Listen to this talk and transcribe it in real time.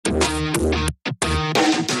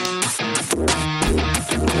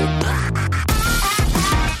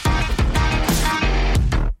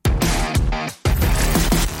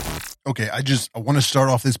Okay, I want to start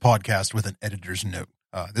off this podcast with an editor's note.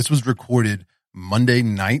 This was recorded Monday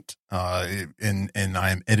night, and I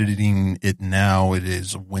am editing it now. It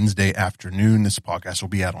is Wednesday afternoon. This podcast will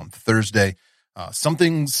be out on Thursday. Some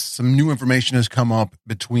new information has come up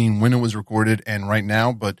between when it was recorded and right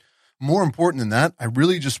now, but more important than that, I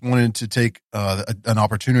really just wanted to take an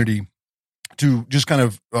opportunity to just kind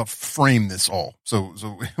of frame this all. So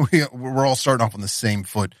we're all starting off on the same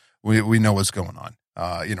foot. We know what's going on.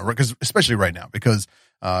 Because especially right now, because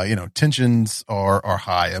tensions are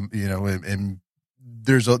high, and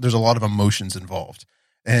there's a lot of emotions involved,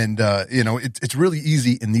 and it's really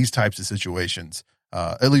easy in these types of situations,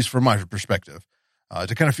 at least from my perspective,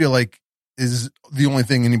 to kind of feel like is the only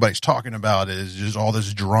thing anybody's talking about is just all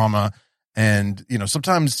this drama, and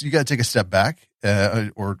sometimes you got to take a step back,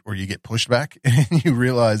 or you get pushed back, and you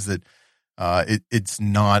realize that it's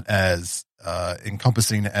not as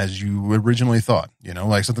encompassing as you originally thought,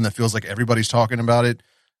 like something that feels like everybody's talking about it.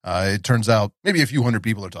 It turns out maybe a few hundred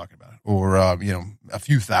people are talking about it, or, a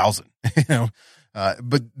few thousand,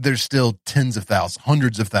 but there's still tens of thousands,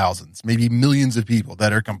 hundreds of thousands, maybe millions of people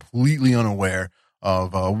that are completely unaware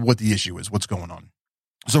of what the issue is, what's going on.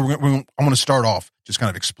 So I want to start off just kind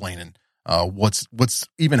of explaining what's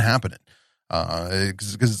even happening.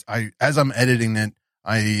 Because as I'm editing it,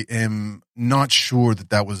 I am not sure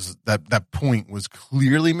that point was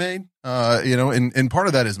clearly made, and part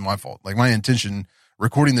of that is my fault. Like, my intention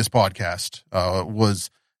recording this podcast was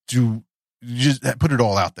to just put it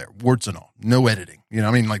all out there, warts and all, no editing.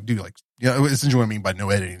 Essentially what I mean by no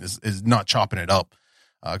editing is not chopping it up,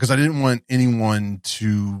 because I didn't want anyone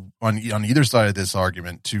to on either side of this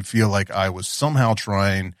argument to feel like I was somehow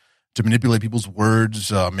trying to manipulate people's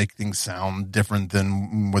words, make things sound different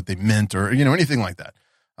than what they meant, or anything like that.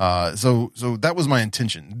 So that was my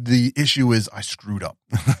intention. The issue is I screwed up,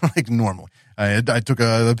 like normally. I took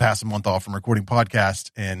the past month off from recording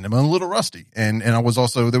podcasts, and I'm a little rusty. And I was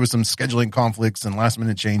also, there was some scheduling conflicts and last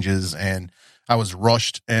minute changes, and I was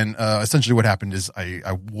rushed. And essentially what happened is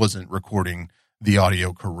I wasn't recording the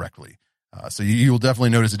audio correctly. So you'll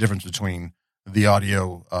definitely notice a difference between the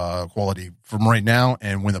audio quality from right now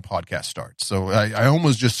and when the podcast starts. So I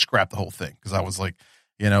almost just scrapped the whole thing, because I was like,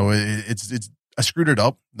 I screwed it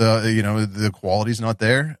up. The quality's not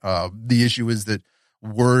there. The issue is that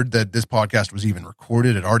word that this podcast was even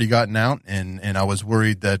recorded had already gotten out, and I was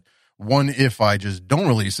worried that, one, if I just don't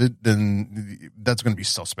release it, then that's going to be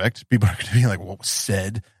suspect. People are going to be like, what was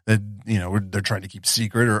said? That they're trying to keep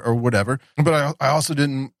secret or whatever. But I also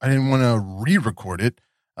didn't want to re-record it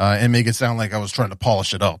and make it sound like I was trying to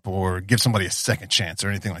polish it up or give somebody a second chance or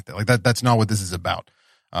anything like that. Like that's not what this is about.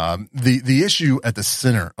 The issue at the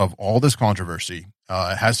center of all this controversy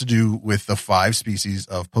has to do with the 5 species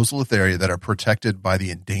of Poecilotheria that are protected by the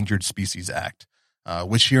Endangered Species Act,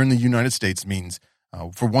 which here in the United States means,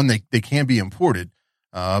 for one, they can be imported,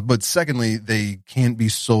 but secondly, they can't be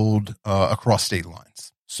sold across state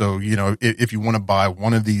lines. So, if you want to buy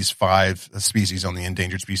one of these 5 species on the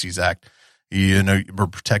Endangered Species Act, we're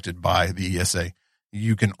protected by the ESA.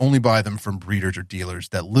 You can only buy them from breeders or dealers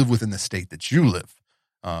that live within the state that you live.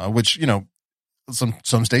 Which,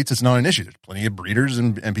 some states it's not an issue. There's plenty of breeders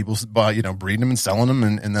and people breeding them and selling them,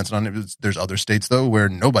 and that's not. There's other states though where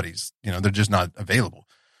nobody's, they're just not available.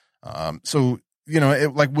 So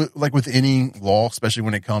like with any law, especially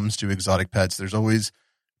when it comes to exotic pets, there's always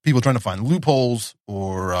people trying to find loopholes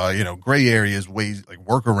or gray areas, ways like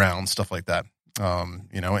workarounds, stuff like that.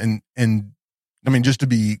 And I mean, just to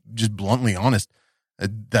be bluntly honest,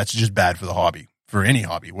 that's just bad for the hobby. For any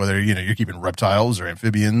hobby, whether you're keeping reptiles or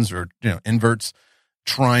amphibians or inverts,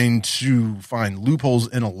 trying to find loopholes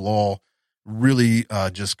in a law really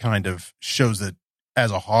just kind of shows that as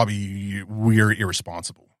a hobby we're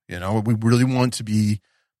irresponsible. We really want to be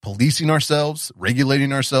policing ourselves,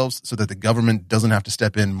 regulating ourselves, so that the government doesn't have to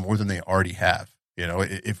step in more than they already have.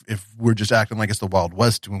 If we're just acting like it's the Wild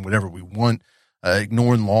West, doing whatever we want,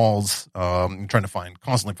 ignoring laws, trying to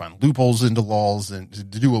constantly find loopholes into laws and to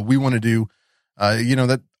do what we want to do.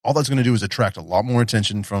 That all that's going to do is attract a lot more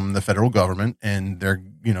attention from the federal government, and they're,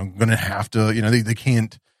 going to have to, they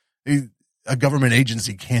can't, a government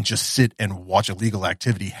agency can't just sit and watch illegal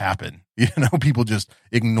activity happen. People just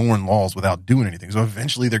ignoring laws without doing anything. So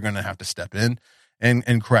eventually they're going to have to step in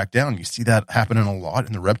and crack down. You see that happening a lot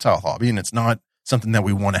in the reptile hobby, and it's not something that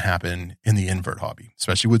we want to happen in the invert hobby,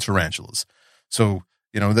 especially with tarantulas. So,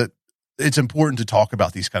 that it's important to talk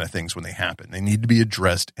about these kind of things when they happen. They need to be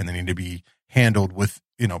addressed, and they need to be handled with,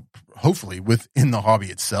 hopefully within the hobby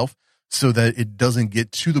itself, so that it doesn't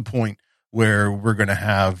get to the point where we're going to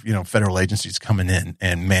have, federal agencies coming in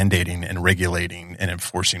and mandating and regulating and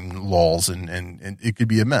enforcing laws, and it could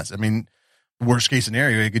be a mess. I mean, worst case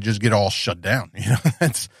scenario, it could just get all shut down.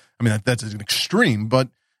 That's an extreme, but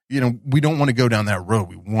we don't want to go down that road.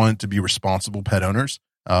 We want to be responsible pet owners,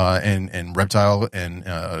 and reptile and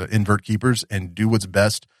invert keepers, and do what's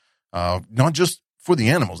best, not just for the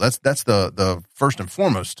animals. That's the first and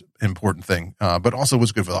foremost important thing, but also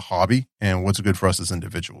what's good for the hobby and what's good for us as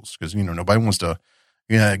individuals. Because nobody wants to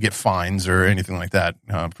get fines or anything like that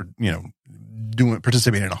for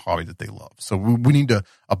participating in a hobby that they love. So we need to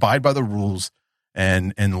abide by the rules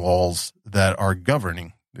and laws that are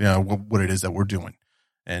governing what it is that we're doing.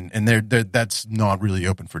 And that's not really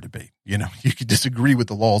open for debate. You could disagree with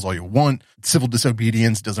the laws all you want. Civil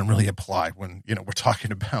disobedience doesn't really apply when, we're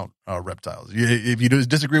talking about reptiles. If you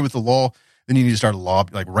disagree with the law, then you need to start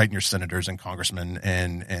writing your senators and congressmen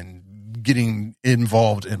and getting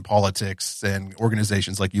involved in politics and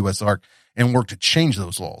organizations like USARC and work to change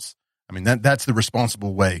those laws. I mean, that's the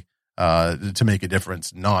responsible way to make a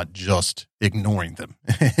difference, not just ignoring them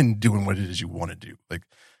and doing what it is you want to do.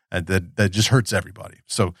 That just hurts everybody.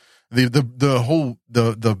 So the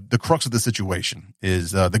crux of the situation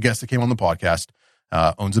is the guest that came on the podcast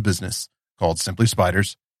owns a business called Simply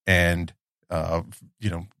Spiders, and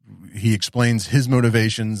he explains his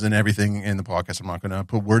motivations and everything in the podcast. I'm not going to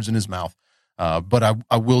put words in his mouth, but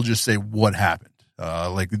I will just say what happened,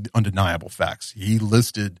 undeniable facts. He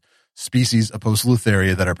listed species of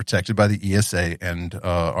Poecilotheria that are protected by the ESA and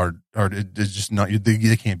are just not,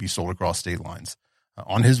 they can't be sold across state lines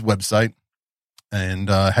on his website, and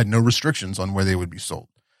had no restrictions on where they would be sold.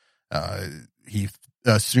 He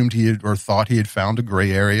assumed thought he had found a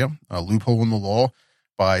gray area, a loophole in the law,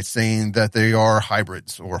 by saying that they are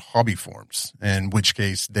hybrids or hobby forms, in which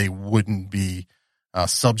case they wouldn't be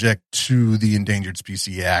subject to the Endangered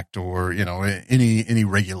Species Act or any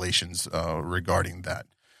regulations regarding that.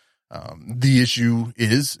 The issue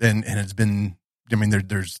is, and it's been,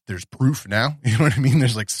 there's proof now. You know what I mean?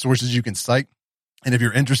 There's sources you can cite. And if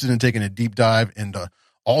you're interested in taking a deep dive into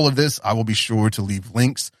all of this, I will be sure to leave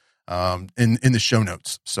links in the show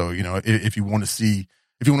notes. So, if you want to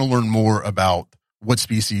learn more about what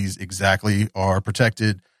species exactly are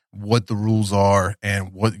protected, what the rules are,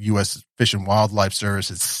 and what U.S. Fish and Wildlife Service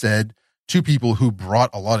has said to people who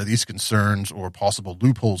brought a lot of these concerns or possible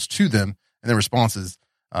loopholes to them and their responses,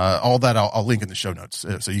 all that I'll link in the show notes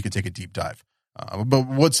so you can take a deep dive. But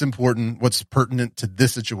what's important, what's pertinent to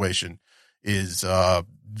this situation is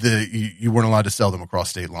you weren't allowed to sell them across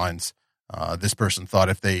state lines. This person thought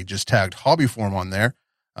if they just tagged hobby form on there,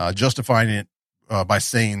 justifying it by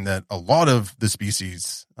saying that a lot of the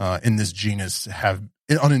species in this genus have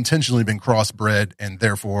unintentionally been crossbred and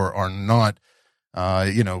therefore are not,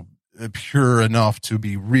 pure enough to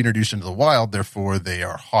be reintroduced into the wild. Therefore, they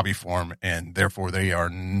are hobby form, and therefore they are.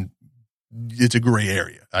 It's a gray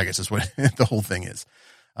area, I guess is what the whole thing is.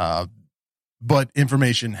 But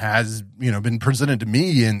information has, been presented to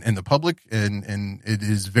me and the public, and it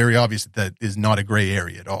is very obvious that is not a gray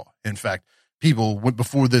area at all. In fact, people went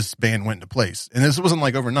before this ban went into place, and this wasn't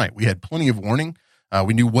overnight. We had plenty of warning.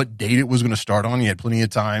 We knew what date it was going to start on. You had plenty of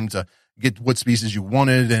time to get what species you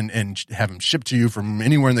wanted and have them shipped to you from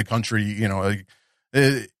anywhere in the country.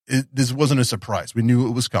 This wasn't a surprise. We knew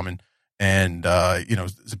it was coming, and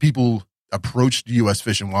the people approached U.S.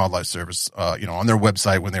 Fish and Wildlife Service, on their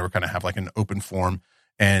website when they were kind of have an open forum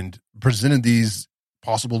and presented these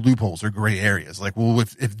possible loopholes or gray areas.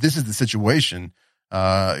 If this is the situation,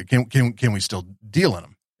 can we still deal in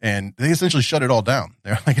them? And they essentially shut it all down.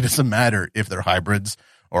 They're it doesn't matter if they're hybrids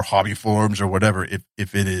or hobby forms or whatever.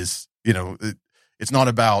 If it is, it's not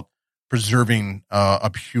about preserving a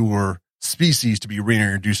pure species to be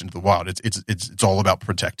reintroduced into the wild. It's all about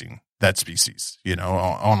protecting that species,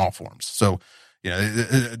 on all forms. So,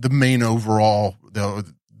 the main overall,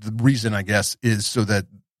 the reason, I guess, is so that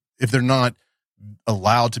if they're not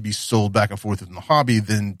allowed to be sold back and forth in the hobby,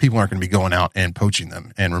 then people aren't going to be going out and poaching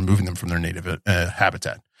them and removing them from their native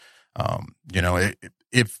habitat. I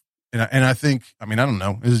think, I don't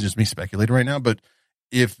know, this is just me speculating right now, but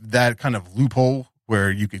if that kind of loophole where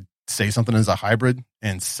you could say something as a hybrid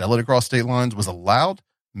and sell it across state lines was allowed,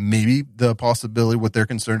 maybe the possibility, what they're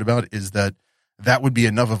concerned about is that would be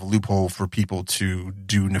enough of a loophole for people to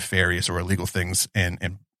do nefarious or illegal things and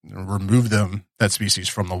remove that species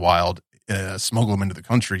from the wild, smuggle them into the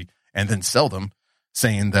country, and then sell them,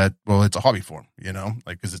 saying that, well, it's a hobby form,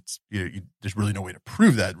 because it's, there's really no way to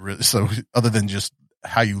prove that, really. So other than just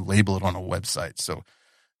how you label it on a website. So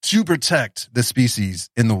to protect the species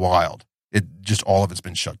in the wild, all of it's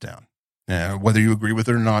been shut down. Whether you agree with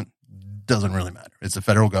it or not, doesn't really matter. It's the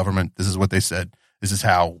federal government. This is what they said. This is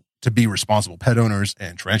how, to be responsible pet owners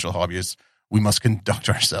and tarantula hobbyists, we must conduct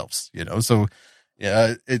ourselves, So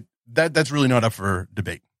yeah, that's really not up for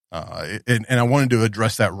debate. And I wanted to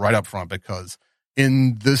address that right up front because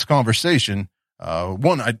in this conversation,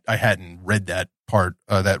 one, I hadn't read that part,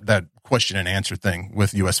 that question and answer thing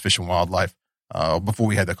with U.S. Fish and Wildlife before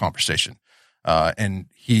we had that conversation. And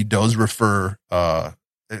he does refer,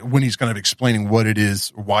 when he's kind of explaining what it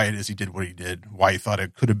is, why it is he did what he did, why he thought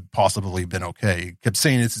it could have possibly been okay. He kept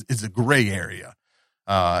saying it's a gray area.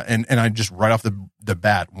 And I just right off the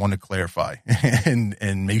bat want to clarify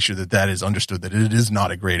and make sure that is understood, that it is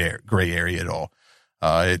not a gray area at all.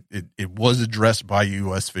 It was addressed by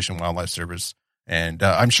U.S. Fish and Wildlife Service. And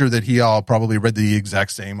I'm sure that he all probably read the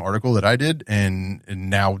exact same article that I did and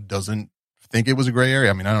now doesn't think it was a gray area.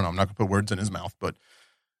 I mean, I don't know. I'm not going to put words in his mouth, but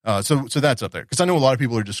so that's up there. Because I know a lot of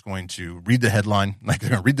people are just going to read the headline, like they're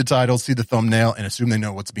going to read the title, see the thumbnail, and assume they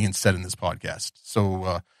know what's being said in this podcast.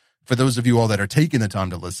 So for those of you all that are taking the time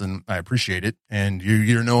to listen, I appreciate it. And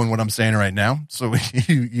you're knowing what I'm saying right now. So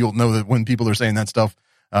you'll know that when people are saying that stuff,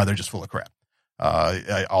 they're just full of crap.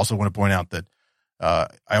 I also want to point out that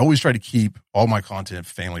I always try to keep all my content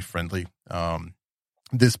family friendly.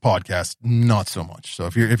 This podcast, not so much. So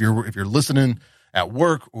if you're listening at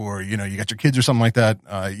work or, you got your kids or something like that,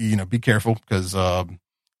 be careful because,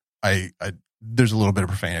 there's a little bit of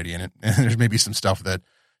profanity in it and there's maybe some stuff that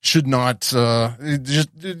should not,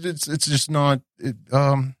 it's just not,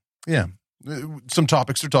 yeah. Some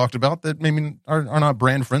topics are talked about that maybe are not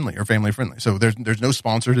brand friendly or family friendly. So there's no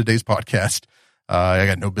sponsor to today's podcast. I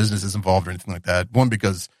got no businesses involved or anything like that. One,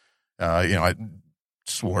 because, I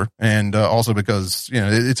swore, and also because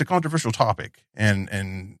it's a controversial topic,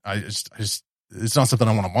 and I just it's not something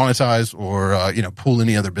I want to monetize or pull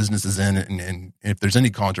any other businesses in. And if there's any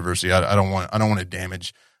controversy, I don't want to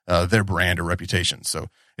damage their brand or reputation. So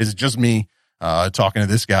it's just me talking to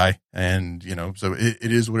this guy, and so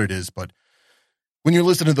it is what it is. But when you're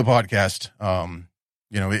listening to the podcast,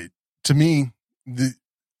 to me,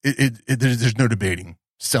 there's no debating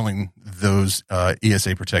selling those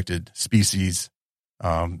ESA protected species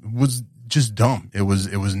was just dumb. It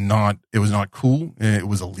was not cool. It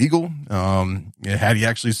was illegal. Had he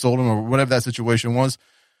actually sold them or whatever that situation was,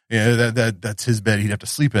 that's his bed. He'd have to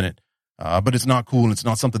sleep in it. But it's not cool, and it's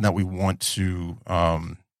not something that we want to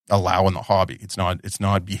allow in the hobby. It's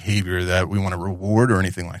not behavior that we want to reward or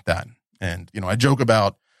anything like that. And I joke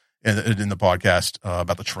about in the podcast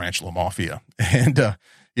about the tarantula mafia, and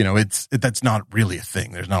that's not really a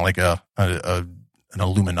thing. There's not like an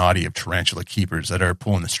Illuminati of tarantula keepers that are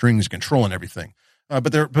pulling the strings, controlling everything.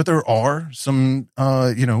 But there are some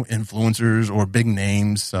influencers or big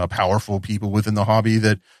names, powerful people within the hobby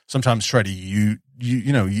that sometimes try to use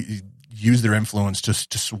their influence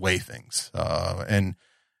to sway things. I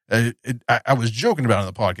was joking about it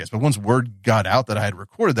on the podcast, but once word got out that I had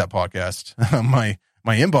recorded that podcast, my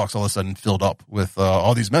inbox all of a sudden filled up with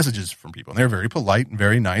all these messages from people, and they're very polite and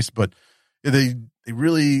very nice, but they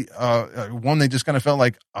really, they just kind of felt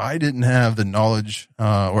like I didn't have the knowledge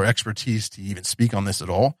or expertise to even speak on this at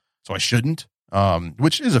all, so I shouldn't,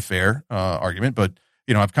 which is a fair argument, but,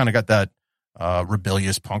 I've kind of got that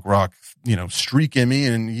rebellious punk rock, streak in me,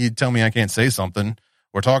 and you tell me I can't say something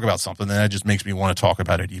or talk about something, then that just makes me want to talk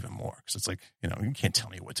about it even more, because it's like, you can't tell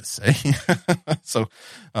me what to say. So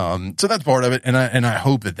that's part of it, and I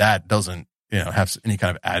hope that doesn't, have any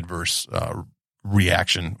kind of adverse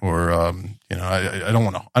reaction, or I don't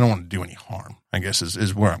want to do any harm, I guess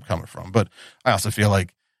is where I'm coming from. But I also feel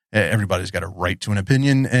like everybody's got a right to an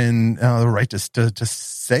opinion and the right to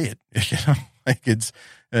say it. Like it's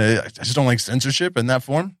I just don't like censorship in that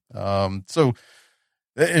form. So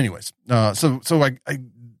anyways, so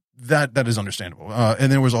that is understandable.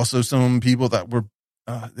 And there was also some people that were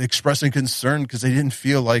expressing concern because they didn't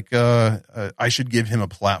feel like I should give him a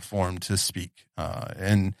platform to speak.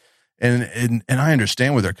 And I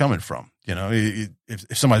understand where they're coming from.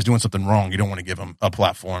 If somebody's doing something wrong, you don't want to give them a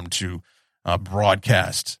platform to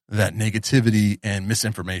broadcast that negativity and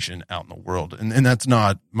misinformation out in the world. And that's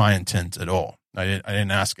not my intent at all. I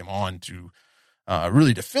didn't ask him on to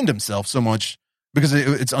really defend himself so much, because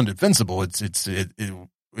it's undefensible.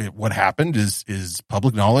 What happened is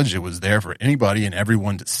public knowledge. It was there for anybody and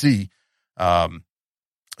everyone to see.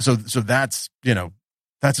 So that's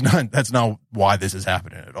not why this is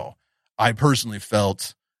happening at all. I personally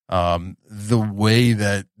felt the way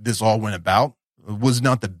that this all went about was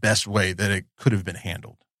not the best way that it could have been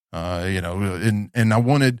handled. And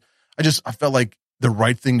I felt like the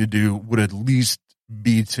right thing to do would at least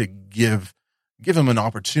be to give him an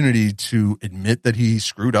opportunity to admit that he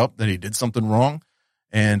screwed up, that he did something wrong,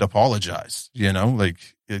 and apologize.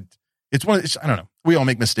 It's I don't know. We all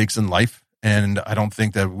make mistakes in life, and I don't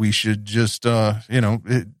think that we should just,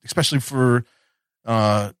 especially for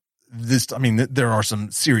this. I mean, there are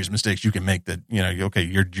some serious mistakes you can make that,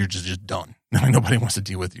 you're just done. Nobody wants to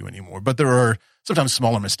deal with you anymore. But there are sometimes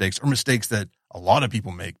smaller mistakes or mistakes that a lot of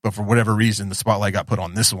people make, but for whatever reason, the spotlight got put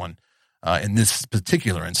on this one. In this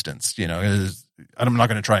particular instance, I'm not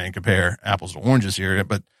going to try and compare apples to oranges here,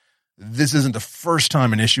 but this isn't the first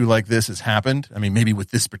time an issue like this has happened. I mean, maybe with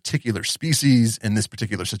this particular species in this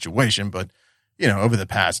particular situation, but, over the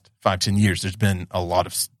past 5-10 years, there's been a lot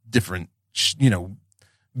of different,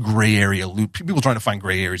 gray area people trying to find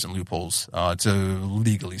gray areas and loopholes to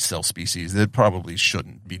legally sell species that probably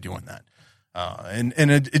shouldn't be doing that. And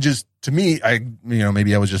it just, to me,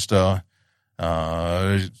 maybe I was just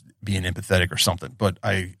being empathetic or something, but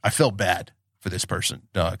I felt bad for this person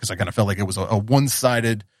because I kind of felt like it was a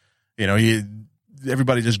one-sided,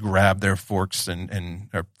 everybody just grabbed their forks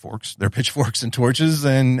their pitchforks and torches,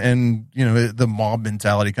 and the mob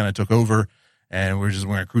mentality kind of took over, and we're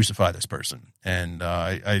going to crucify this person. And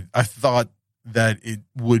I thought that it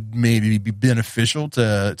would maybe be beneficial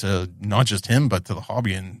to not just him, but to the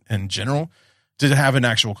hobby in general, to have an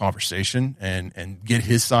actual conversation and get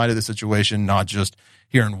his side of the situation, not just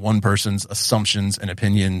hearing one person's assumptions and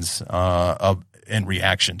opinions and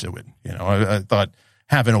reaction to it. I thought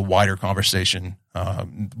having a wider conversation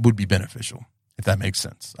would be beneficial, if that makes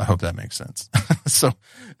sense. I hope that makes sense. So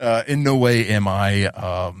in no way am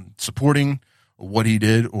I supporting what he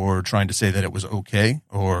did or trying to say that it was okay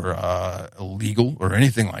or illegal or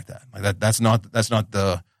anything like that. That's not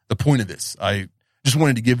the point of this. I just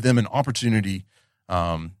wanted to give them an opportunity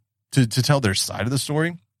to tell their side of the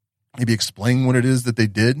story, maybe explain what it is that they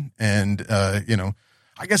did. And,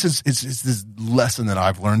 I guess it's this lesson that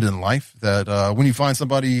I've learned in life that when you find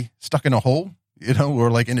somebody stuck in a hole, or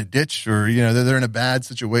like in a ditch, or, they're in a bad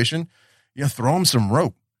situation, throw them some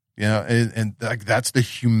rope, and that's the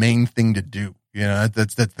humane thing to do.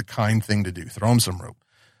 That's the kind thing to do. Throw them some rope.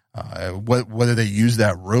 Whether they use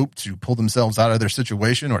that rope to pull themselves out of their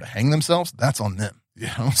situation or to hang themselves, that's on them.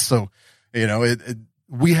 So,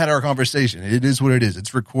 we had our conversation. It is what it is.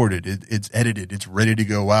 It's recorded. It's edited. It's ready to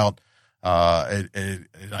go out. I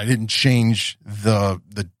didn't change I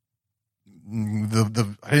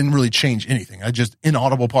didn't really change anything. I just,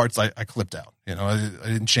 inaudible parts I clipped out. I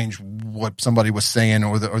didn't change what somebody was saying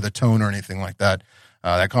or the tone or anything like that.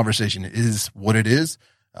 That conversation is what it is.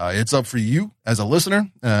 It's up for you as a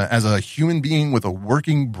listener, as a human being with a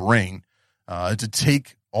working brain, to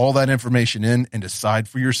take all that information in and decide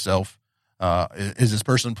for yourself. Is this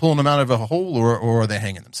person pulling them out of a hole or are they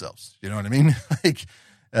hanging themselves? You know what I mean?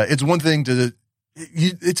 It's one thing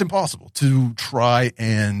it's impossible to try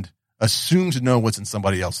and assume to know what's in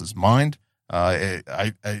somebody else's mind.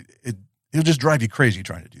 It'll just drive you crazy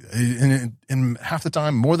trying to do that. And half the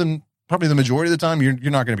time, more than probably the majority of the time, you're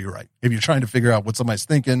not going to be right if you're trying to figure out what somebody's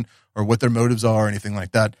thinking or what their motives are or anything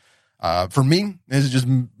like that. For me, this is just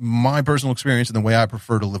my personal experience, and the way I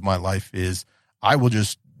prefer to live my life is I will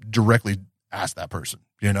just directly ask that person,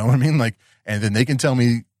 you know what I mean? And then they can tell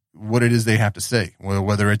me what it is they have to say,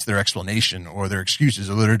 whether it's their explanation or their excuses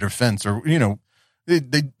or their defense, or,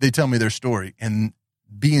 they tell me their story. And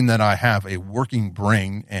being that I have a working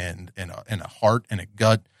brain and a heart and a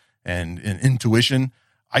gut and an intuition,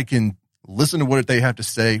 I can listen to what they have to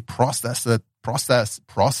say, process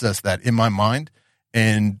that in my mind,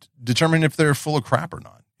 and determine if they're full of crap or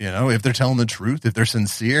not. If they're telling the truth, if they're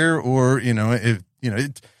sincere, or you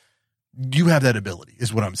have that ability,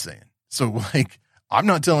 is what I'm saying. So, I'm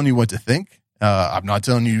not telling you what to think. I'm not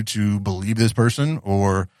telling you to believe this person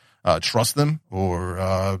or trust them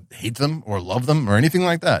or hate them or love them or anything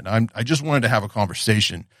like that. I just wanted to have a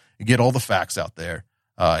conversation and get all the facts out there,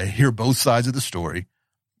 hear both sides of the story,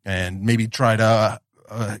 and maybe try to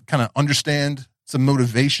kind of understand some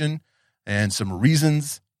motivation and some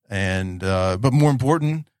reasons, and but more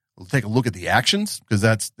important, we'll take a look at the actions, because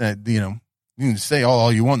that's you can say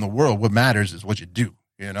all you want in the world. What matters is what you do.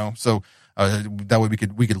 So that way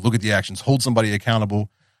we could look at the actions, hold somebody accountable,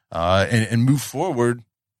 and move forward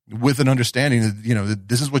with an understanding that that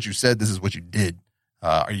this is what you said, this is what you did.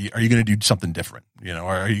 Are you going to do something different?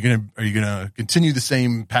 Are you going to continue the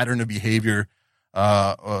same pattern of behavior,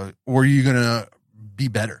 or are you going to be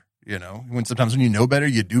better? When sometimes when you know better,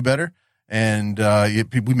 you do better, and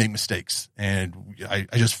we make mistakes, and I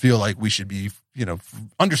just feel like we should be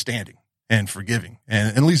understanding and forgiving,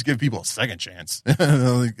 and at least give people a second chance.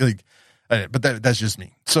 But that's just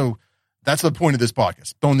me. So that's the point of this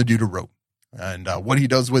podcast, throwing the dude a rope. And what he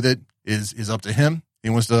does with it is up to him. He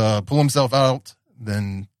wants to pull himself out,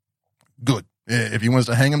 then good. If he wants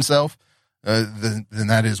to hang himself, then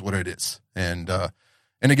that is what it is. And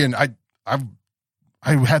again, I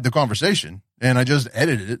had the conversation and I just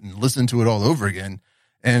edited it and listened to it all over again.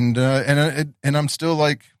 And I'm still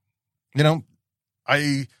like,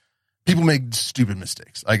 people make stupid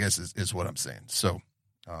mistakes, I guess is what I'm saying. So,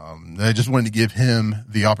 I just wanted to give him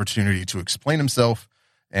the opportunity to explain himself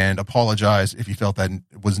and apologize if he felt that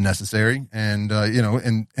was necessary, and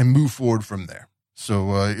and move forward from there.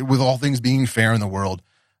 So, with all things being fair in the world,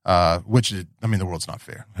 the world's not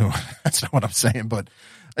fair. That's not what I'm saying, but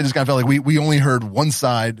I just kind of felt like we only heard one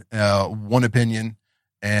side, one opinion,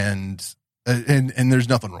 and there's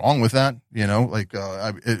nothing wrong with that.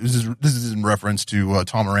 This is in reference to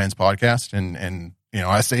Tom Moran's podcast, and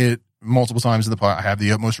I say it multiple times in the pod. I have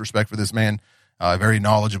the utmost respect for this man. Very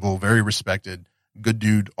knowledgeable, very respected, good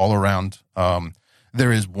dude all around.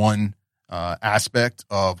 There is one aspect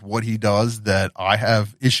of what he does that I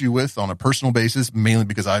have issue with on a personal basis, mainly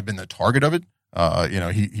because I've been the target of it.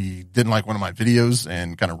 He didn't like one of my videos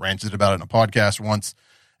and kind of ranted about it in a podcast once.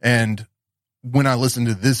 And when I listened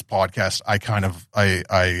to this podcast, I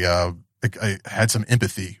had some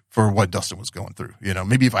empathy for what Dustin was going through.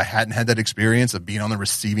 Maybe if I hadn't had that experience of being on the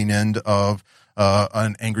receiving end of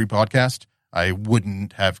an angry podcast, I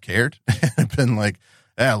wouldn't have cared. I've been like,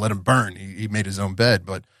 yeah, let him burn. He made his own bed.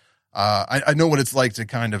 But I know what it's like to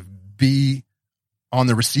kind of be on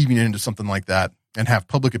the receiving end of something like that and have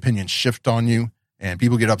public opinion shift on you, and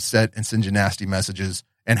people get upset and send you nasty messages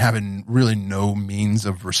and having really no means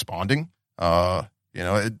of responding.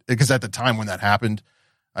 Because at the time when that happened,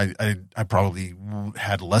 I probably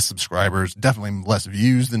had less subscribers, definitely less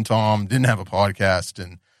views than Tom, didn't have a podcast.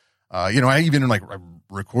 And, I even I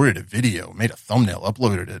recorded a video, made a thumbnail,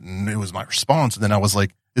 uploaded it, and it was my response. And then I was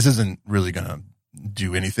like, this isn't really going to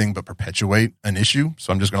do anything but perpetuate an issue.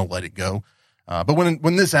 So I'm just going to let it go. But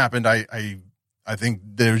when this happened, I think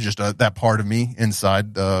there's just that part of me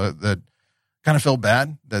inside that kind of felt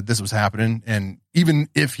bad that this was happening. And even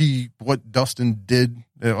if what Dustin did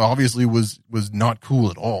obviously was not cool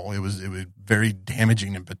at all. It was very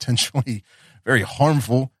damaging and potentially very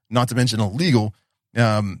harmful, not to mention illegal.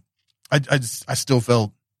 I still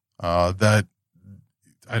felt that,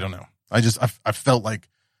 I don't know. I felt like,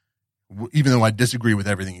 even though I disagree with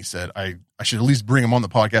everything he said, I should at least bring him on the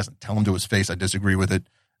podcast and tell him to his face I disagree with it,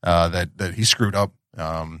 that he screwed up,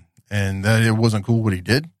 and that it wasn't cool what he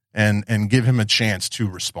did, and give him a chance to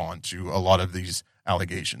respond to a lot of these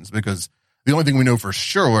allegations, because the only thing we know for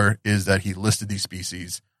sure is that he listed these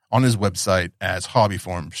species on his website as hobby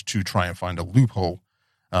forms to try and find a loophole.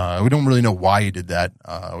 We don't really know why he did that.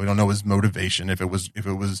 We don't know his motivation. If it was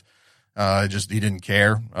just he didn't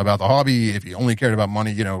care about the hobby, if he only cared about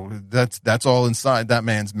money, that's all inside that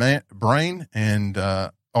man's brain. And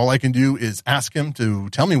all I can do is ask him to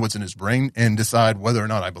tell me what's in his brain and decide whether or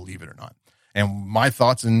not I believe it or not. And my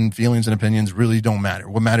thoughts and feelings and opinions really don't matter.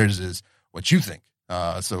 What matters is what you think.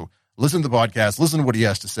 So listen to the podcast, listen to what he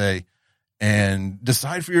has to say, and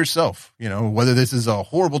decide for yourself, whether this is a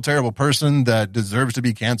horrible, terrible person that deserves to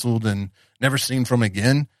be canceled and never seen from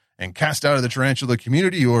again and cast out of the tarantula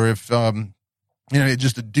community, or if, it's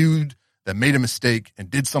just a dude that made a mistake and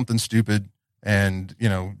did something stupid and,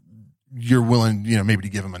 you're willing, maybe to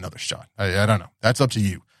give him another shot. I don't know. That's up to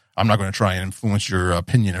you. I'm not going to try and influence your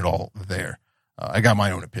opinion at all there. I got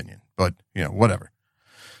my own opinion, but, whatever.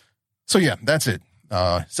 So, yeah, that's it.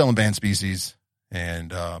 Selling banned species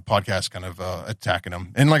and podcast kind of attacking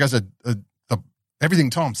them. And like I said, everything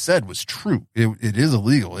Tom said was true. It is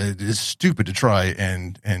illegal. It is stupid to try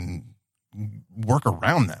and work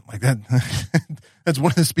around that. Like that. That's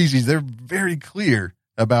one of the species. They're very clear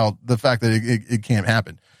about the fact that it can't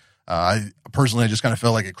happen. I just kind of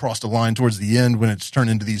felt like it crossed a line towards the end when it's turned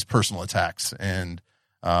into these personal attacks. And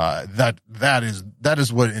that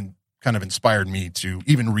is what kind of inspired me to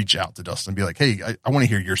even reach out to Dustin and be like, hey, I want to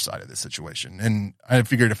hear your side of this situation. And I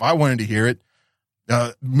figured if I wanted to hear it,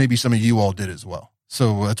 maybe some of you all did as well.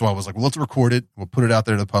 So that's why I was like, well, let's record it. We'll put it out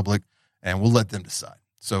there to the public and we'll let them decide.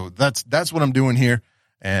 So that's what I'm doing here.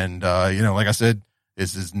 And, like I said,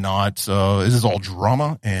 this is all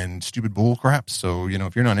drama and stupid bull crap. So,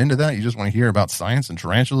 if you're not into that, you just want to hear about science and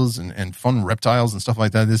tarantulas and fun reptiles and stuff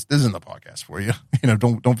like that, this isn't the podcast for you.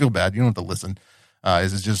 Don't feel bad. You don't have to listen.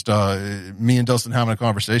 This is just me and Dustin having a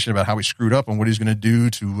conversation about how he screwed up and what he's going to do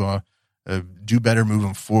to do better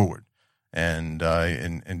moving forward. And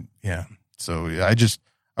yeah. So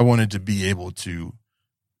I wanted to be able to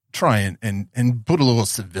try and put a little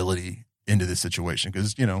civility into this situation,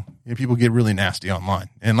 because people get really nasty online,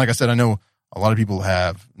 and like I said, I know a lot of people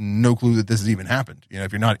have no clue that this has even happened.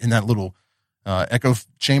 If you're not in that little echo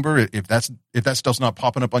chamber. If that stuff's not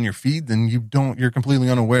popping up on your feed, then you're completely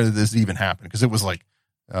unaware that this even happened, because it was like,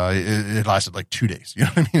 it lasted like 2 days. You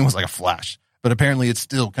know what I mean? It was like a flash, but apparently it's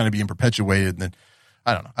still kind of being perpetuated. And then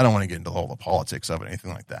I don't know. I don't want to get into all the politics of it,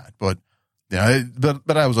 anything like that, but yeah,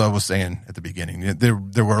 but I was saying at the beginning,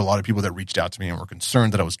 there were a lot of people that reached out to me and were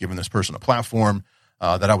concerned that I was giving this person a platform,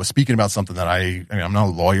 that I was speaking about something that I mean, I'm not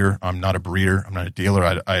a lawyer, I'm not a breeder, I'm not a dealer,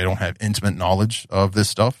 I don't have intimate knowledge of this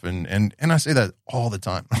stuff, and I say that all the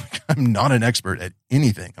time. I'm not an expert at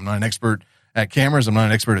anything. I'm not an expert at cameras. I'm not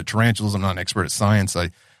an expert at tarantulas. I'm not an expert at science. I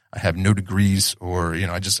have no degrees, or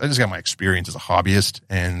I just got my experience as a hobbyist,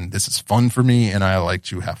 and this is fun for me, and I like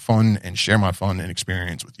to have fun and share my fun and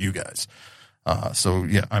experience with you guys. So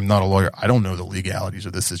yeah, I'm not a lawyer. I don't know the legalities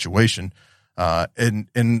of this situation. And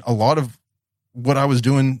a lot of what I was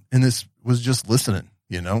doing in this was just listening,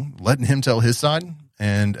 letting him tell his side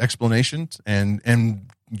and explanations,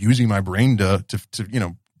 and using my brain to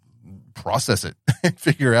process it and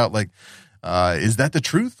figure out, like, is that the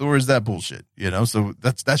truth or is that bullshit? So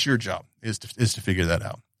that's your job, is to figure that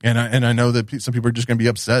out. And I know that some people are just going to be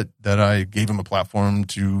upset that I gave him a platform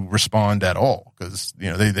to respond at all, because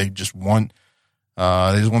they just want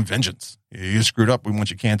vengeance. You screwed up. We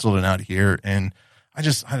want you canceled and out of here. And I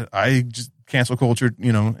just cancel culture,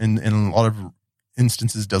 in a lot of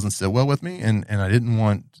instances doesn't sit well with me. And I didn't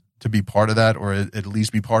want to be part of that, or at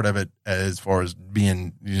least be part of it as far as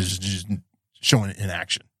being just showing it in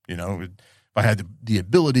action. If I had the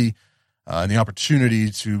ability and the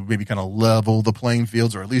opportunity to maybe kind of level the playing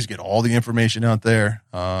fields, or at least get all the information out there,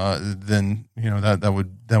 then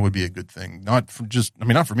that would be a good thing. Not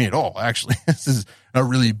for me at all. Actually, this is a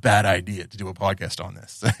really bad idea to do a podcast on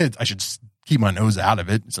this. I should keep my nose out of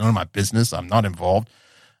it. It's none of my business. I'm not involved,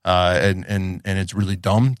 and it's really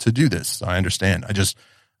dumb to do this. I understand.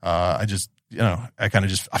 I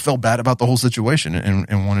felt bad about the whole situation,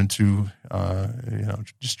 and wanted to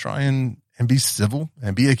just try and be civil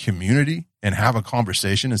and be a community and have a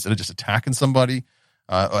conversation instead of just attacking somebody,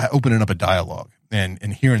 opening up a dialogue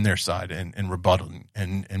and hearing their side and rebutting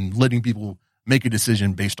and letting people make a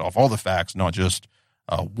decision based off all the facts, not just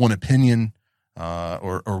one opinion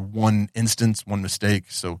or one instance, one mistake.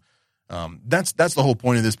 So that's the whole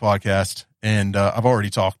point of this podcast. And I've already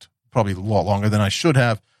talked probably a lot longer than I should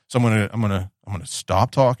have. So I'm gonna stop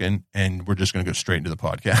talking, and we're just gonna go straight into the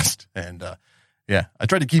podcast. And I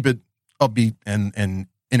tried to keep it upbeat and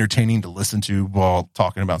entertaining to listen to while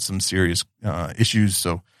talking about some serious issues.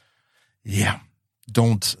 So yeah,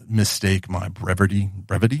 don't mistake my brevity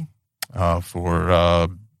for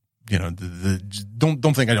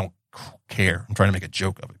don't think I don't care. I'm trying to make a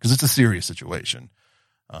joke of it, because it's a serious situation.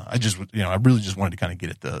 I really just wanted to kind of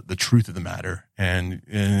get at the truth of the matter, and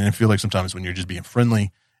I feel like sometimes when you're just being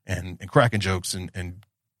friendly and cracking jokes, and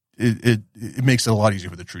it makes it a lot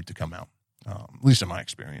easier for the truth to come out, at least in my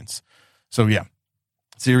experience. So yeah,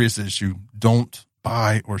 serious issue. Don't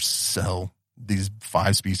buy or sell these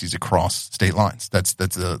 5 species across state lines. That's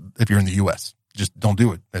if you're in the U.S., just don't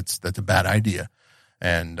do it. That's a bad idea.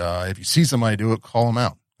 And if you see somebody do it, call them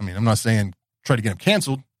out. I mean, I'm not saying try to get them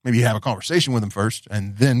canceled. Maybe you have a conversation with them first,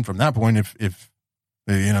 and then from that point, if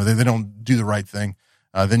they don't do the right thing,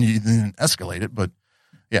 then you escalate it. But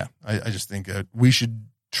yeah, I just think we should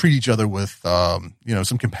treat each other with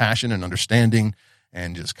some compassion and understanding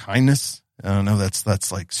and just kindness. I don't know,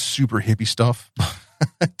 that's like super hippie stuff.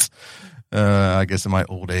 But I guess in my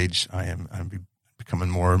old age, I'm becoming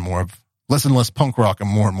more and more of less and less punk rock and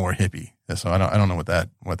more hippie. So I don't know what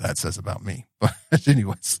that says about me. But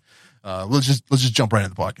anyways, let's just jump right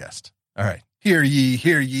into the podcast. All right. Hear ye,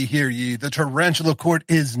 hear ye, hear ye. The Tarantula Court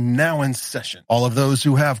is now in session. All of those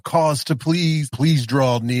who have cause to please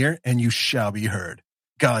draw near, and you shall be heard.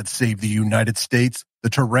 God save the United States,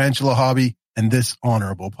 the tarantula hobby, and this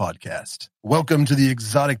honorable podcast. Welcome to the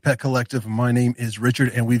Exotic Pet Collective. My name is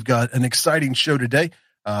Richard, and we've got an exciting show today.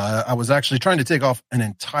 I was actually trying to take off an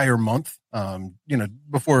entire month,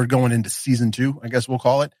 before going into season 2, I guess we'll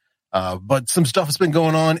call it. But some stuff has been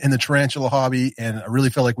going on in the tarantula hobby, and I really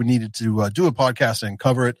felt like we needed to do a podcast and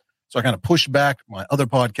cover it. So I kind of pushed back my other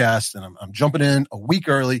podcast, and I'm jumping in a week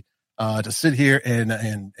early to sit here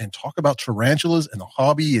and talk about tarantulas and the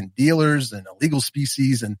hobby and dealers and illegal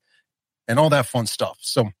species and all that fun stuff.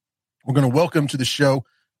 So we're going to welcome to the show.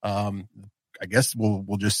 I guess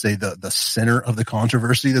we'll just say the center of the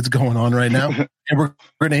controversy that's going on right now, and we're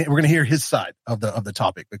gonna hear his side of the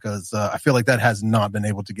topic, because I feel like that has not been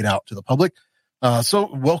able to get out to the public.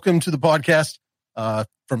 So welcome to the podcast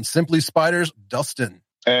from Simply Spiders, Dustin.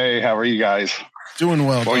 Hey, how are you guys? Doing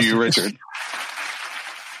well. How are you, Richard? Richard.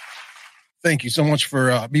 Richard. Thank you so much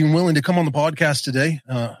for being willing to come on the podcast today.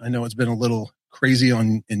 I know it's been a little crazy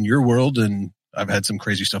in your world, and I've had some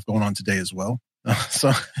crazy stuff going on today as well.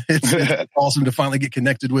 So it's awesome to finally get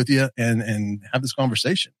connected with you and have this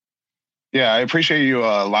conversation. Yeah, I appreciate you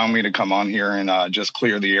allowing me to come on here and just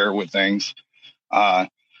clear the air with things. I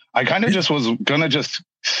kind of just was going to just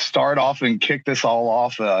start off and kick this all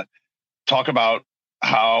off, talk about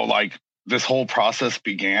how like this whole process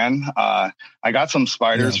began. I got some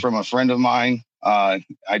spiders from a friend of mine. I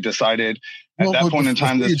decided at that point in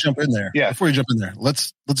time. Before you jump in there,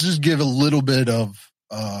 let's just give a little bit of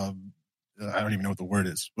I don't even know what the word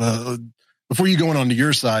is. Before you going on to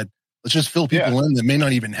your side, let's just fill people in that may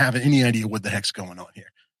not even have any idea what the heck's going on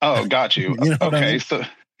here. Oh, got you. You know what I mean? So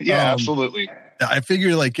yeah, absolutely. I figure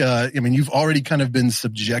you've already kind of been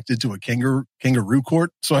subjected to a kangaroo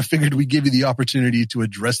court. So I figured we give you the opportunity to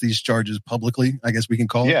address these charges publicly, I guess we can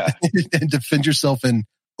call it, and defend yourself in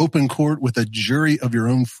open court with a jury of your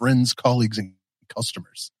own friends, colleagues, and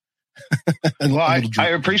customers. Well, I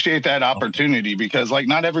appreciate that opportunity because like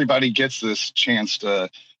not everybody gets this chance to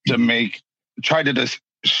try to just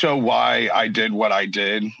show why I did what I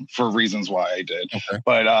did for reasons why I did. Okay.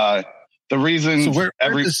 But the reason where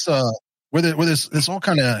this all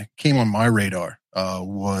kind of came on my radar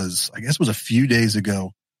was a few days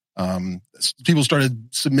ago. People started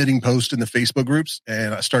submitting posts in the Facebook groups,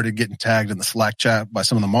 and I started getting tagged in the Slack chat by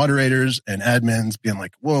some of the moderators and admins being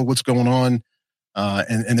like, whoa, what's going on?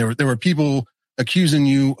 And there were people accusing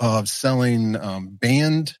you of selling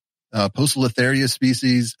banned Poecilotheria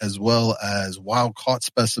species as well as wild caught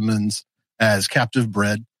specimens as captive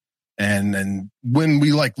bred. And when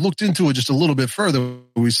we looked into it just a little bit further,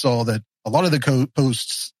 we saw that a lot of the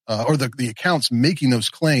posts or the accounts making those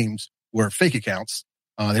claims were fake accounts.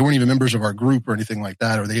 They weren't even members of our group or anything like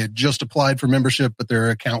that, or they had just applied for membership, but their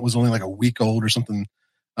account was only like a week old or something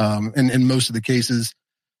in most of the cases.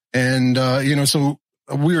 And, so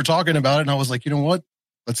we were talking about it and I was like, you know what?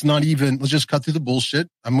 Let's just cut through the bullshit.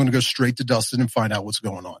 I'm going to go straight to Dustin and find out what's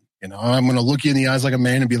going on. I'm going to look you in the eyes like a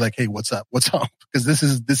man and be like, hey, what's up? What's up?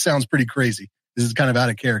 Because this sounds pretty crazy. This is kind of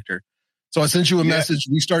out of character. So I sent you a message.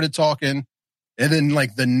 We started talking. And then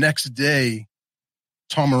the next day,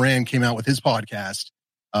 Tom Moran came out with his podcast.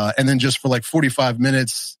 And then just for 45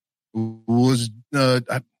 minutes was,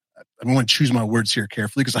 I want to choose my words here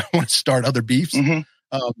carefully because I want to start other beefs. Mm-hmm.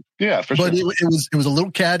 For sure. But it was a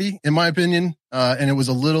little catty, in my opinion, and it was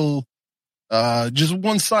a little just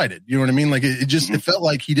one-sided. You know what I mean? It felt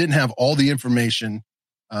like he didn't have all the information,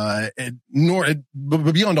 but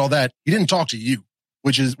beyond all that, he didn't talk to you,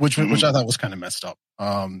 which I thought was kind of messed up.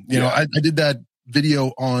 I did that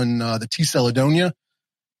video on the Poecilotheria,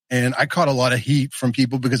 and I caught a lot of heat from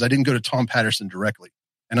people because I didn't go to Tom Patterson directly,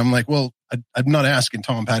 and I'm like, well, I'm not asking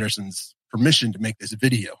Tom Patterson's permission to make this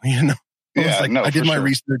video, I did my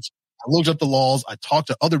research. I looked up the laws. I talked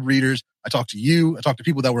to other breeders. I talked to you. I talked to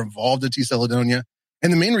people that were involved in Poecilotheria.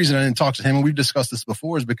 And the main reason I didn't talk to him, and we've discussed this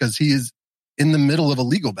before, is because he is in the middle of a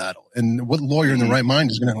legal battle. And what lawyer in the right mind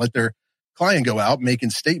is going to let their client go out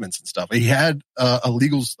making statements and stuff? He had a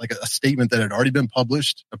statement that had already been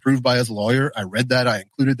published, approved by his lawyer. I read that. I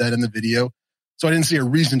included that in the video. So I didn't see a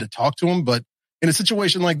reason to talk to him. But in a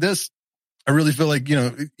situation like this, I really feel like,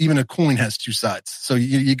 even a coin has two sides. So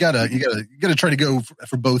you gotta try to go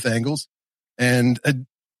for both angles. And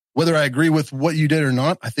whether I agree with what you did or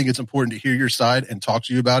not, I think it's important to hear your side and talk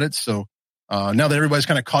to you about it. So now that everybody's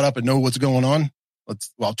kind of caught up and know what's going on,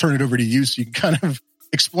 I'll turn it over to you so you can kind of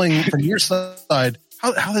explain from your side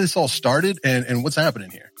how this all started and what's happening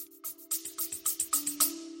here.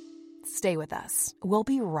 Stay with us. We'll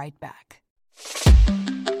be right back.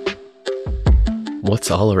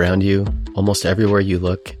 What's all around you, almost everywhere you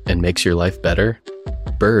look, and makes your life better?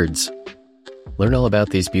 Birds. Learn all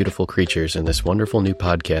about these beautiful creatures in this wonderful new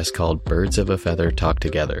podcast called Birds of a Feather Talk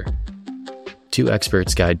Together. Two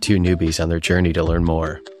experts guide two newbies on their journey to learn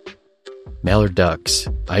more. Mallard ducks,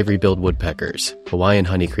 ivory-billed woodpeckers, Hawaiian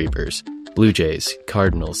honeycreepers, blue jays,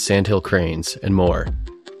 cardinals, sandhill cranes, and more.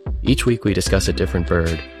 Each week we discuss a different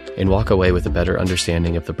bird and walk away with a better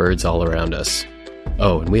understanding of the birds all around us.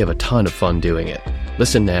 Oh, and we have a ton of fun doing it.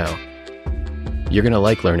 Listen now. You're going to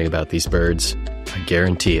like learning about these birds. I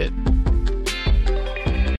guarantee it.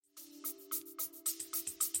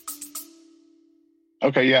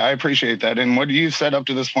 Okay, yeah, I appreciate that. And what you said up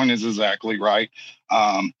to this point is exactly right.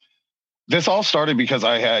 This all started because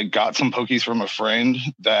I had got some pokies from a friend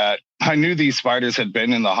that I knew these spiders had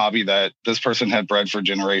been in the hobby, that this person had bred for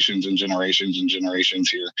generations and generations and generations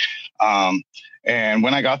here. And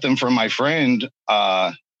when I got them from my friend,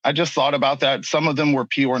 I just thought about that. Some of them were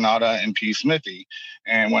P. ornata and P. smithy.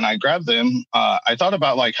 And when I grabbed them, I thought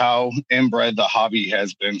about like how inbred the hobby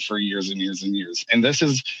has been for years and years and years. And this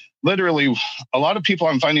is literally, a lot of people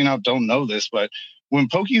I'm finding out don't know this, but when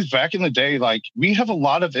Pokies back in the day, like we have a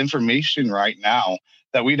lot of information right now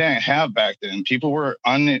that we didn't have back then. People were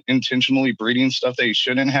unintentionally breeding stuff they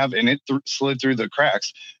shouldn't have, and it slid through the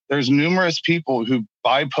cracks. There's numerous people who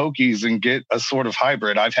buy Pokies and get a sort of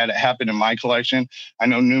hybrid. I've had it happen in my collection. I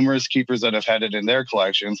know numerous keepers that have had it in their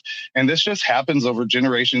collections. And this just happens over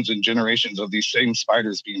generations and generations of these same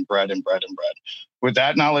spiders being bred and bred and bred. With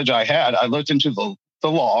that knowledge I had, I looked into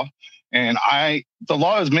the law, and the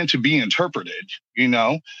law is meant to be interpreted, you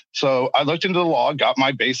know? So I looked into the law, got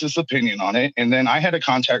my basis opinion on it, and then I had to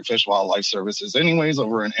contact Fish Wildlife Services anyways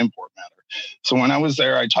over an import matter. So when I was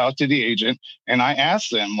there, I talked to the agent and I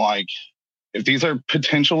asked them, like, if these are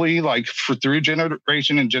potentially like for through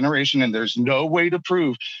generation and generation, and there's no way to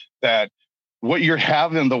prove that what you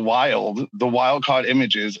have in the wild caught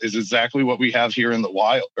images is exactly what we have here in the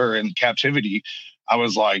wild or in captivity. I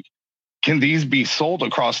was like, can these be sold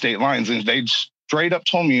across state lines? And they straight up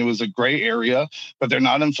told me it was a gray area, but they're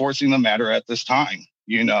not enforcing the matter at this time,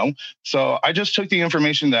 you know? So I just took the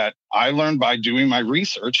information that I learned by doing my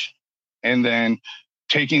research and then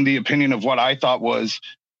taking the opinion of what I thought was,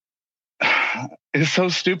 it's so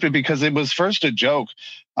stupid because it was first a joke.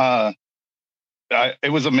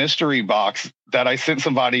 It was a mystery box that I sent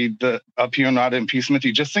somebody, a P. ornata and P.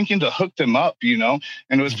 smithy, just thinking to hook them up, you know,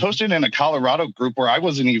 and it was posted in a Colorado group where I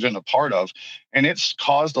wasn't even a part of. And it's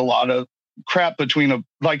caused a lot of crap between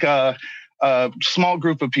a small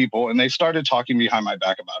group of people, and they started talking behind my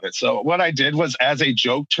back about it. So what I did was, as a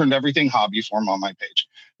joke, turned everything hobby form on my page.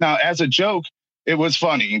 Now, as a joke, it was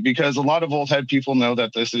funny because a lot of old head people know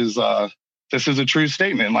that this is a true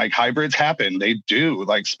statement. Like, hybrids happen. They do,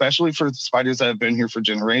 like, especially for spiders that have been here for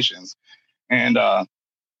generations. And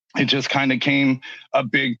it just kind of came a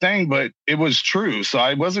big thing, but it was true. So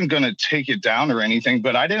I wasn't going to take it down or anything,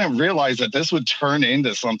 but I didn't realize that this would turn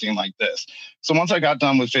into something like this. So once I got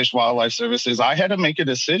done with Fish Wildlife Services, I had to make a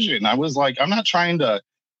decision. I was like, I'm not trying to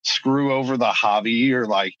screw over the hobby or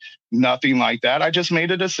like nothing like that. I just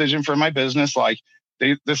made a decision for my business. Like,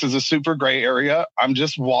 this is a super gray area. I'm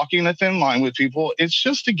just walking a thin line with people. It's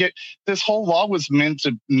just to get, this whole law was meant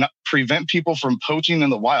to prevent people from poaching in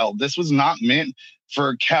the wild. This was not meant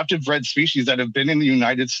for captive bred species that have been in the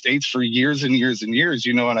United States for years and years and years.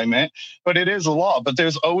 You know what I meant? But it is a law, but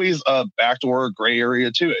there's always a backdoor or gray area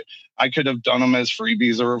to it. I could have done them as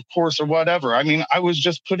freebies or of course, or whatever. I mean, I was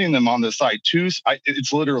just putting them on the site.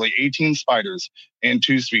 It's literally 18 spiders and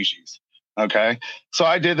 2 species. Okay. So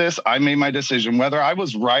I did this. I made my decision. Whether I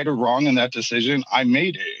was right or wrong in that decision, I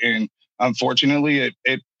made it. And unfortunately,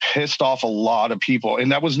 it pissed off a lot of people.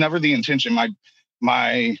 And that was never the intention. I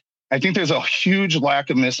think there's a huge lack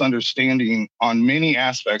of misunderstanding on many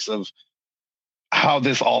aspects of how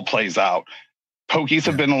this all plays out. Pokies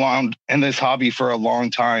have been around in this hobby for a long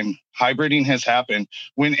time. Hybriding has happened.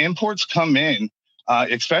 When imports come in,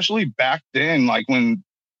 especially back then, like when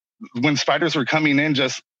spiders were coming in,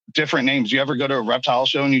 just different names. You ever go to a reptile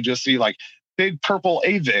show and you just see like big purple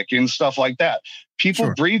avic and stuff like that?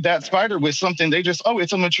 People breed that spider with something. They just,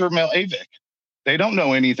 it's a mature male avic. They don't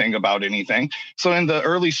know anything about anything. So in the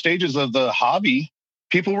early stages of the hobby,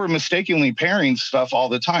 people were mistakenly pairing stuff all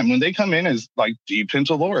the time. When they come in as like D.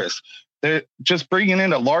 pentiloris, they're just bringing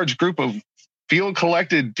in a large group of field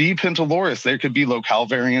collected D. pentiloris. There could be locale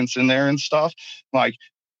variants in there and stuff. Like,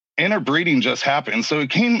 interbreeding just happened. So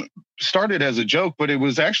it started as a joke, but it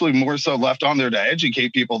was actually more so left on there to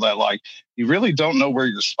educate people that, like, you really don't know where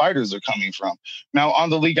your spiders are coming from. Now,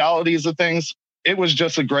 on the legalities of things, it was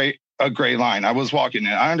just a gray line. I was walking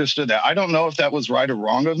in. I understood that. I don't know if that was right or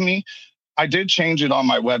wrong of me. I did change it on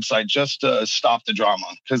my website just to stop the drama,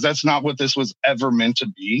 because that's not what this was ever meant to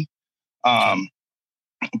be.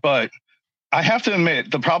 But I have to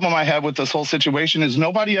admit, the problem I had with this whole situation is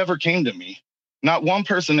nobody ever came to me. Not one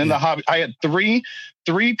person in the hobby. I had three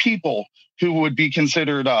people who would be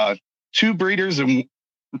considered 2 breeders, and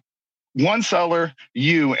 1 seller,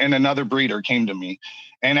 you, and another breeder came to me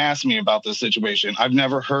and asked me about this situation. I've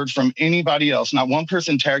never heard from anybody else. Not one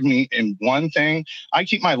person tagged me in one thing. I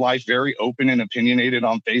keep my life very open and opinionated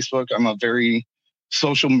on Facebook. I'm a very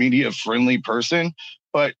social media friendly person,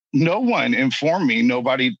 but no one informed me.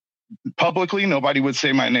 Nobody publicly, nobody would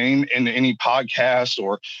say my name in any podcast,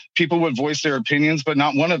 or people would voice their opinions, but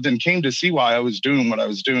not one of them came to see why I was doing what I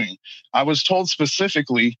was doing. I was told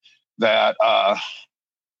specifically that,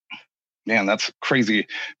 man, that's crazy.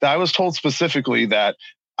 That I was told specifically that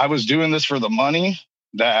I was doing this for the money,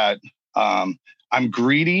 that I'm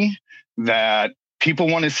greedy, that people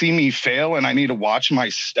want to see me fail and I need to watch my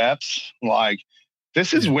steps. Like,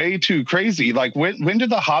 this is way too crazy. Like, when did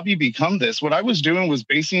the hobby become this? What I was doing was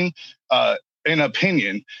basing an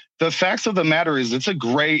opinion. The facts of the matter is it's a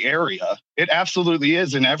gray area. It absolutely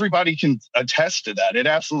is. And everybody can attest to that. It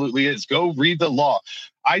absolutely is. Go read the law.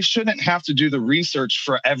 I shouldn't have to do the research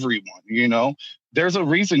for everyone. You know, there's a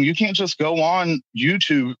reason you can't just go on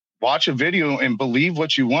YouTube, watch a video and believe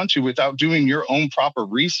what you want to without doing your own proper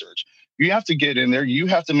research. You have to get in there. You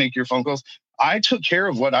have to make your phone calls. I took care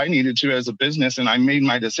of what I needed to as a business and I made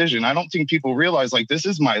my decision. I don't think people realize, like, this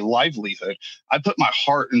is my livelihood. I put my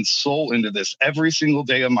heart and soul into this every single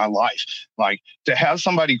day of my life. Like, to have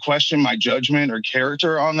somebody question my judgment or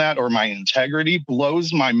character on that or my integrity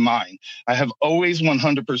blows my mind. I have always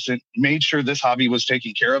 100% made sure this hobby was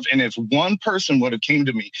taken care of. And if one person would have came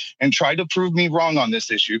to me and tried to prove me wrong on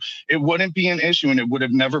this issue, it wouldn't be an issue and it would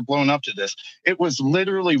have never blown up to this. It was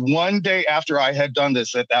literally one day after I had done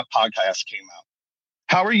this that podcast came out.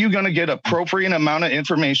 How are you going to get appropriate amount of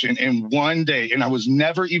information in one day? And I was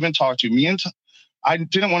never even talked to. I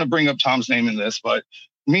didn't want to bring up Tom's name in this, but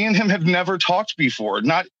me and him have never talked before.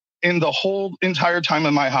 Not in the whole entire time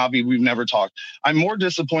of my hobby, we've never talked. I'm more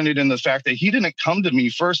disappointed in the fact that he didn't come to me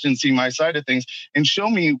first and see my side of things and show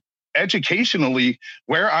me educationally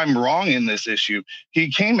where I'm wrong in this issue.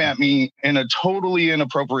 He came at me in a totally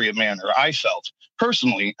inappropriate manner, I felt.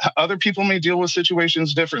 Personally, other people may deal with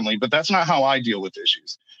situations differently, but that's not how I deal with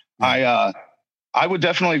issues. I would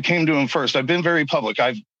definitely have came to him first. I've been very public.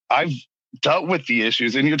 I've dealt with the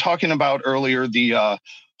issues. And you're talking about earlier, the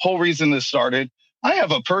whole reason this started. I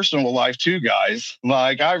have a personal life too, guys.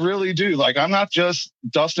 Like, I really do. Like, I'm not just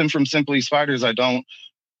Dustin from Simply Spiders. Lots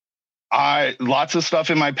of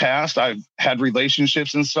stuff in my past. I've had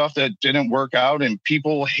relationships and stuff that didn't work out, and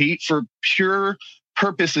people hate for pure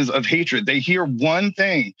purposes of hatred. They hear one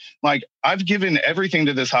thing. Like, I've given everything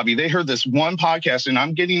to this hobby. They heard this one podcast and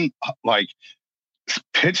I'm getting like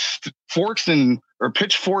pitchforks and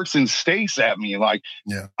stakes at me. Like,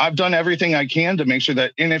 I've done everything I can to make sure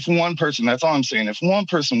that, and if one person, that's all I'm saying, if one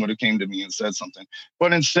person would have came to me and said something,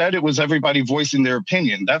 but instead it was everybody voicing their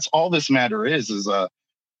opinion. That's all this matter is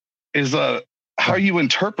how you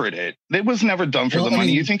interpret it. It was never done for the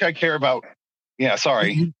money. You think I care about? Yeah,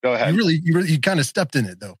 sorry. Go ahead. You kind of stepped in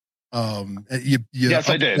it though. Yes,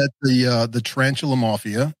 I did. The Tarantula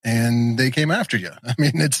Mafia, and they came after you. I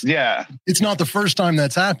mean, it's not the first time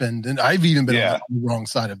that's happened, and I've even been on the wrong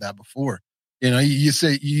side of that before. You know, you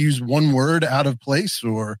use one word out of place,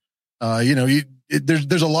 or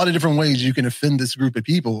there's a lot of different ways you can offend this group of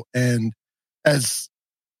people, and as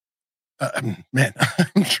man,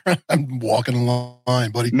 I'm walking a line,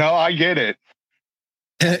 buddy. No, I get it.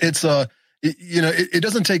 It's it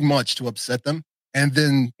doesn't take much to upset them, and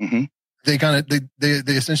then they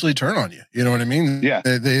essentially turn on you. You know what I mean? Yeah.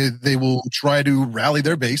 They will try to rally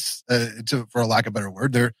their base, for a lack of a better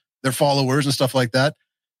word, their followers and stuff like that,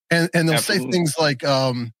 and they'll say things like,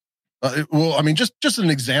 just an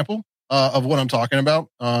example of what I'm talking about,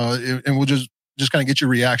 and we'll just kind of get your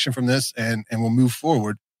reaction from this, and we'll move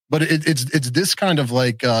forward. But it's this kind of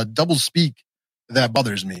like double speak that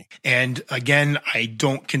bothers me. And again, I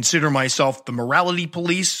don't consider myself the morality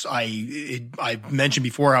police. I mentioned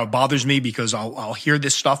before how it bothers me because I'll hear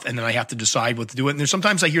this stuff and then I have to decide what to do it. And there's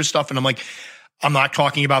sometimes I hear stuff and I'm like, I'm not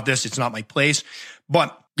talking about this. It's not my place.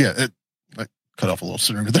 But yeah, I cut off a little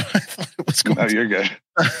sooner than I thought it was going. Oh, you're good.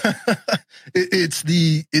 It's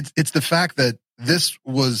the fact that this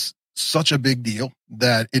was such a big deal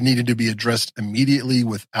that it needed to be addressed immediately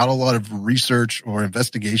without a lot of research or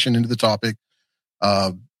investigation into the topic.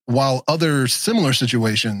 While other similar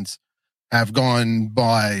situations have gone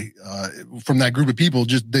by from that group of people,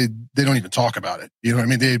 just they don't even talk about it. You know what I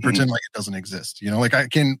mean? They pretend like it doesn't exist. You know, like I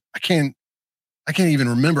can't even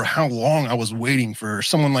remember how long I was waiting for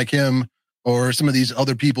someone like him or some of these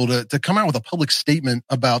other people to come out with a public statement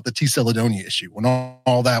about the T. Celedonia issue when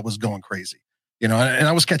all that was going crazy. You know, and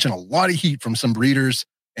I was catching a lot of heat from some breeders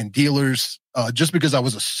and dealers just because I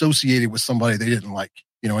was associated with somebody they didn't like,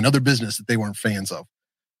 you know, another business that they weren't fans of.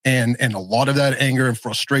 And a lot of that anger and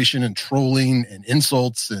frustration and trolling and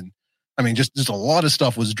insults. And I mean, just a lot of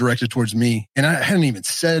stuff was directed towards me. And I hadn't even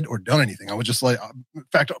said or done anything. I was just like, in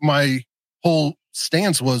fact, my whole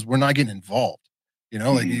stance was we're not getting involved. You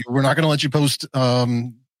know, like we're not going to let you post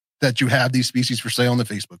that you have these species for sale on the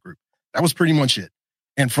Facebook group. That was pretty much it.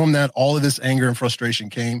 And from that, all of this anger and frustration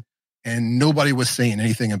came and nobody was saying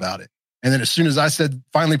anything about it. And then as soon as I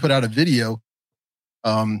finally put out a video,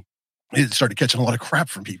 it started catching a lot of crap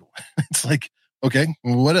from people. It's like, okay,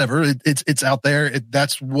 whatever. It's out there.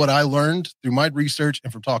 That's what I learned through my research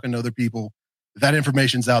and from talking to other people. That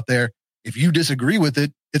information's out there. If you disagree with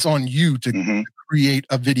it, it's on you to create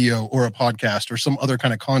a video or a podcast or some other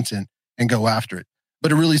kind of content and go after it.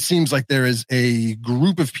 But it really seems like there is a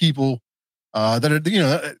group of people that are,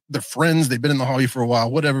 they're friends. They've been in the hobby for a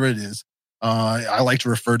while, whatever it is. I like to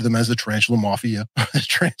refer to them as the Tarantula Mafia, the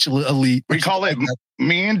Tarantula Elite. We call it,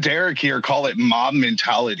 me and Derek here call it mob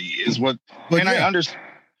mentality is what, but I understand.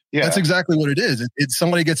 Yeah, that's exactly what it is. It's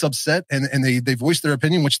somebody gets upset and they voice their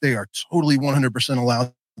opinion, which they are totally 100%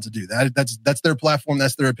 allowed to do. That's their platform.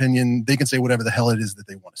 That's their opinion. They can say whatever the hell it is that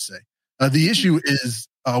they want to say. The issue is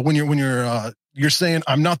when you're saying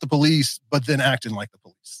I'm not the police, but then acting like the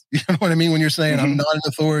police. You know what I mean? When you're saying I'm not an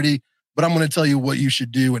authority, but I'm going to tell you what you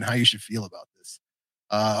should do and how you should feel about this.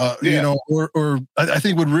 Or I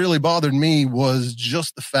think what really bothered me was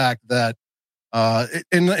just the fact that,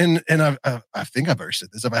 and I think I've already said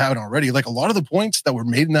this if I haven't already. Like a lot of the points that were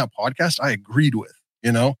made in that podcast, I agreed with.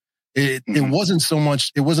 It wasn't so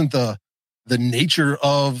much. It wasn't the nature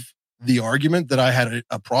of the argument that I had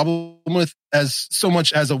a problem with, as so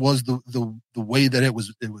much as it was the way that it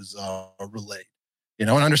was relayed. And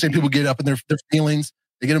I understand people get up in their feelings.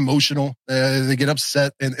 They get emotional, they get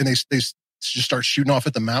upset, and they just start shooting off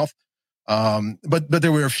at the mouth. But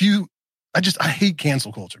there were a few. I hate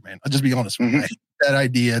cancel culture, man. I'll just be honest with you. I hate that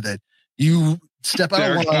idea that you step out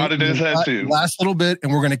of line last little bit,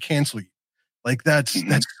 and we're going to cancel you. Like that's so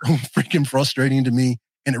freaking frustrating to me,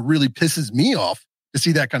 and it really pisses me off to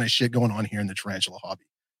see that kind of shit going on here in the tarantula hobby.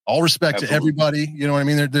 All respect to everybody, you know what I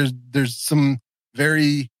mean. There's some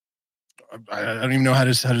very, I don't even know how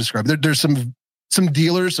to describe it. There's some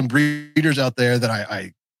dealers, some breeders out there that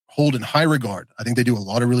I hold in high regard. I think they do a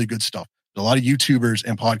lot of really good stuff. There's a lot of YouTubers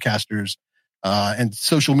and podcasters and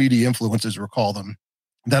social media influencers, we'll call them,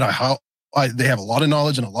 that they have a lot of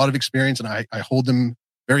knowledge and a lot of experience, and I hold them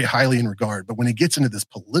very highly in regard. But when it gets into this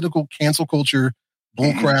political cancel culture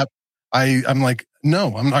bullcrap, I'm like,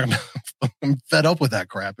 no, I'm not. I'm fed up with that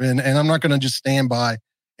crap, and I'm not going to just stand by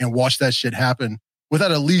and watch that shit happen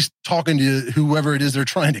without at least talking to whoever it is they're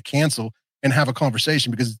trying to cancel and have a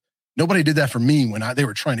conversation, because nobody did that for me when they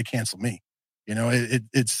were trying to cancel me.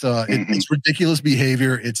 It's ridiculous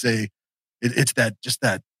behavior. It's that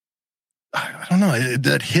I don't know,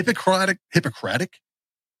 that hypocrite.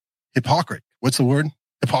 What's the word?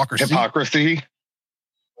 Hypocrisy. Hypocrisy.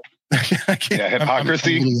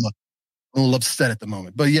 I'm a little upset at the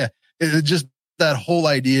moment, but yeah, it just that whole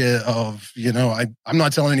idea of, I'm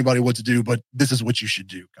not telling anybody what to do, but this is what you should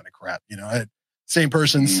do kind of crap. Same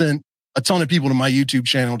person sent a ton of people to my YouTube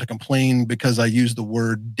channel to complain because I used the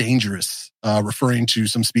word dangerous, referring to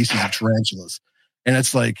some species of tarantulas. And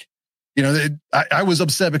it's like, I was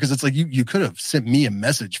upset because it's like, you could have sent me a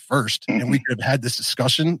message first and we could have had this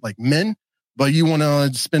discussion like men, but you want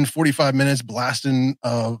to spend 45 minutes blasting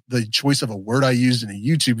the choice of a word I used in a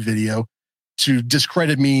YouTube video to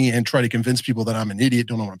discredit me and try to convince people that I'm an idiot,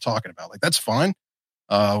 don't know what I'm talking about. Like, that's fine.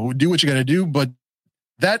 Do what you got to do. But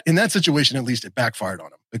in that situation, at least it backfired on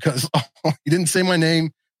him, because he didn't say my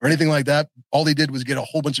name or anything like that. All he did was get a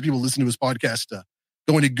whole bunch of people listening to his podcast,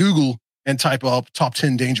 go into Google and type up top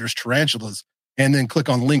 10 dangerous tarantulas and then click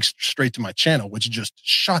on links straight to my channel, which just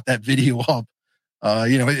shot that video up.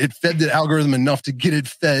 It fed the algorithm enough to get it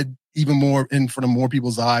fed even more in front of more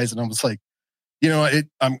people's eyes. And I was like,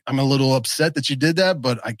 I'm a little upset that you did that,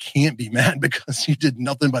 but I can't be mad because you did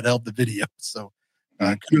nothing but help the video. So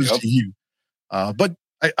kudos to you. But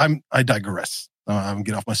I digress. I'm gonna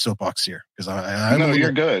get off my soapbox here because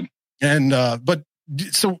you're good. And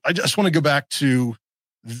so I just want to go back to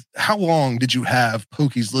how long did you have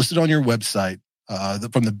pokies listed on your website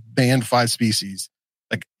from the banned 5 species?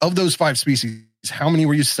 Like, of those 5 species, how many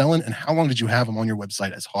were you selling, and how long did you have them on your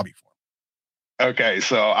website as hobby form? Okay,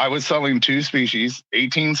 so I was selling 2 species,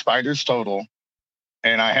 18 spiders total,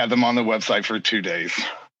 and I had them on the website for 2 days.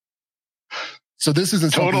 So this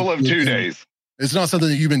isn't total of 2 days. It's not something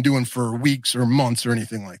that you've been doing for weeks or months or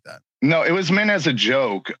anything like that. No, it was meant as a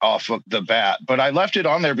joke off of the bat, but I left it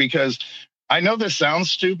on there because I know this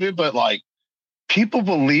sounds stupid, but like, people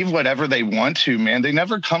believe whatever they want to, man. They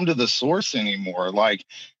never come to the source anymore. Like,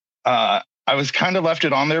 I was kind of left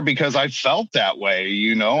it on there because I felt that way,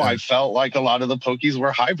 Yeah. I felt like a lot of the pokies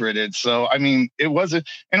were hybrided. So, I mean, it wasn't,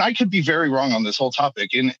 and I could be very wrong on this whole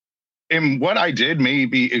topic. And what I did may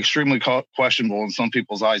be extremely questionable in some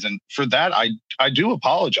people's eyes. And for that, I do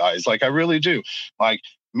apologize. Like, I really do. Like,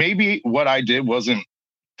 maybe what I did wasn't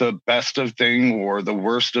the best of thing or the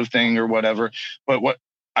worst of thing or whatever. But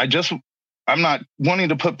I'm not wanting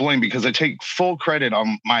to put blame, because I take full credit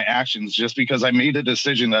on my actions just because I made a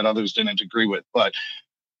decision that others didn't agree with. But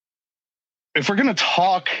if we're going to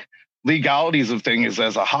talk legalities of things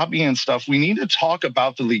as a hobby and stuff, we need to talk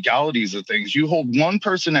about the legalities of things. You hold one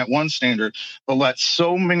person at one standard, but let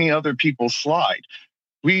so many other people slide.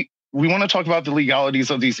 We want to talk about the legalities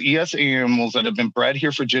of these ES animals that have been bred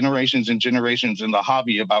here for generations and generations in the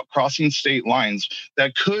hobby, about crossing state lines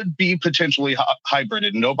that could be potentially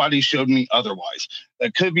hybrided. Nobody showed me otherwise.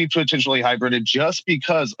 That could be potentially hybrided just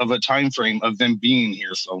because of a time frame of them being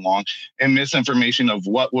here so long and misinformation of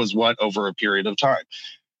what was what over a period of time.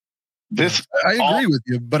 I agree with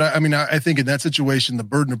you, but I think in that situation, the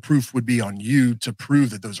burden of proof would be on you to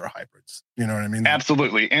prove that those are hybrids. You know what I mean?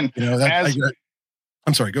 Absolutely. And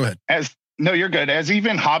I'm sorry, go ahead. No, you're good. As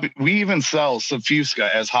even hobby, we even sell Subfusca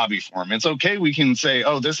as hobby form. It's okay. We can say,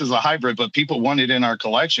 oh, this is a hybrid, but people want it in our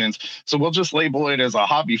collections. So we'll just label it as a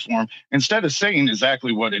hobby form instead of saying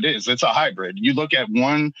exactly what it is. It's a hybrid. You look at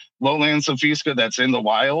one lowland Subfusca that's in the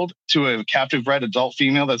wild to a captive bred adult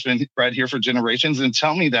female that's been bred here for generations and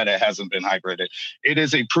tell me that it hasn't been hybrided. It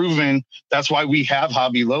is a proven, that's why we have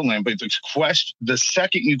hobby lowland. But the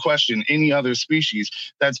second you question any other species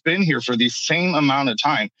that's been here for the same amount of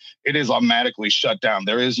time, it is automatically shut down.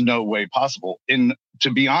 There is no way possible. And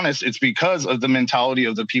to be honest, it's because of the mentality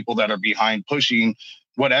of the people that are behind pushing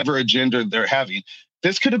whatever agenda they're having.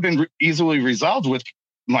 This could have been easily resolved with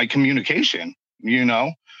communication,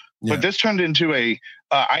 Yeah. But this turned into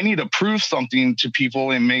I need to prove something to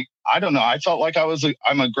people and I don't know. I felt like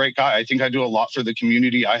I'm a great guy. I think I do a lot for the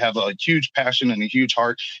community. I have a huge passion and a huge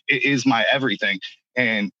heart. It is my everything.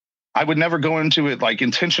 And I would never go into it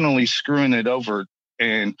intentionally screwing it over.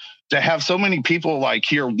 And to have so many people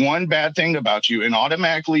hear one bad thing about you and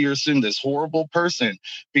automatically you're assumed this horrible person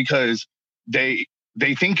because they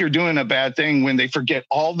think you're doing a bad thing when they forget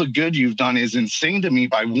all the good you've done is insane to me.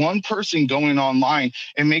 By one person going online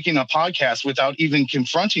and making a podcast without even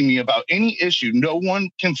confronting me about any issue. No one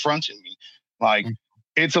confronted me.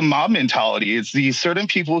 It's a mob mentality. It's these certain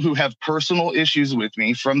people who have personal issues with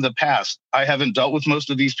me from the past. I haven't dealt with most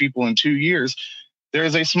of these people in 2 years.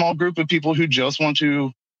 There's a small group of people who just want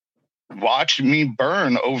to watch me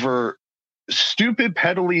burn over stupid,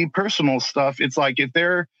 peddly, personal stuff. It's if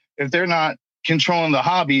they're not controlling the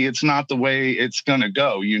hobby, it's not the way it's gonna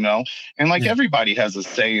go, And everybody has a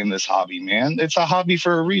say in this hobby, man. It's a hobby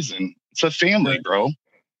for a reason. It's a family, bro.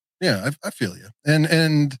 Yeah, I feel you.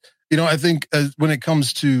 And I think when it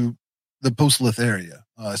comes to the Poecilotheria,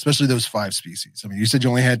 especially those 5 species. I mean, you said you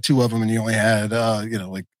only had 2 of them, and you only had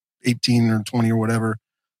 18 or 20 or whatever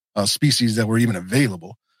species that were even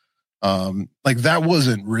available. That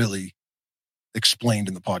wasn't really explained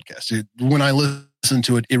in the podcast. When I listened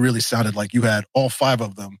to it, it really sounded like you had all 5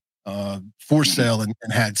 of them for sale and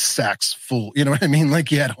had sacks full. You know what I mean?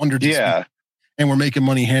 You had hundreds of species, and we're making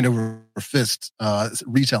money hand over fist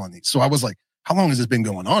retailing these. So I was like, how long has this been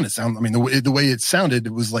going on? The way it sounded,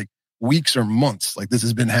 it was weeks or months. This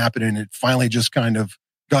has been happening. It finally just kind of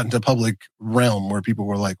got into public realm where people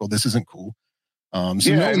were like, well, this isn't cool. Knowing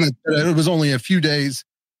that it was only a few days,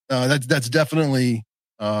 that's definitely,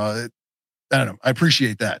 I don't know. I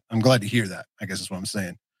appreciate that. I'm glad to hear that, I guess is what I'm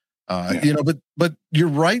saying. But you're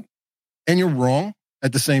right and you're wrong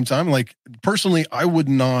at the same time. Personally, I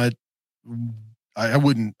wouldn't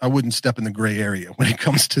step in the gray area when it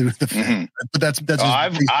comes to the fact. But that's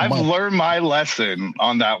I've learned my lesson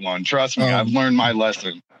on that one. Trust me, I've learned my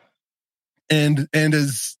lesson. And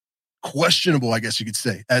as questionable, I guess you could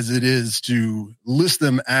say, as it is to list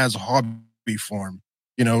them as hobby form,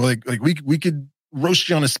 we could roast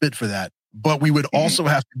you on a spit for that, but we would also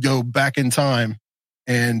have to go back in time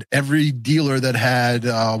and every dealer that had,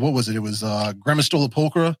 what was it? It was Grammostola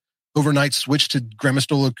pulchra overnight switched to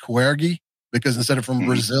Grammostola coergi because instead of from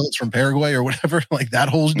Brazil, it's from Paraguay or whatever, that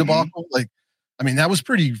whole debacle. That was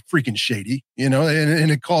pretty freaking shady, and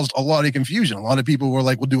it caused a lot of confusion. A lot of people were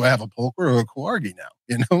like, well, do I have a pulchra or a coergi now?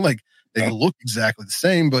 They look exactly the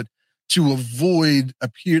same, but to avoid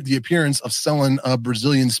the appearance of selling a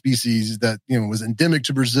Brazilian species that, was endemic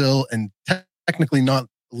to Brazil and technically not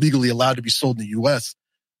legally allowed to be sold in the U.S.,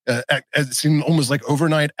 it seemed almost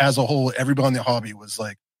overnight as a whole, everybody in the hobby was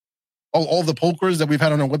like, all the pulchras that we've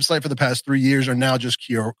had on our website for the past 3 years are now just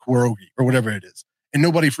coergi or whatever it is. And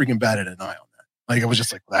nobody freaking batted an eye on that. I was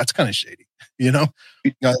just like, well, that's kind of shady, the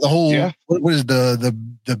whole, what is the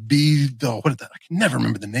bee, I can never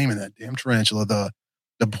remember the name of that damn tarantula,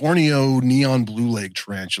 the Borneo neon blue leg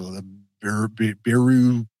tarantula, the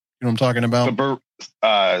Beru, what I'm talking about? The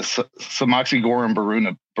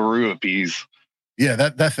Samoxygorum baruapes. Yeah,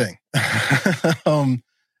 that thing.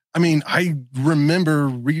 I remember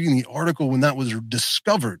reading the article when that was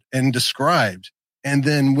discovered and described, and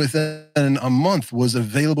then within a month was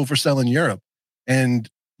available for sale in Europe. And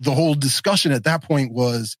the whole discussion at that point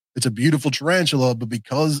was, it's a beautiful tarantula, but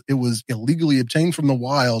because it was illegally obtained from the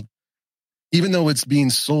wild, even though it's being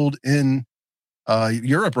sold in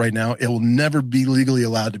Europe right now, it will never be legally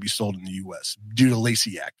allowed to be sold in the U.S. due to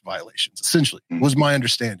Lacey Act violations, essentially, was my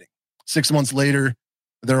understanding. 6 months later,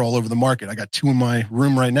 they're all over the market. I got 2 in my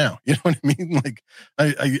room right now. You know what I mean? Like,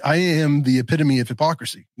 I am the epitome of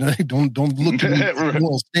hypocrisy. Don't look at the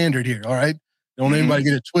moral standard here, all right? Don't anybody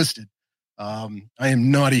get it twisted. I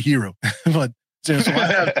am not a hero. But so I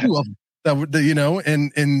have 2 of them that, you know,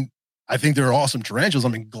 and I think they're awesome tarantulas.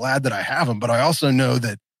 I'm glad that I have them, but I also know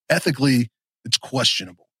that ethically it's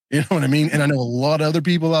questionable. You know what I mean? And I know a lot of other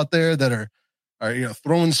people out there that are you know,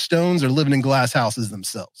 throwing stones or living in glass houses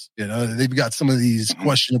themselves. You know, they've got some of these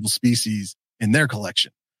questionable species in their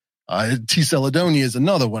collection. T. Celedonia is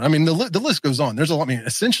another one. I mean, the list goes on. There's a lot. I mean,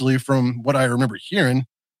 essentially from what I remember hearing,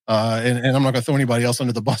 and I'm not going to throw anybody else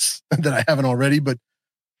under the bus that I haven't already, but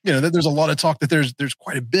you know, there's a lot of talk that there's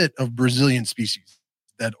quite a bit of Brazilian species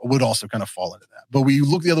that would also kind of fall into that. But we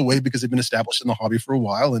look the other way because they've been established in the hobby for a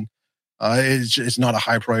while, and it's not a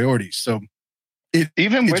high priority. So it's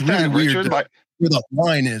with really that, weird Richard, where the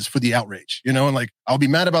line is for the outrage, you know, and like, I'll be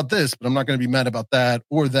mad about this, but I'm not going to be mad about that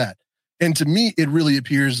or that. And to me, it really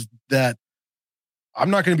appears that I'm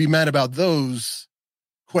not going to be mad about those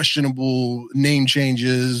questionable name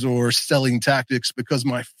changes or selling tactics because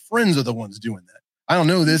my friends are the ones doing that. I don't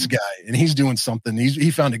know this guy and he's doing something.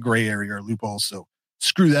 He found a gray area or loophole. So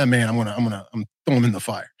screw that man. I'm throwing him in the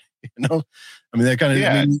fire. You know, I mean, that kind of,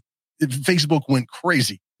 I mean, Facebook went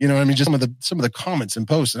crazy. You know what I mean? Just some of the comments and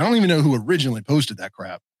posts. And I don't even know who originally posted that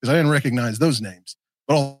crap because I didn't recognize those names.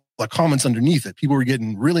 But all the comments underneath it, people were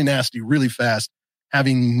getting really nasty, really fast,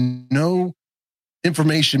 having no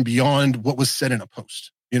information beyond what was said in a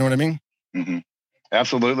post. You know what I mean? Mm-hmm.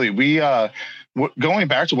 Absolutely. We going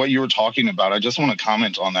back to what you were talking about, I just want to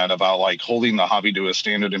comment on that about like holding the hobby to a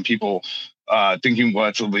standard and people thinking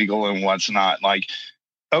what's illegal and what's not. Like,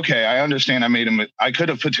 okay, I understand I could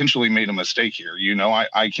have potentially made a mistake here. You know,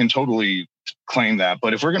 I can totally claim that.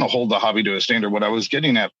 But if we're going to hold the hobby to a standard, what I was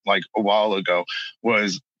getting at like a while ago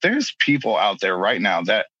was there's people out there right now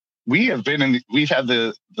that we've had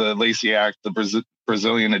the Lacey Act, the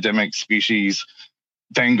Brazilian endemic species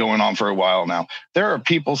thing going on for a while now. There are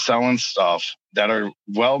people selling stuff that are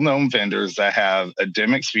well-known vendors that have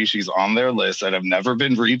endemic species on their list that have never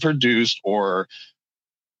been reproduced or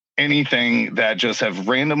anything, that just have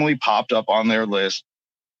randomly popped up on their list.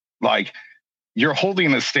 Like, you're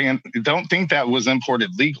holding a stand. Don't think that was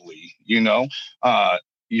imported legally. You know,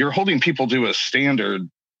 you're holding people to a standard,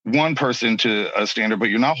 one person to a standard, but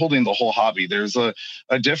you're not holding the whole hobby. There's a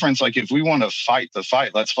difference. Like, if we want to fight the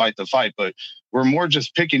fight, let's fight the fight. But we're more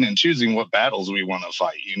just picking and choosing what battles we want to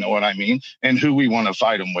fight. You know what I mean? And who we want to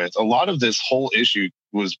fight them with. A lot of this whole issue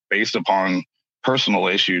was based upon personal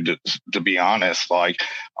issue, to be honest. Like,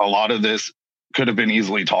 a lot of this could have been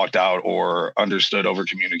easily talked out or understood over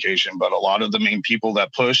communication. But a lot of the main people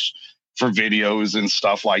that pushed for videos and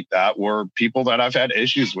stuff like that were people that I've had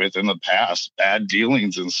issues with in the past, bad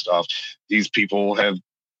dealings and stuff. These people have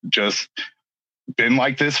just been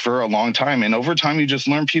like this for a long time. And over time, you just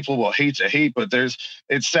learn people will hate to hate, but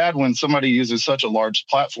it's sad when somebody uses such a large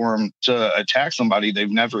platform to attack somebody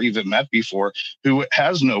they've never even met before, who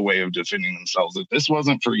has no way of defending themselves. If this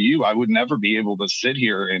wasn't for you, I would never be able to sit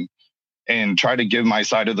here and try to give my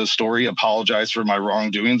side of the story, apologize for my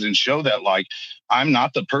wrongdoings, and show that, like, I'm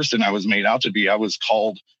not the person I was made out to be. I was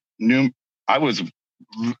called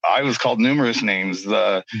called numerous names.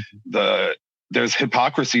 There's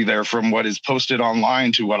hypocrisy there from what is posted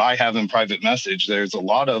online to what I have in private message. There's a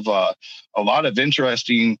lot of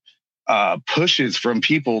interesting pushes from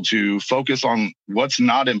people to focus on what's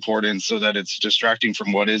not important so that it's distracting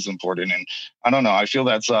from what is important. And I don't know. I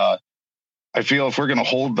feel if we're going to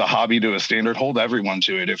hold the hobby to a standard, hold everyone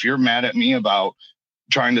to it. If you're mad at me about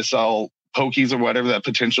trying to sell pokies or whatever that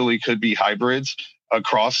potentially could be hybrids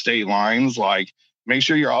across state lines, like, make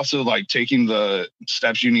sure you're also like taking the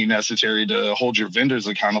steps you need necessary to hold your vendors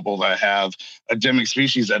accountable that have endemic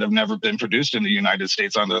species that have never been produced in the United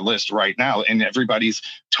States on their list right now. And everybody's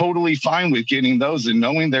totally fine with getting those and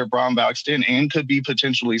knowing they're brown boxed in and could be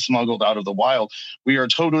potentially smuggled out of the wild. We are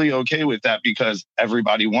totally okay with that because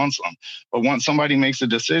everybody wants them. But once somebody makes a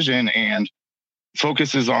decision and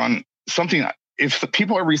focuses on something, if the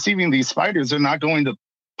people are receiving these spiders, they're not going to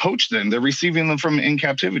poach them. They're receiving them from in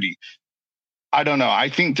captivity. I don't know. I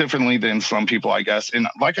think differently than some people, I guess. And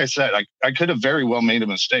like I said, I could have very well made a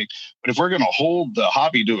mistake. But if we're going to hold the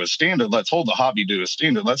hobby to a standard, let's hold the hobby to a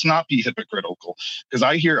standard. Let's not be hypocritical. Because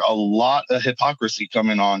I hear a lot of hypocrisy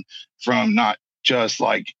coming on from not just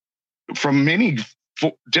like from many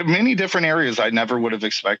many different areas I never would have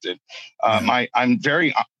expected. I'm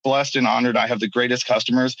very blessed and honored. I have the greatest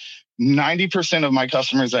customers. 90% of my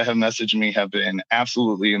customers that have messaged me have been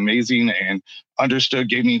absolutely amazing and understood,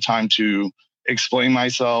 gave me time to explain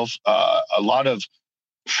myself. A lot of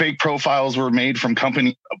fake profiles were made from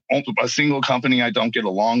a single company I don't get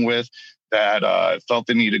along with that felt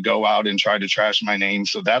the need to go out and try to trash my name.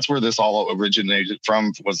 So that's where this all originated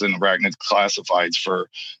from, was in Arachnid Classifieds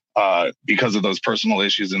because of those personal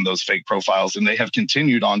issues and those fake profiles. And they have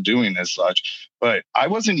continued on doing as such. But I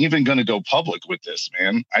wasn't even going to go public with this,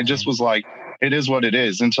 man. I just was like, it is what it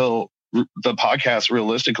is, until the podcast.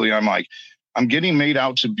 Realistically, I'm like, I'm getting made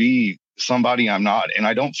out to be somebody I'm not. And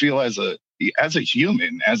I don't feel as a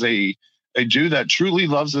human, as a dude that truly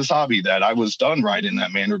loves this hobby, that I was done right in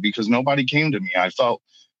that manner, because nobody came to me. I felt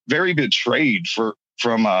very betrayed from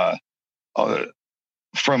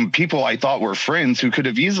people I thought were friends who could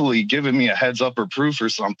have easily given me a heads up or proof or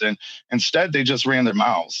something. Instead, they just ran their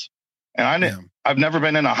mouths. And I've never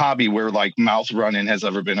been in a hobby where like mouth running has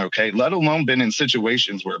ever been okay, let alone been in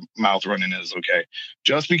situations where mouth running is okay.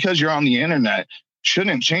 Just because you're on the internet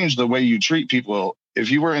shouldn't change the way you treat people.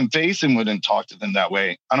 If you were in face and wouldn't talk to them that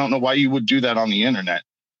way, I don't know why you would do that on the internet.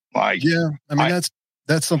 Like, yeah, I mean,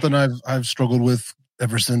 that's something I've struggled with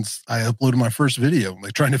ever since I uploaded my first video,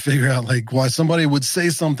 like trying to figure out like why somebody would say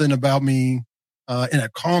something about me in a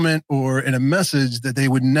comment or in a message that they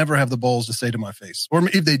would never have the balls to say to my face. Or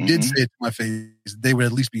if they did say it to my face, they would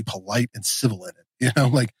at least be polite and civil in it. You know,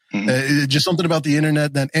 like just something about the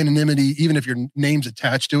internet, that anonymity, even if your name's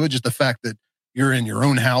attached to it, just the fact that you're in your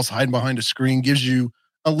own house hiding behind a screen gives you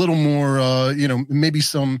a little more, maybe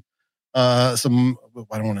some, I don't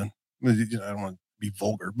want to be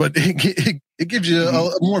vulgar, but it gives you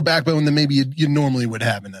a more backbone than maybe you normally would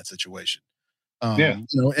have in that situation.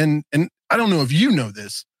 And I don't know if you know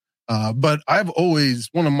this, but I've always,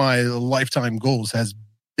 one of my lifetime goals has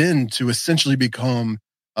been to essentially become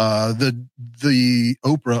the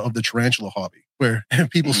Oprah of the tarantula hobby, where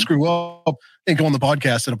people screw up and go on the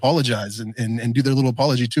podcast and apologize and do their little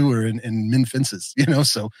apology tour and mend fences,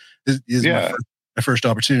 so this is my first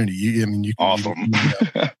opportunity. You can awesome.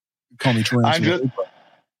 Call me tarantula.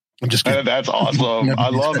 I'm just kidding. That's awesome. I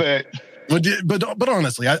love it. But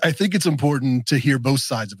honestly, I think it's important to hear both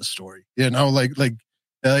sides of a story. I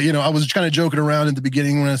was kind of joking around in the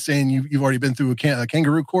beginning when I was saying you've already been through a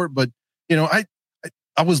kangaroo court, but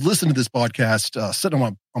I was listening to this podcast sitting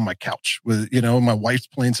on my couch with my wife's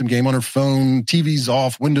playing some game on her phone, TV's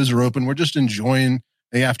off, windows are open. We're just enjoying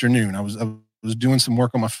the afternoon. I was doing some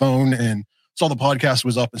work on my phone and saw the podcast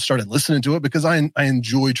was up and started listening to it because I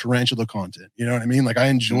enjoy tarantula content. You know what I mean? Like, I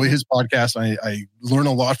enjoy his podcast. I learn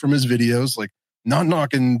a lot from his videos, like, not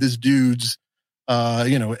knocking this dude's,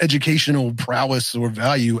 educational prowess or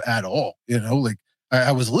value at all. Like,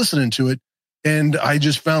 I was listening to it and I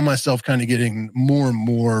just found myself kind of getting more and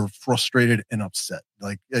more frustrated and upset.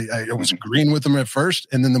 Like, I was agreeing with him at first.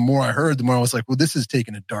 And then the more I heard, the more I was like, well, this is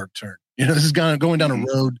taking a dark turn. This is going down a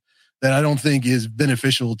road that I don't think is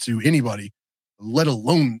beneficial to anybody, let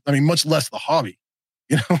alone, much less the hobby.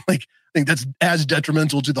 Like, I think that's as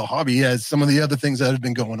detrimental to the hobby as some of the other things that have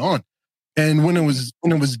been going on. And when it was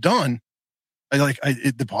done,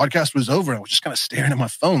 the podcast was over. And I was just kind of staring at my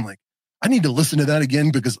phone. Like, I need to listen to that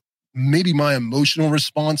again, because maybe my emotional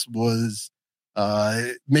response was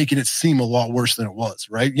making it seem a lot worse than it was.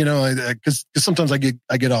 Right. Because sometimes I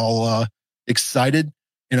get all excited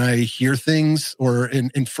and I hear things or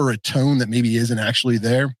infer a tone that maybe isn't actually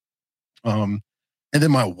there. And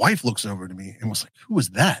then my wife looks over to me and was like, "Who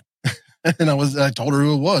was that?" And I told her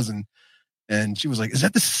who it was. And she was like, "Is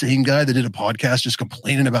that the same guy that did a podcast just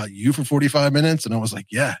complaining about you for 45 minutes? And I was like,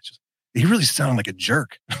 "Yeah, he really sounded like a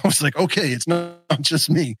jerk." I was like, "Okay, it's not just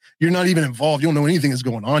me. You're not even involved. You don't know anything that's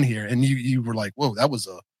going on here." And you were like, "Whoa, that was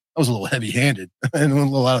a little heavy handed and a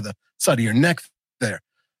little out of the side of your neck there."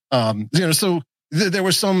 So there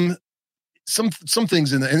were some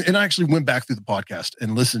things in there. And I actually went back through the podcast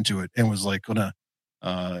and listened to it and was like, gonna,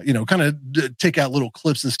 kind of take out little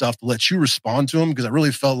clips and stuff to let you respond to them. Because I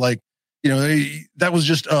really felt like, that was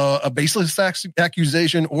just a baseless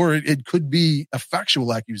accusation, or it could be a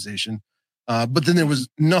factual accusation. But then there was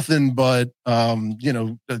nothing but,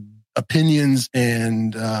 opinions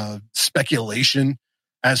and speculation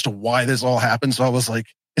as to why this all happened. So I was like,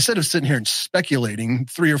 instead of sitting here and speculating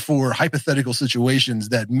 3 or 4 hypothetical situations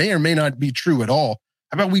that may or may not be true at all,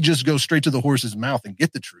 how about we just go straight to the horse's mouth and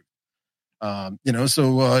get the truth?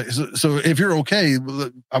 So if you're okay,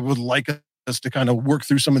 I would like us to kind of work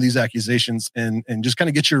through some of these accusations and just kind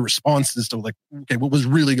of get your responses to, like, okay, what was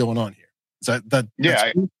really going on here? Is that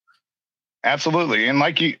yeah, cool? Absolutely. And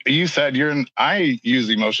like you said, I use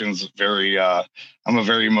emotions I'm a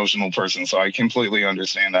very emotional person. So I completely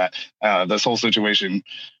understand that. This whole situation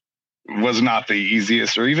was not the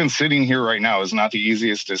easiest, or even sitting here right now is not the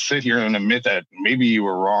easiest to sit here and admit that maybe you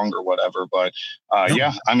were wrong or whatever. But No,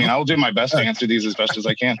 yeah, I mean, no. I'll do my best to answer these as best as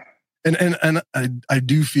I can. And I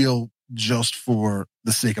do feel, just for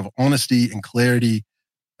the sake of honesty and clarity,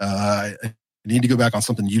 I need to go back on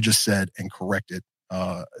something you just said and correct it.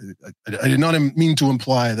 I did not mean to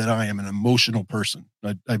imply that I am an emotional person.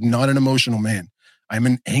 I'm not an emotional man. I'm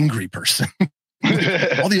an angry person.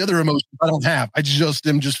 All the other emotions I don't have. I just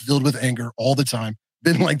am just filled with anger all the time.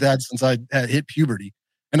 Been like that since I had hit puberty.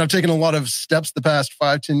 And I've taken a lot of steps the past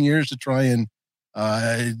 5-10 years to try and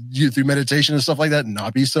through meditation and stuff like that,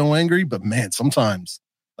 not be so angry. But man, sometimes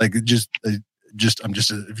like I'm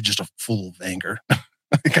just a full of anger.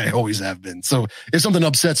 Like I always have been. So if something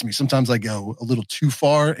upsets me, sometimes I go a little too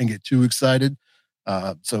far and get too excited.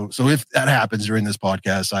 So if that happens during this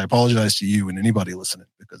podcast, I apologize to you and anybody listening,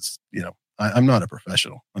 because I'm not a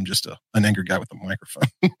professional. I'm just an angry guy with a microphone.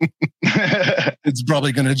 It's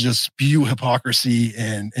probably going to just spew hypocrisy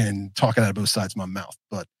and talking out of both sides of my mouth.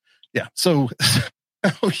 But yeah, so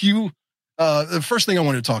the first thing I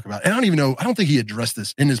wanted to talk about, and I don't think he addressed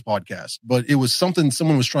this in his podcast, but it was something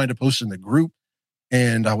someone was trying to post in the group.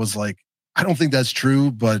 And I was like, I don't think that's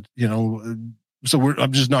true, but so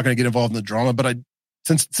I'm just not going to get involved in the drama. But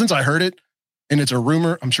since I heard it and it's a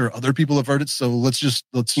rumor, I'm sure other people have heard it. So let's just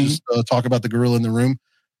talk about the gorilla in the room.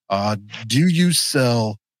 Do you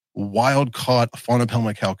sell wild caught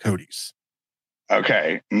Phonoplema calicodes?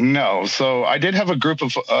 Okay, no. So I did have a group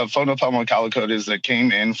of Phonoplema calicodes that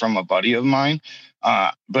came in from a buddy of mine,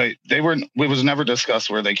 but it was never discussed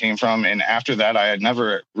where they came from. And after that, I had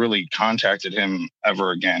never really contacted him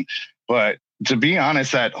ever again. But to be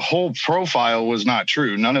honest, that whole profile was not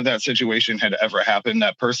true. None of that situation had ever happened.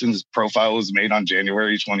 That person's profile was made on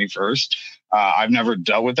January 21st. I've never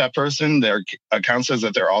dealt with that person. Their account says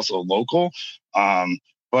that they're also local.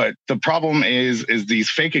 But the problem is these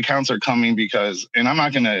fake accounts are coming because, and I'm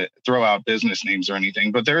not going to throw out business names or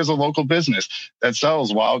anything, but there is a local business that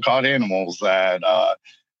sells wild caught animals that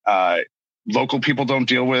local people don't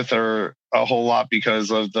deal with or a whole lot because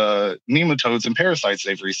of the nematodes and parasites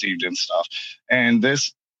they've received and stuff. And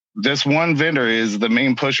this one vendor is the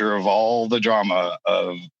main pusher of all the drama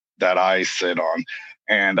that I sit on.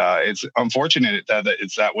 And it's unfortunate that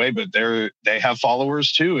it's that way, but they have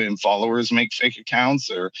followers too, and followers make fake accounts.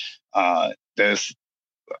 Or this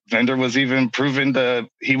vendor was even proven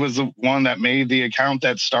he was the one that made the account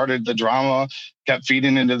that started the drama, kept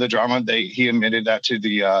feeding into the drama. He admitted that to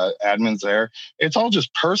the admins there. It's all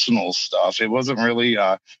just personal stuff. It wasn't really.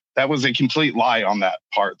 That was a complete lie on that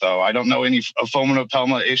part, though. I don't know a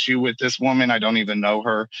Phonoplema issue with this woman. I don't even know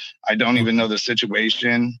her. I don't even know the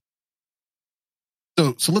situation.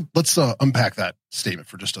 So let's unpack that statement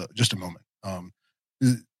for just a moment.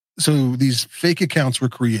 So these fake accounts were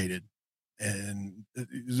created, and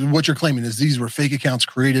what you're claiming is these were fake accounts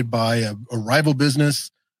created by a rival business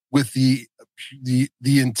with the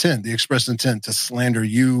intent, the express intent to slander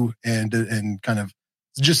you and kind of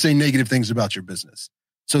just say negative things about your business.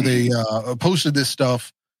 So they posted this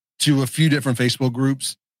stuff to a few different Facebook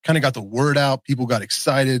groups, kind of got the word out. People got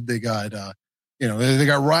excited. They got they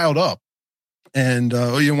got riled up. And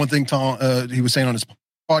one thing Tom he was saying on his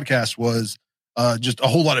podcast was just a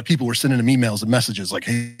whole lot of people were sending him emails and messages like,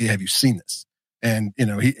 "Hey, have you seen this?" And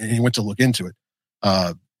he went to look into it.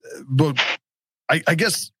 But I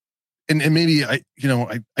guess, and maybe I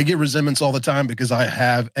get resentments all the time because I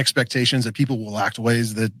have expectations that people will act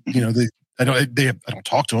ways that I don't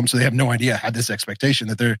talk to them, so they have no idea I had this expectation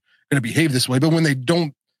that they're going to behave this way. But when they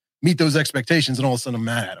don't meet those expectations, and all of a sudden I'm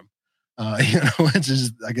mad at them. It's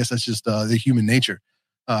just, I guess that's just the human nature.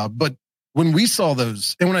 But when we saw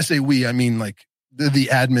those, and when I say we, I mean like the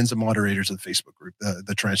admins and moderators of the Facebook group,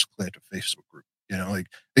 the Transcollective Facebook group. Like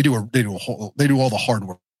they do all the hard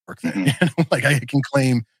work there. Mm-hmm. Like I can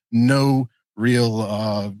claim no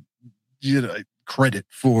real credit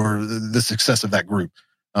for the success of that group.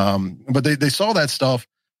 But they saw that stuff.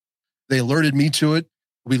 They alerted me to it.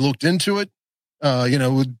 We looked into it.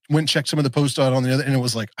 Went and checked some of the posts out on the other, and it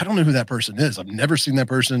was like, I don't know who that person is. I've never seen that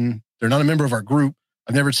person. They're not a member of our group.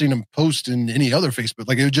 I've never seen them post in any other Facebook.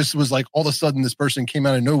 Like it just was like all of a sudden this person came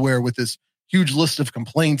out of nowhere with this huge list of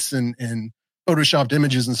complaints and photoshopped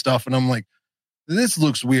images and stuff. And I'm like, this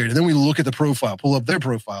looks weird. And then we look at the profile, pull up their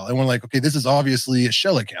profile, and we're like, okay, this is obviously a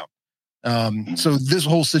shell account. So this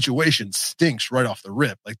whole situation stinks right off the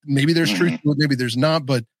rip. Like maybe there's truth to it, maybe there's not,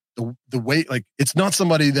 but the way, like, it's not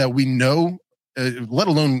somebody that we know. Let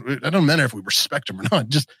alone, it doesn't matter if we respect them or not.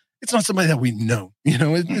 Just it's not somebody that we know.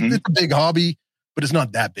 It's a big hobby, but it's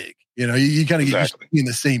not that big. You kind of get used to seeing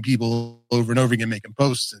the same people over and over again making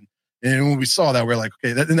posts. And when we saw that, we're like,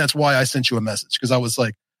 okay, and that's why I sent you a message, because I was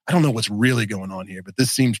like, I don't know what's really going on here, but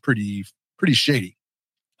this seems pretty shady.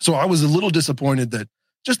 So I was a little disappointed that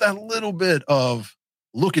just that little bit of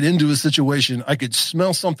looking into a situation, I could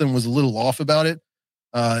smell something was a little off about it.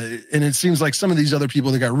 And it seems like some of these other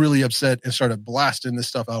people that got really upset and started blasting this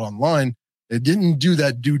stuff out online, they didn't do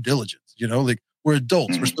that due diligence. Like, we're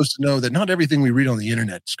adults. We're supposed to know that not everything we read on the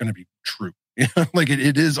internet is going to be true. Like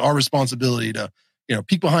it is our responsibility to,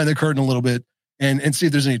 peek behind the curtain a little bit and see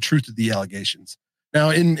if there's any truth to the allegations. Now,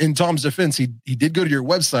 in Tom's defense, he did go to your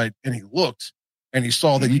website and he looked and he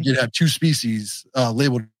saw that you did have 2 species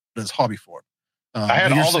labeled as hobby form. I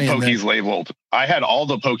had all the pokies labeled. I had all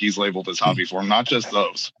the pokies labeled as hobby form, not just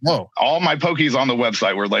those. Whoa. All my pokies on the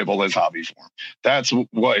website were labeled as hobby form. That's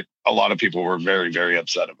what a lot of people were very, very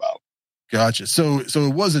upset about. Gotcha. So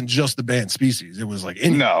it wasn't just the banned species. It was like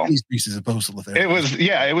any species of Poecilotheria.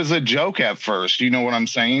 It was a joke at first. You know what I'm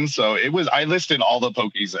saying? So I listed all the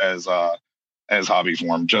pokies as hobby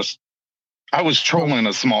form. I was trolling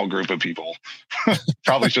a small group of people.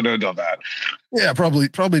 Probably should have done that. Yeah,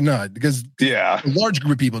 probably not, because a large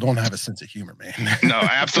group of people don't have a sense of humor, man. No,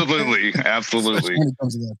 absolutely. Absolutely. When it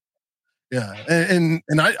comes to that. Yeah.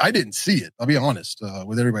 And I didn't see it. I'll be honest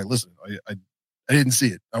with everybody listening. I didn't see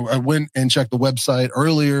it. I went and checked the website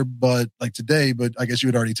earlier, but today, but I guess you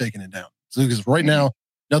had already taken it down. So because right now,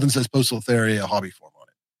 nothing says Poecilotheria hobby form on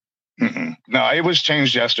it. Mm-mm. No, it was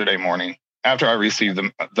changed yesterday morning after I received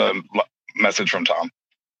the message from Tom.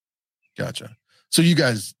 Gotcha. So you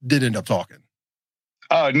guys did end up talking?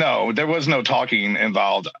 No, there was no talking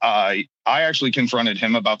involved. I actually confronted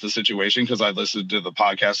him about the situation because I listened to the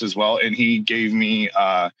podcast as well, and he gave me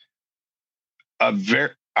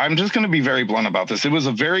I'm just going to be very blunt about this. It was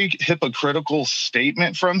a very hypocritical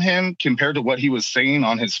statement from him compared to what he was saying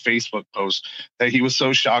on his Facebook post, that he was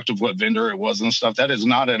so shocked of what vendor it was and stuff. That is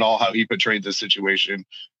not at all how he portrayed the situation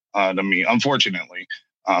to me, unfortunately.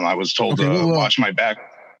 I was told to watch my back.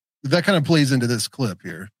 That kind of plays into this clip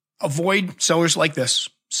here. Avoid sellers like this.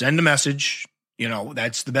 Send a message.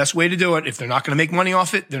 That's the best way to do it. If they're not going to make money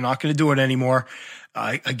off it, they're not going to do it anymore.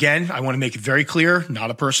 Again, I want to make it very clear,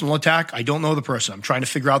 not a personal attack. I don't know the person. I'm trying to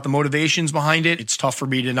figure out the motivations behind it. It's tough for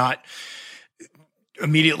me to not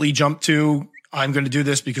immediately jump to, I'm going to do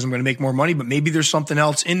this because I'm going to make more money, but maybe there's something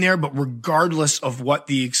else in there. But regardless of what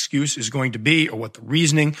the excuse is going to be or what the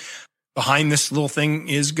reasoning behind this little thing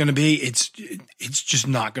is going to be, it's just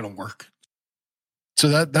not going to work.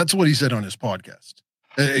 So that's what he said on his podcast.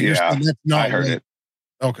 I heard it.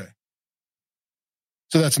 Okay.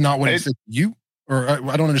 So that's not what he said to you? Or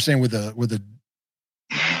I don't understand with the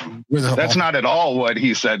that's not at all what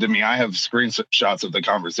he said to me. I have screenshots of the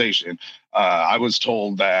conversation. I was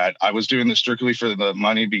told that I was doing this strictly for the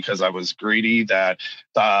money because I was greedy, that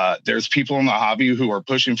there's people in the hobby who are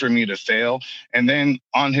pushing for me to fail. And then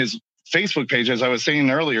on his Facebook page, as I was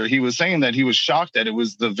saying earlier, he was saying that he was shocked that it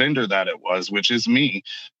was the vendor that it was, which is me.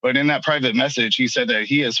 But in that private message, he said that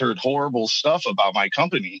he has heard horrible stuff about my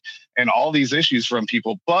company and all these issues from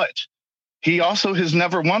people. But he also has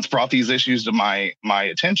never once brought these issues to my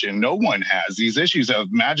attention. No one has. These issues have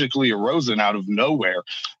magically arisen out of nowhere.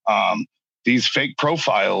 These fake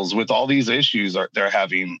profiles with all these issues they're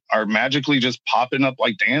having are magically just popping up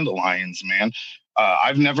like dandelions, man.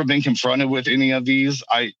 I've never been confronted with any of these.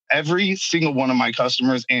 Every single one of my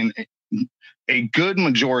customers and a good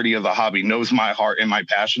majority of the hobby knows my heart and my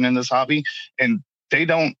passion in this hobby. And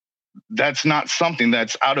that's not something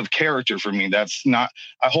that's out of character for me. I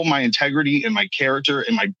hold my integrity and my character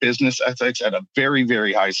and my business ethics at a very,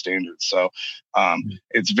 very high standard. So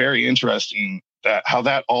it's very interesting how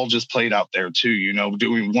that all just played out there too,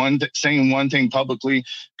 saying one thing publicly,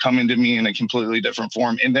 coming to me in a completely different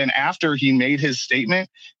form. And then after he made his statement,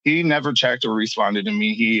 he never checked or responded to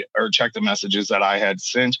me. Or checked the messages that I had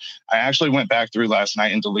sent. I actually went back through last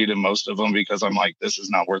night and deleted most of them because I'm like, this is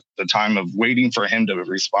not worth the time of waiting for him to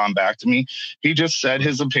respond back to me. He just said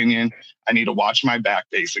his opinion. I need to watch my back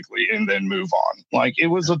basically, and then move on. Like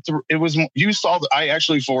you saw, I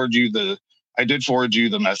actually I did forward you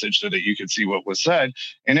the message so that you could see what was said.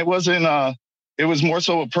 And it was more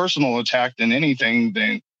so a personal attack than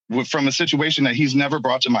anything from a situation that he's never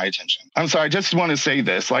brought to my attention. I'm sorry, I just want to say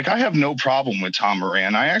this. I have no problem with Tom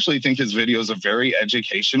Moran. I actually think his videos are very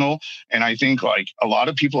educational. And I think a lot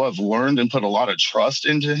of people have learned and put a lot of trust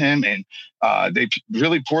into him. And they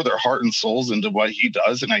really pour their heart and souls into what he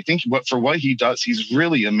does. And I think for what he does, he's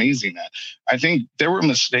really amazing at. I think there were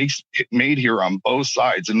mistakes made here on both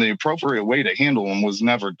sides, and the appropriate way to handle them was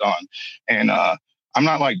never done. And I'm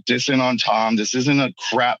not like dissing on Tom. This isn't a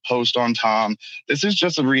crap post on Tom. This is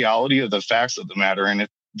just a reality of the facts of the matter. And if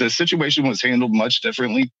the situation was handled much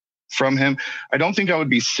differently from him, I don't think I would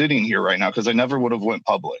be sitting here right now, because I never would have went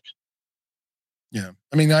public. Yeah.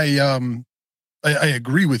 I mean, I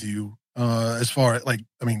agree with you as far as I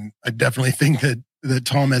definitely think that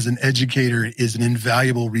Tom as an educator is an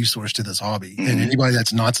invaluable resource to this hobby. Mm-hmm. And anybody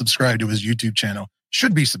that's not subscribed to his YouTube channel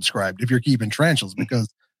should be subscribed if you're keeping tarantulas, because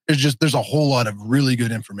there's a whole lot of really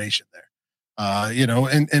good information there.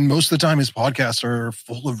 And most of the time his podcasts are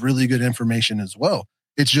full of really good information as well.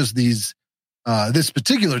 It's just this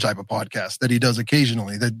particular type of podcast that he does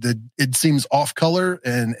occasionally that it seems off color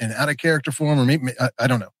and out of character for him, or maybe I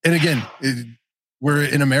don't know. And again, we're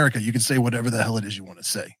in America. You can say whatever the hell it is you want to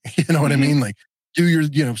say. You know what I mean? Like, do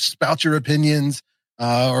your, spout your opinions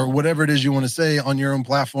or whatever it is you want to say on your own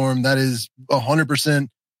platform. That is 100%,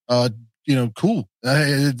 cool.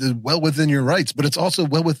 Well within your rights, but it's also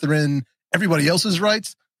well within everybody else's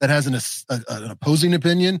rights that has an opposing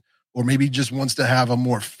opinion, or maybe just wants to have a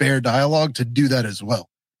more fair dialogue, to do that as well.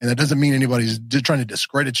 And that doesn't mean anybody's just trying to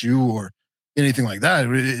discredit you or anything like that.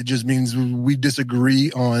 It just means we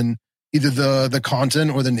disagree on either the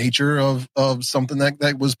content or the nature of something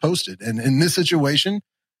that was posted. And in this situation,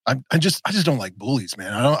 I just don't like bullies,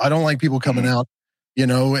 man. I don't like people coming out,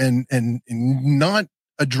 and not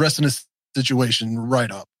addressing a situation right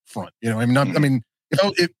up front.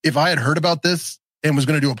 If I had heard about this and was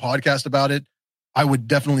going to do a podcast about it, I would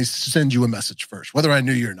definitely send you a message first, whether I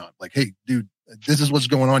knew you or not. Like, hey, dude, this is what's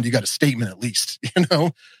going on. You got a statement at least,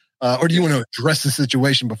 or do you want to address the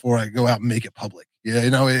situation before I go out and make it public? Yeah, I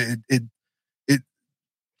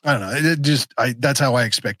don't know. That's how I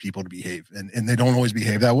expect people to behave, and they don't always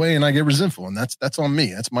behave that way, and I get resentful, and that's on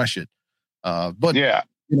me. That's my shit. But yeah,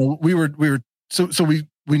 we know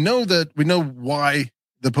why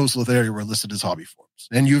the Poecilotheria were listed as hobby forms,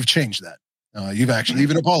 and you've changed that. You've actually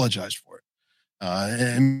even apologized for it,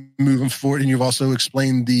 and moving forward, and you've also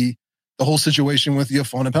explained the whole situation with the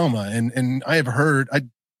Fauna Pelma, and I have heard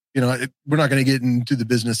we're not going to get into the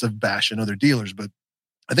business of bashing other dealers, but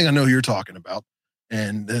I think I know who you're talking about.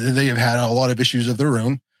 And they have had a lot of issues of their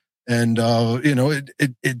own. And,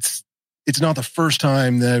 it's not the first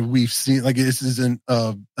time that we've seen, like, this isn't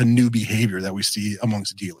a new behavior that we see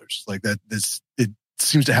amongst dealers. Like that, it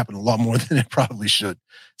seems to happen a lot more than it probably should.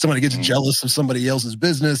 Somebody gets jealous of somebody else's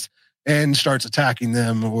business and starts attacking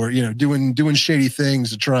them, or, doing shady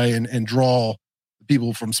things to try and draw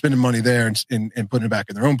people from spending money there and putting it back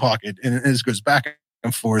in their own pocket. And it just goes back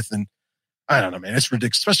and forth. And I don't know, man. It's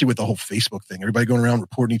ridiculous, especially with the whole Facebook thing. Everybody going around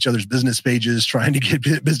reporting each other's business pages, trying to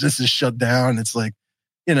get businesses shut down. It's like,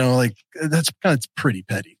 that's pretty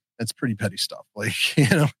petty. That's pretty petty stuff. Like,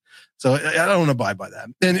 so I don't want to abide by that.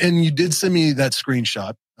 And you did send me that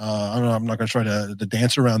screenshot. I'm not going to try to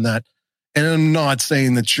dance around that. And I'm not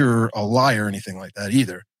saying that you're a liar or anything like that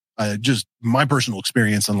either. Just my personal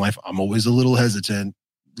experience in life, I'm always a little hesitant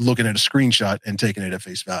looking at a screenshot and taking it at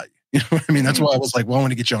face value. You know what I mean? That's why I was like, well, I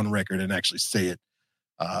want to get you on record and actually say it.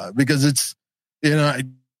 Because it's,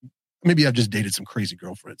 maybe I've just dated some crazy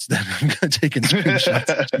girlfriends that have taken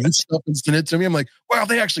screenshots and stuff and sent it to me. I'm like, wow,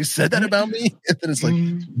 they actually said that about me? And then it's like,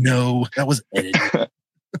 no, that was edited.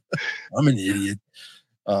 I'm an idiot.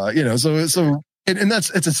 And it's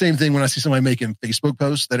the same thing when I see somebody making Facebook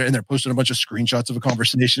posts and they're posting a bunch of screenshots of a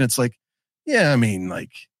conversation. It's like, yeah, I mean,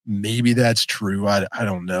 like, maybe that's true. I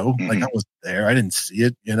don't know. Like, I wasn't there. I didn't see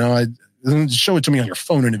it. Show it to me on your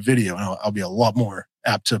phone in a video, and I'll be a lot more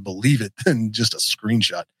apt to believe it than just a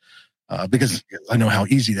screenshot, because I know how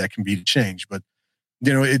easy that can be to change. But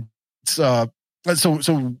it's so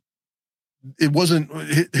it wasn't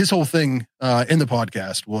his whole thing in the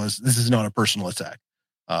podcast was, this is not a personal attack.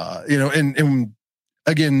 And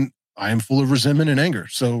again, I am full of resentment and anger.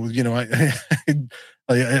 So I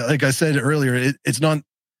like I said earlier, it's not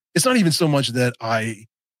even so much that I'm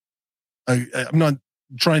not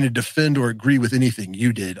trying to defend or agree with anything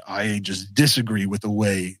you did. I just disagree with the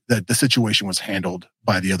way that the situation was handled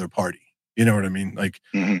by the other party. You know what I mean? Like,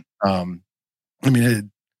 I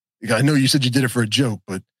know you said you did it for a joke,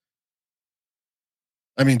 but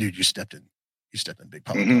I mean, dude, you stepped in big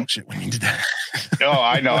public dog shit when you did that. Oh,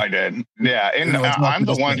 I know I did. Yeah. And I'm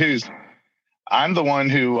the one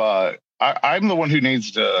who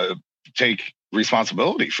needs to take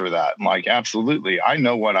responsibility for that. Like, absolutely. I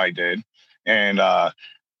know what I did. And I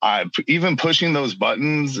even pushing those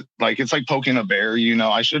buttons, like, it's like poking a bear,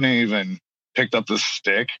 I shouldn't even picked up the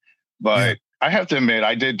stick, but I have to admit,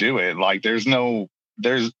 I did do it. Like,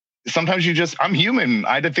 sometimes I'm human.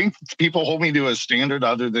 I think people hold me to a standard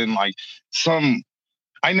other than like some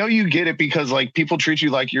I know you get it because like people treat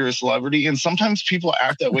you like you're a celebrity, and sometimes people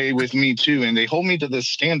act that way with me too, and they hold me to this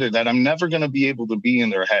standard that I'm never going to be able to be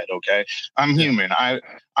in their head. Okay, I'm human. I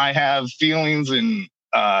have feelings and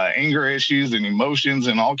anger issues and emotions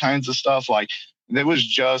and all kinds of stuff. Like it was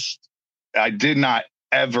just I did not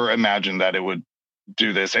ever imagine that it would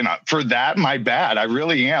do this, and for that, my bad. I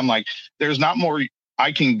really am. Like there's not more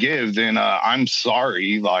I can give than I'm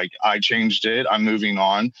sorry. Like I changed it. I'm moving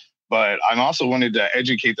on. But I'm also wanted to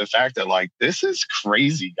educate the fact that like this is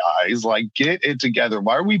crazy, guys. Like get it together.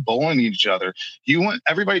 Why are we bullying each other?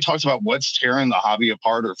 Everybody talks about what's tearing the hobby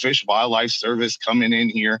apart, or Fish Wildlife Service coming in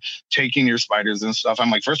here, taking your spiders and stuff. I'm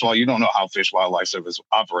like, first of all, you don't know how Fish Wildlife Service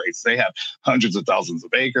operates. They have hundreds of thousands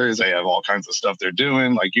of acres. They have all kinds of stuff they're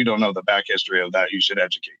doing. Like you don't know the back history of that. You should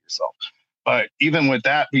educate yourself. But even with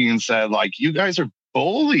that being said, like you guys are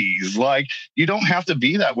bullies. Like you don't have to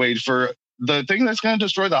be that way. For the thing that's going to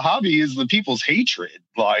destroy the hobby is the people's hatred.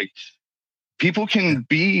 Like people can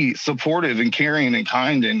be supportive and caring and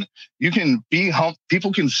kind, and you can be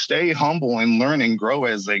people can stay humble and learn and grow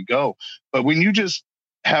as they go. But when you just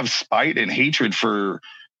have spite and hatred for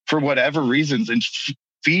whatever reasons and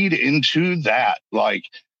feed into that, like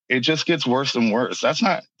it just gets worse and worse.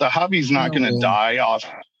 The hobby's not going to die off.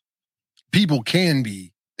 People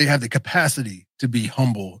they have the capacity to be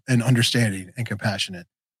humble and understanding and compassionate.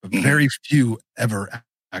 But very few ever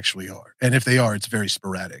actually are. And if they are, it's very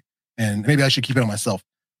sporadic. And maybe I should keep it on myself.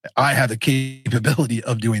 I have the capability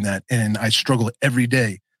of doing that. And I struggle every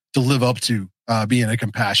day to live up to being a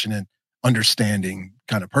compassionate, understanding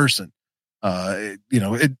kind of person. You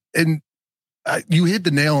hit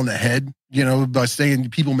the nail on the head, by saying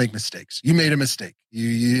people make mistakes. You made a mistake.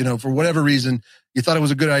 You for whatever reason, you thought it was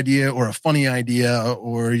a good idea or a funny idea,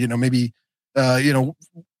 or, maybe,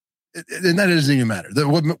 and that doesn't even matter.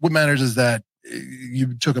 What matters is that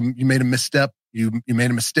you made a misstep, you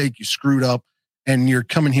made a mistake, you screwed up, and you're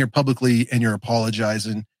coming here publicly and you're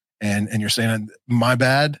apologizing and you're saying my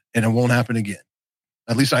bad and it won't happen again.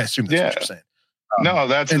 At least I assume that's what you're saying. No,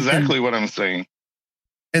 that's exactly what I'm saying.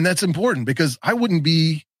 And that's important because I wouldn't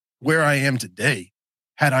be where I am today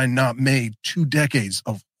had I not made 2 decades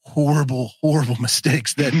of horrible, horrible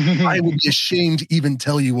mistakes that I would be ashamed to even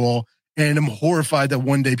tell you all. And I'm horrified that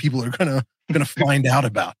one day people are gonna find out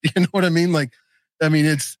about. You know what I mean? Like,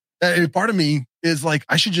 it's part of me is like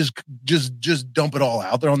I should just dump it all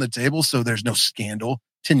out there on the table so there's no scandal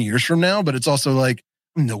 10 years from now. But it's also like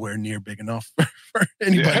I'm nowhere near big enough for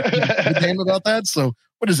anybody to name about that. So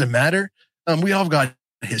what does it matter? We all got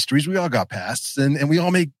histories, we all got pasts, and we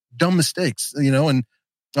all make dumb mistakes. And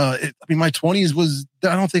my 20s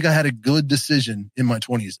I don't think I had a good decision in my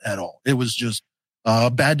 20s at all. It was just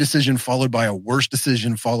a bad decision followed by a worse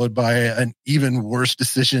decision followed by an even worse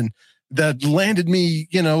decision that landed me,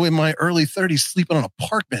 in my early 30s sleeping on a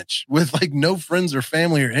park bench with like no friends or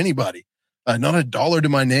family or anybody, not a dollar to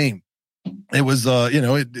my name. It was, it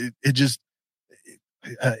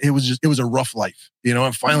was a rough life,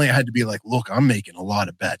 and finally I had to be like, look, I'm making a lot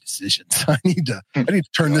of bad decisions. I need to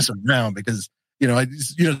turn this around because,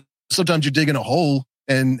 sometimes you're digging a hole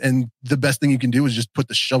and the best thing you can do is just put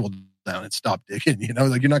the shovel down and stop digging.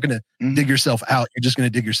 Like you're not going to dig yourself out. You're just going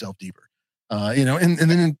to dig yourself deeper. And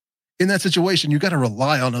then in that situation, you got to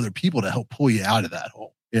rely on other people to help pull you out of that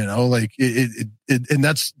hole. Like and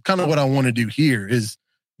that's kind of what I want to do here is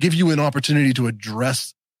give you an opportunity to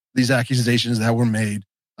address these accusations that were made,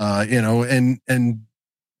 and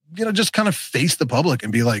just kind of face the public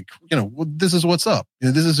and be like, well, this is what's up.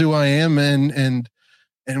 This is who I am, and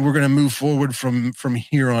we're going to move forward from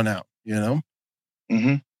here on out.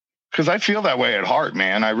 Because I feel that way at heart,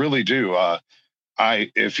 man. I really do.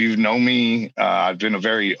 If you know me, I've been a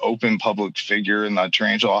very open public figure in the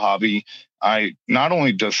tarantula hobby. I not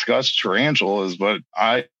only discuss tarantulas, but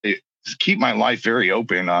I keep my life very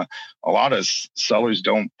open. A lot of sellers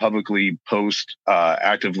don't publicly post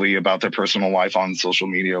actively about their personal life on social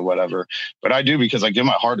media or whatever, but I do because I give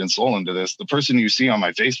my heart and soul into this. The person you see on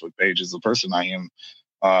my Facebook page is the person I am.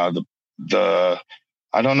 I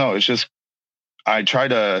don't know. It's just I try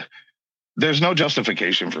to. There's no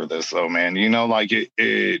justification for this, though, man. Like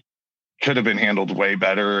it could have been handled way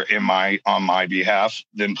better on my behalf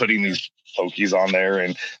than putting these pokies on there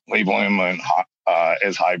and labeling them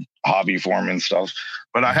as hobby form and stuff.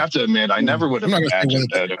 But I have to admit, I never would have imagined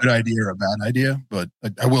that. A good idea or a bad idea, but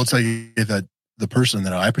I will tell you that the person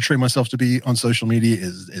that I portray myself to be on social media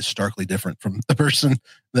is starkly different from the person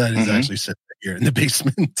that is actually sitting here in the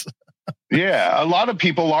basement. Yeah, a lot of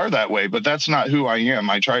people are that way, but that's not who I am.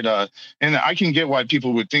 I try to, and I can get why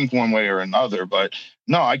people would think one way or another, but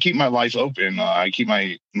no, I keep my life open. I keep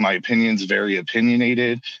my opinions very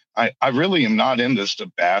opinionated. I really am not in this to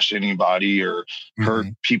bash anybody or hurt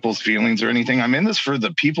people's feelings or anything. I'm in this for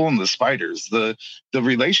the people and the spiders. The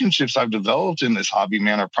relationships I've developed in this hobby,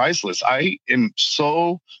 man, are priceless. I am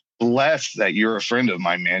so blessed that you're a friend of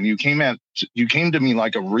mine, man. You came to me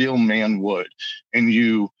like a real man would, and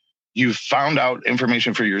you found out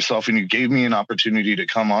information for yourself, and you gave me an opportunity to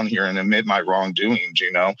come on here and admit my wrongdoings.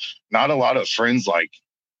 Not a lot of friends, like,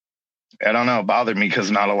 I don't know, bothered me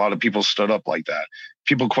because not a lot of people stood up like that.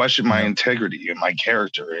 People questioned my integrity and my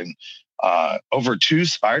character, and over 2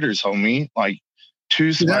 spiders, homie, like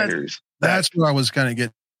 2 spiders. That's where I was kind of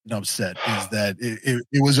getting upset, is that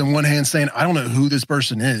it was on one hand saying, I don't know who this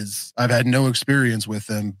person is. I've had no experience with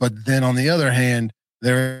them. But then on the other hand,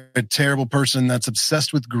 they're a terrible person that's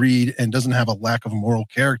obsessed with greed and doesn't have a lack of moral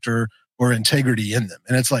character or integrity in them.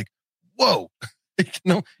 And it's like, whoa,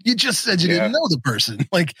 you just said you didn't know the person.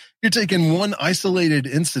 Like, you're taking one isolated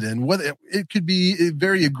incident, whether it could be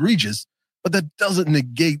very egregious, but that doesn't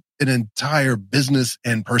negate an entire business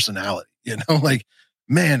and personality. Like,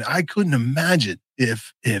 man, I couldn't imagine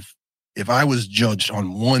if I was judged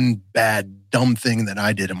on one bad, dumb thing that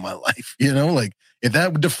I did in my life, like if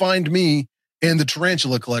that defined me and the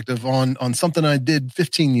Tarantula Collective on something I did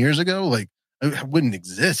 15 years ago, like, I wouldn't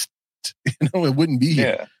exist. It wouldn't be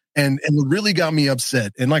here. Yeah. And what really got me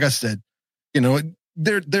upset, and like I said,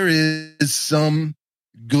 there is some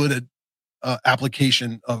good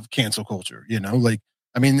application of cancel culture. Like,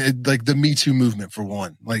 I mean, like the Me Too movement, for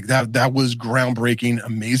one, like that was groundbreaking,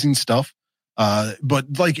 amazing stuff.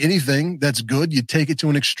 But like anything that's good, you take it to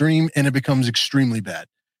an extreme and it becomes extremely bad.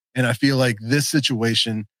 And I feel like this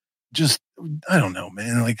situation, just, I don't know,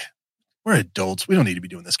 man. Like, we're adults. We don't need to be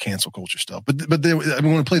doing this cancel culture stuff. But I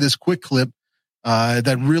want to play this quick clip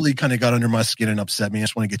that really kind of got under my skin and upset me. I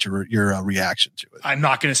just want to get your reaction to it. I'm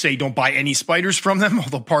not going to say don't buy any spiders from them,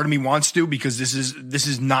 although part of me wants to, because this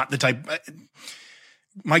is not the type.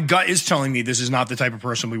 My gut is telling me this is not the type of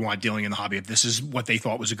person we want dealing in the hobby. If this is what they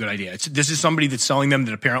thought was a good idea, this is somebody that's selling them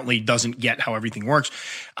that apparently doesn't get how everything works.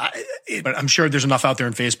 But I'm sure there's enough out there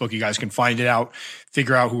in Facebook. You guys can find it out,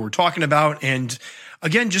 figure out who we're talking about, and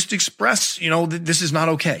again, just express, that this is not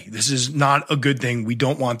okay. This is not a good thing. We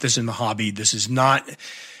don't want this in the hobby. This is not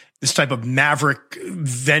this type of maverick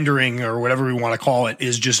vendoring or whatever we want to call it.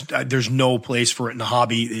 Is just there's no place for it in the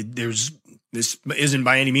hobby. This isn't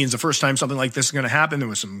by any means the first time something like this is going to happen. There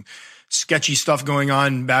was some sketchy stuff going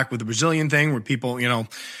on back with the Brazilian thing where people,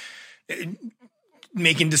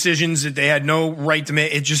 making decisions that they had no right to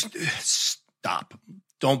make. It just stop.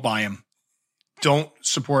 Don't buy them. Don't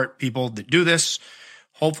support people that do this.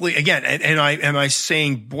 Hopefully, again, am I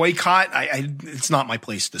saying boycott? It's not my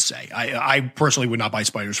place to say. I personally would not buy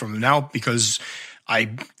spiders from them now because I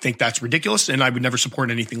think that's ridiculous, and I would never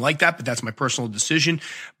support anything like that, but that's my personal decision.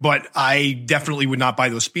 But I definitely would not buy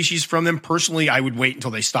those species from them. Personally, I would wait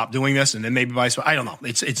until they stop doing this and then maybe buy some. I don't know.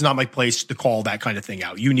 It's not my place to call that kind of thing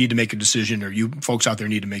out. You need to make a decision, or you folks out there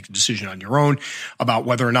need to make a decision on your own about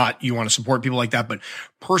whether or not you want to support people like that. But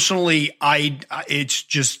personally,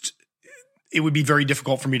 it would be very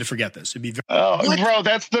difficult for me to forget this. It'd be bro,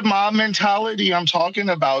 that's the mob mentality I'm talking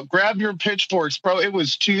about. Grab your pitchforks, bro. It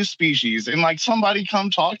was 2 species, and like, somebody come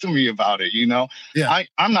talk to me about it. Yeah.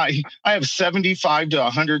 I have 75 to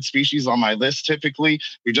 100 species on my list. Typically,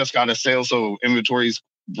 we just got a sale, so inventory's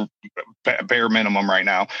bare minimum right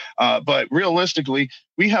now. But realistically,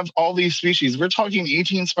 we have all these species. We're talking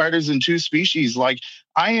 18 spiders and 2 species. Like,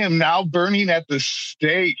 I am now burning at the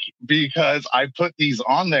stake because I put these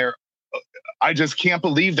on there. I just can't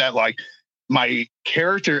believe that, like, my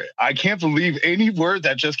character, I can't believe any word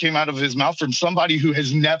that just came out of his mouth from somebody who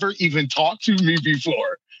has never even talked to me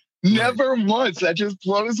before. Right. Never once. That just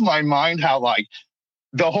blows my mind how, like,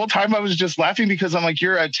 the whole time I was just laughing because I'm like,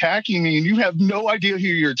 you're attacking me and you have no idea who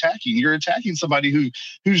you're attacking. You're attacking somebody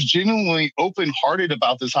who's genuinely open-hearted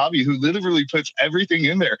about this hobby, who literally puts everything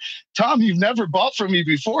in there. Tom, you've never bought from me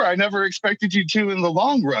before. I never expected you to in the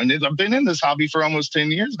long run. I've been in this hobby for almost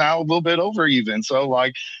 10 years now, a little bit over even. So,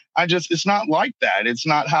 like, it's not like that. It's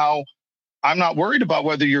not how. I'm not worried about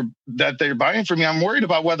whether they're buying from me. I'm worried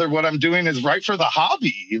about whether what I'm doing is right for the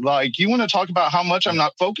hobby. Like, you want to talk about how much I'm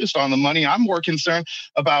not focused on the money. I'm more concerned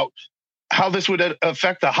about how this would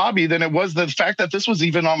affect the hobby than it was the fact that this was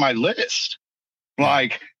even on my list.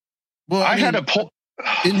 Like, well, I had to pull.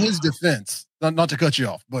 In his defense, not to cut you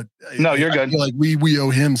off, but no, you're good. I feel like we owe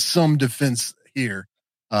him some defense here.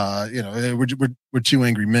 We're 2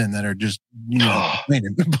 angry men that are just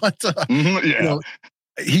complaining. But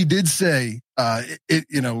he did say,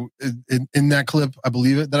 in that clip, I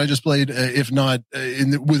believe it, that I just played, if not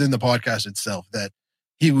within the podcast itself, that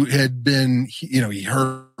he had been, he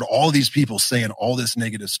heard all these people saying all this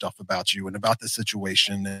negative stuff about you and about the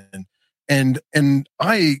situation. And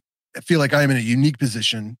I feel like I'm in a unique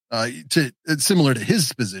position, similar to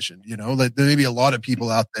his position, that there may be a lot of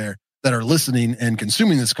people out there that are listening and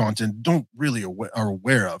consuming this content don't really are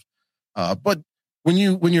aware of. But when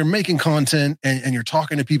you're making content and you're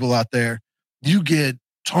talking to people out there, you get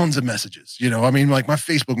tons of messages. Like my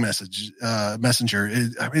Facebook messenger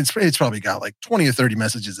it's probably got like 20 or 30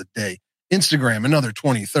 messages a day. Instagram, another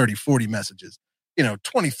 20, 30, 40 messages,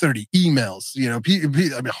 20, 30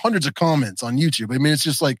 emails, hundreds of comments on YouTube. It's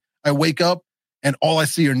just like I wake up and all I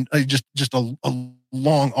see are just a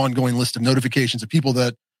long ongoing list of notifications of people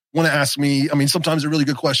that want to ask me. Sometimes they're really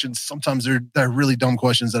good questions. Sometimes they're really dumb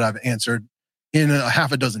questions that I've answered in a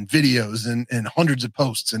half a dozen videos and hundreds of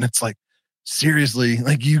posts. And it's like, seriously,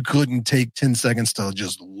 like you couldn't take 10 seconds to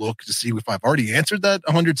just look to see if I've already answered that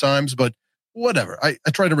 100 times, but whatever. I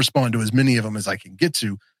try to respond to as many of them as I can get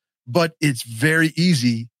to, but it's very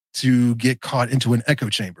easy to get caught into an echo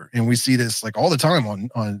chamber. And we see this like all the time on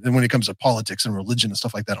and when it comes to politics and religion and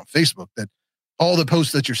stuff like that on Facebook, that all the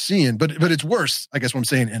posts that you're seeing, but it's worse, I guess what I'm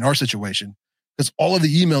saying in our situation, because all of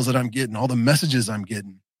the emails that I'm getting, all the messages I'm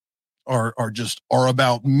getting are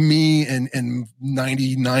about me, and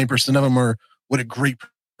 99% of them are what a great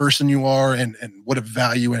person you are and what a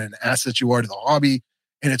value and an asset you are to the hobby.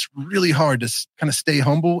 And it's really hard to kind of stay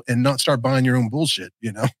humble and not start buying your own bullshit,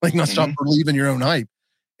 like not stop believing your own hype.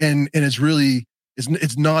 And it's really,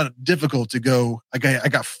 it's not difficult to go, I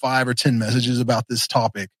got 5 or 10 messages about this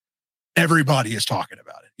topic. Everybody is talking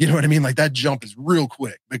about it. You know what I mean? Like that jump is real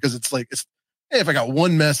quick because it's like, hey, if I got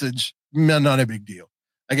one message, not a big deal.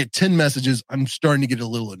 I get 10 messages, I'm starting to get a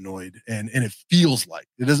little annoyed. And it feels like,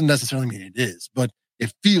 it doesn't necessarily mean it is, but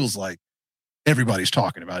it feels like everybody's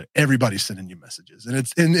talking about it. Everybody's sending you messages. And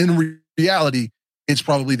it's in reality, it's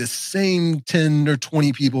probably the same 10 or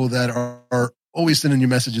 20 people that are always sending you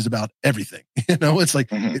messages about everything. It's like,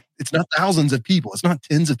 it's not thousands of people. It's not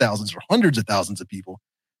tens of thousands or hundreds of thousands of people.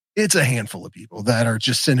 It's a handful of people that are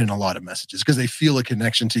just sending a lot of messages because they feel a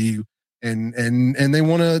connection to you. And they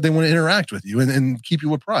want to interact with you and keep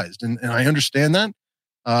you apprised. And I understand that.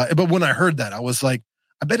 But when I heard that, I was like,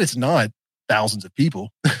 I bet it's not thousands of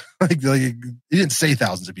people. like he didn't say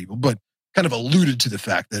thousands of people, but kind of alluded to the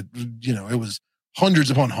fact that, it was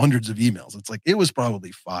hundreds upon hundreds of emails. It's like, it was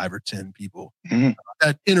probably 5 or 10 people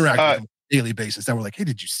that interact with them on a daily basis that were like, hey,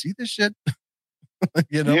 did you see this shit?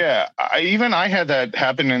 Yeah, I had that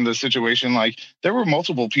happen in the situation. Like there were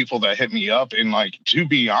multiple people that hit me up, and like, to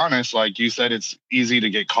be honest, like you said, it's easy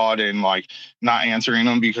to get caught in like not answering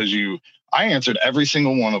them because I answered every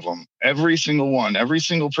single one of them, every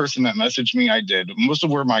single person that messaged me. I did. Most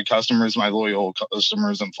of were my customers, my loyal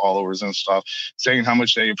customers and followers and stuff, saying how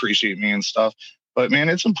much they appreciate me and stuff. But man,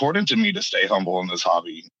 it's important to me to stay humble in this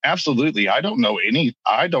hobby. Absolutely. I don't know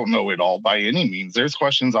it all by any means. There's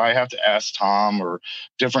questions I have to ask Tom or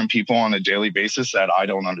different people on a daily basis that I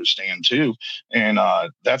don't understand too. And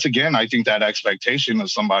that's, again, I think that expectation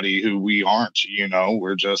of somebody who we aren't,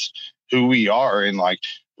 we're just who we are. And like,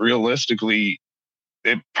 realistically,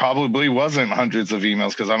 it probably wasn't hundreds of emails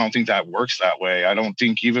because I don't think that works that way. I don't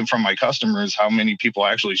think even from my customers, how many people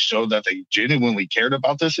actually showed that they genuinely cared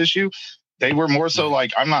about this issue. They were more so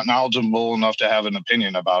like, I'm not knowledgeable enough to have an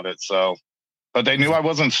opinion about it. So, but they knew I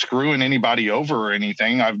wasn't screwing anybody over or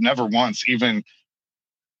anything. I've never once even,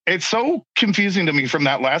 it's so confusing to me from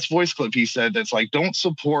that last voice clip he said, that's like, don't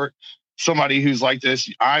support somebody who's like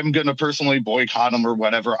this. I'm going to personally boycott them or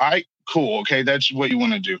whatever. Cool. Okay. That's what you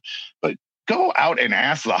want to do, but go out and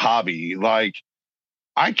ask the hobby. Like,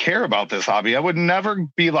 I care about this hobby. I would never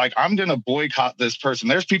be like, I'm going to boycott this person.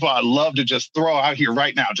 There's people I'd love to just throw out here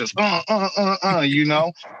right now, just, and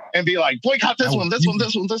be like, boycott this one, this one,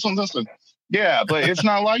 this one, this one, this one. Yeah, but it's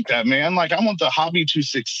not like that, man. Like, I want the hobby to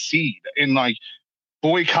succeed, and like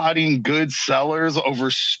boycotting good sellers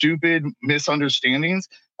over stupid misunderstandings,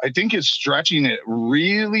 I think is stretching it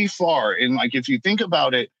really far. And like, if you think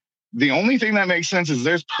about it, the only thing that makes sense is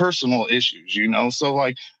there's personal issues, So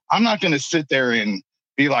like, I'm not going to sit there and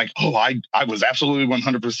be like, oh, I was absolutely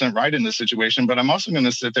 100% right in this situation. But I'm also going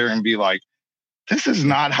to sit there and be like, this is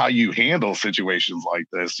not how you handle situations like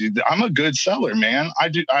this. I'm a good seller, man.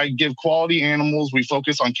 I give quality animals. We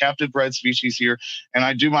focus on captive bred species here. And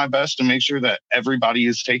I do my best to make sure that everybody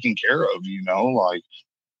is taken care of, Like,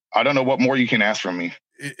 I don't know what more you can ask from me.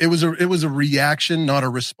 It was a reaction, not a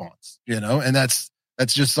response, And that's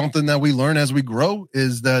just something that we learn as we grow,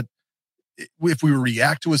 is that if we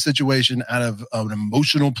react to a situation out of an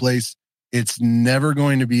emotional place, it's never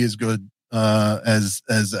going to be as good as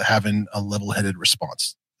having a level-headed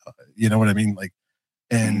response. You know what I mean? Like,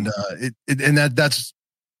 And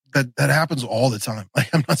that happens all the time.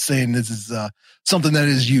 Like, I'm not saying this is something that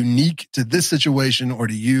is unique to this situation or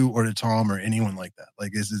to you or to Tom or anyone like that.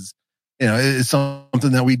 Like, this is, it's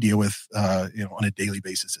something that we deal with, on a daily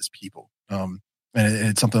basis as people. And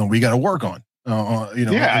it's something we got to work on.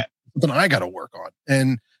 Something I got to work on.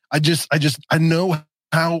 And I know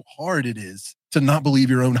how hard it is to not believe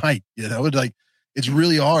your own hype. It's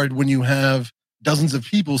really hard when you have dozens of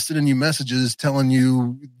people sending you messages telling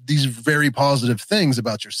you these very positive things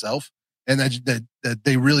about yourself, and that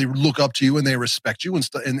they really look up to you and they respect you and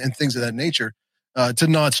things of that nature, to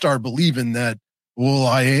not start believing that, well,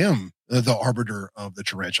 I am the arbiter of the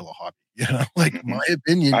tarantula hobby. My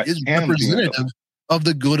opinion is representative of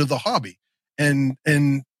the good of the hobby. And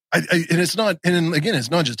it's not, and again,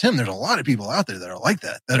 it's not just him. There's a lot of people out there that are like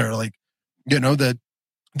that are like, that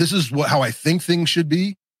this is how I think things should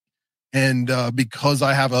be. And because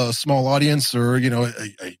I have a small audience, or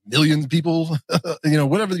a million people,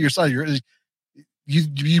 whatever your size,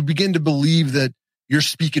 you begin to believe that you're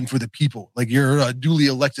speaking for the people, like you're a duly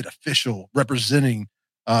elected official representing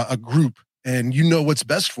a group, and you know what's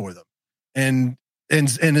best for them, and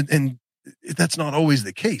that's not always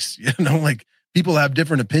the case. Like, people have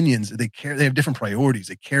different opinions, they have different priorities,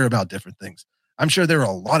 they care about different things. I'm sure there are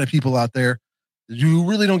a lot of people out there who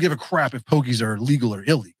really don't give a crap if pokies are legal or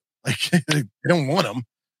illegal. Like, they don't want them.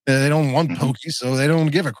 They don't want pokies, so they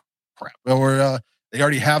don't give a crap. Or they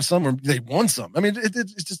already have some, or they want some. I mean,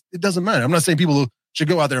 it doesn't matter. I'm not saying people should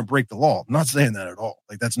go out there and break the law. I'm not saying that at all.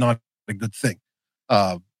 Like, that's not a good thing.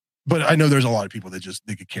 But I know there's a lot of people that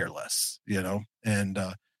they could care less, And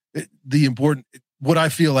what I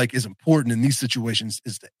feel like is important in these situations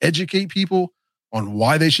is to educate people on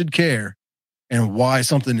why they should care and why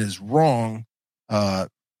something is wrong,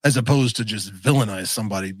 as opposed to just villainize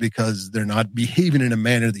somebody because they're not behaving in a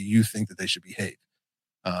manner that you think that they should behave.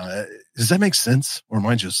 Does that make sense? Or am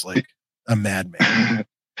I just like a madman?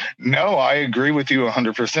 No, I agree with you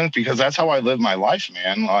 100%, because that's how I live my life,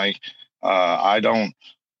 man. Like,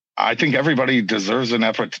 I think everybody deserves an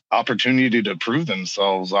opportunity to prove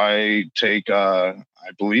themselves. I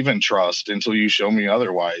believe in trust until you show me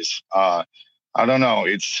otherwise. I don't know.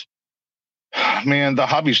 Man, the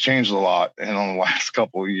hobby's changed a lot in the last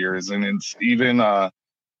couple of years, and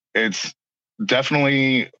it's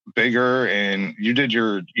definitely bigger. And you did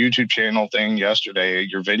your YouTube channel thing yesterday,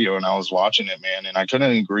 your video, and I was watching it, man, and I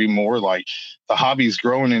couldn't agree more. Like, the hobby's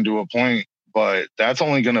growing into a point, but that's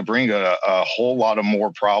only going to bring a whole lot of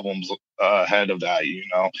more problems ahead of that,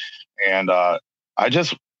 And I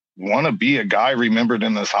just want to be a guy remembered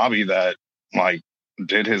in this hobby that, like,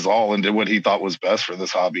 did his all and did what he thought was best for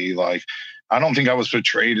this hobby. Like, I don't think I was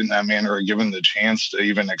portrayed in that manner or given the chance to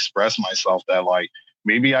even express myself, that, like,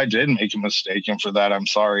 maybe I did make a mistake, and for that, I'm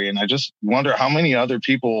sorry. And I just wonder how many other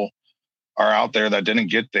people are out there that didn't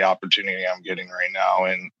get the opportunity I'm getting right now,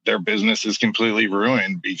 and their business is completely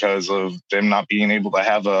ruined because of them not being able to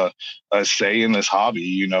have a say in this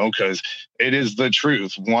hobby, because it is the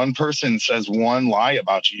truth. One person says one lie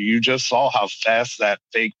about you. You just saw how fast that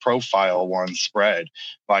fake profile one spread.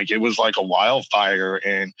 Like, it was like a wildfire,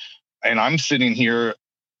 and I'm sitting here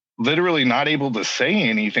literally not able to say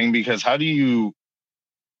anything, because how do you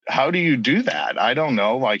do that? I don't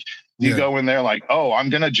know. Like, you go in there like, oh, I'm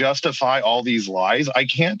going to justify all these lies. I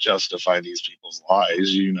can't justify these people's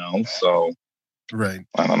lies, So, right.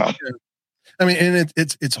 I don't know. I mean, and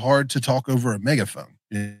it's hard to talk over a megaphone.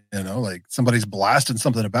 Like, somebody's blasting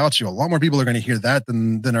something about you. A lot more people are going to hear that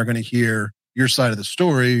than are going to hear your side of the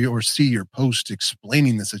story or see your post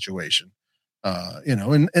explaining the situation.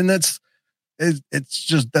 And that's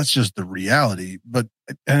just the reality.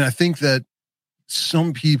 And I think that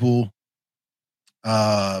some people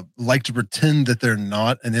like to pretend that they're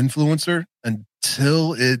not an influencer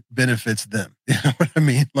until it benefits them. You know what I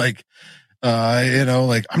mean? Like,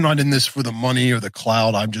 like, I'm not in this for the money or the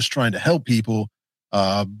clout. I'm just trying to help people.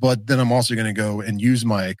 But then I'm also going to go and use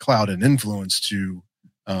my clout and influence to,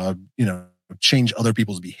 change other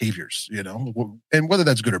people's behaviors, and whether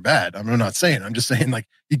that's good or bad, I'm not saying. I'm just saying, like,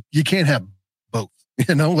 you can't have both,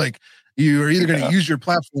 like, you are either going to use your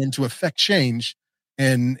platform to affect change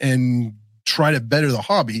and try to better the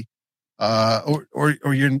hobby, or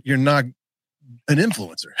you're not an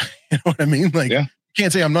influencer. You know what I mean? Like, you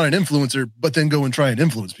can't say I'm not an influencer, but then go and try and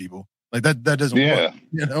influence people. Like, that doesn't work.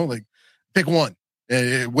 Like, pick one.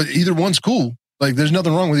 Either one's cool. Like, there's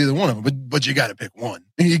nothing wrong with either one of them, but you got to pick one.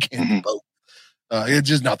 You can't do both. It's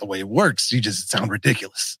just not the way it works. You just sound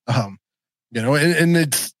ridiculous. And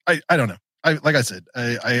it's, I don't know. Like I said,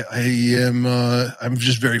 I'm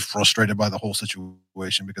just very frustrated by the whole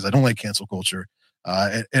situation because I don't like cancel culture.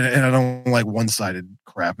 And I don't like one-sided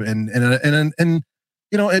crap. And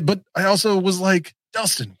you know, but I also was like,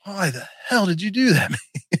 Dustin, why the hell did you do that,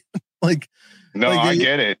 man? like, no, like, I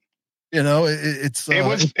get it. You know, it's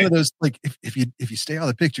one of those, like, if you stay out of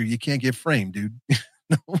the picture, you can't get framed, dude.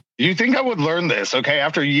 No. You think I would learn this, okay?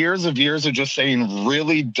 After years of just saying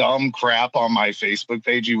really dumb crap on my Facebook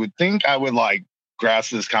page, you would think I would like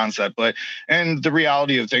grasp this concept. And the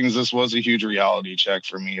reality of things, this was a huge reality check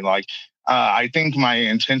for me. Like, I think my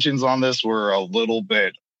intentions on this were a little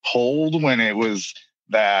bit cold when it was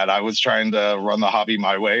that I was trying to run the hobby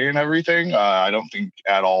my way and everything. I don't think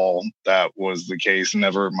at all that was the case.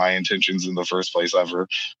 Never my intentions in the first place ever.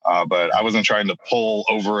 But I wasn't trying to pull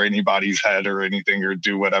over anybody's head or anything or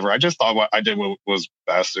do whatever. I just thought what I did was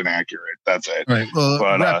best and accurate. That's it. Right. Well,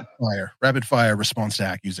 but, rapid fire response to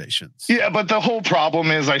accusations. Yeah, but the whole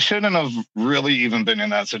problem is I shouldn't have really even been in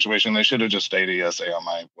that situation. They should have just stayed ESA on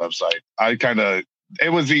my website. It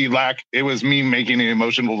was me making an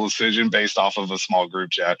emotional decision based off of a small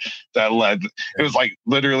group chat that led. It was like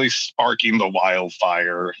literally sparking the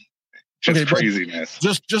wildfire. Just craziness.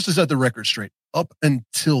 Just to set the record straight, up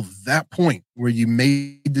until that point where you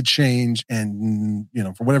made the change and, you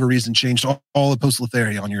know, for whatever reason, changed all the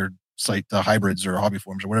Poecilotheria on your site to hybrids or hobby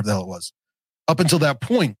forms or whatever the hell it was. Up until that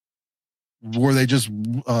point, were they just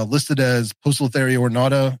listed as Poecilotheria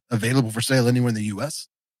ornata available for sale anywhere in the U.S.?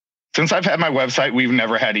 Since I've had my website, we've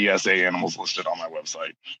never had ESA animals listed on my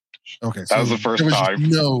website. Okay. That was the first time.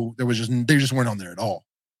 They just weren't on there at all.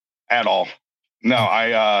 At all.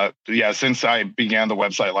 No, since I began the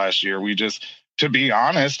website last year, to be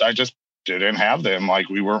honest, I just didn't have them. Like,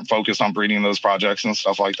 we weren't focused on breeding those projects and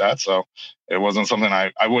stuff like that. So it wasn't something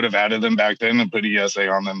I would have added them back then and put ESA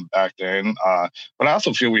on them back then. But I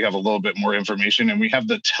also feel we have a little bit more information, and we have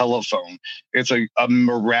the telephone. It's a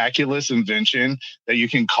miraculous invention that you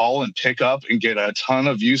can call and pick up and get a ton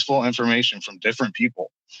of useful information from different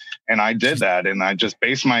people. And I did that, and I just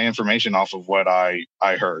based my information off of what I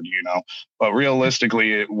heard, you know. But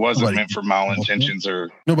realistically, it wasn't meant for malintentions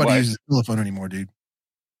or nobody uses the telephone anymore, dude.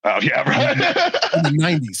 Oh yeah, right. In the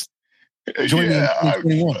 90s.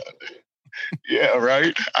 Yeah,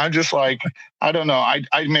 right. I'm just like, I don't know. I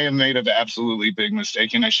may have made an absolutely big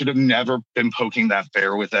mistake, and I should have never been poking that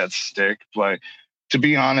bear with that stick. But to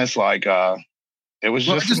be honest, like, it was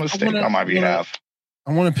just a mistake on my behalf.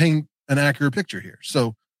 I want to paint an accurate picture here.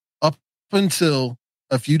 So up until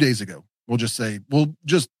a few days ago,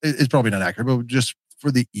 it's probably not accurate, but just for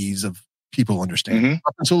the ease of people understanding,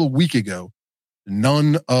 up until a week ago,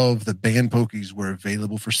 none of the banned pokies were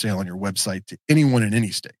available for sale on your website to anyone in any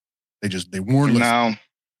state. They weren't listed. No.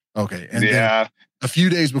 Okay. And then a few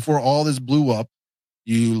days before all this blew up,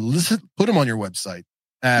 you put them on your website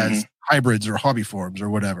as hybrids or hobby forms or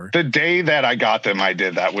whatever. The day that I got them, I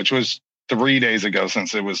did that, which was 3 days ago,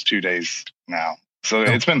 since it was 2 days now. So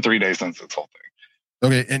it's been 3 days since this whole thing.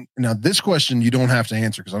 Okay. And now this question you don't have to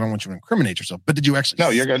answer because I don't want you to incriminate yourself, but did you actually? No,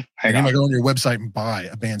 you're good. Hang on. You go on your website and buy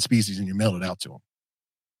a banned species and you mailed it out to them?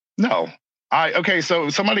 No. So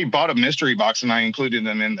somebody bought a mystery box and I included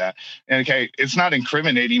them in that. And it's not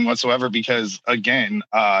incriminating whatsoever because, again,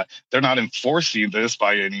 they're not enforcing this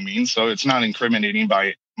by any means. So it's not incriminating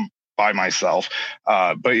by myself.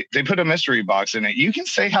 But they put a mystery box in it. You can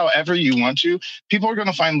say however you want to. People are going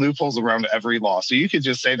to find loopholes around every law. So you could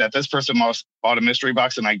just say that this person bought a mystery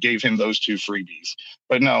box and I gave him those 2 freebies.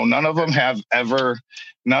 But no, none of them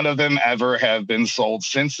ever have been sold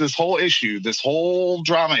since this whole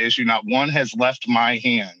drama issue. Not one has left my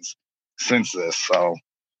hands since this. So,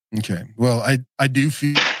 okay. Well, I do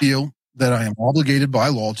feel that I am obligated by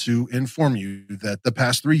law to inform you that the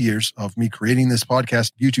past 3 years of me creating this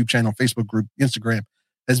podcast, YouTube channel, Facebook group, Instagram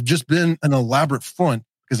has just been an elaborate front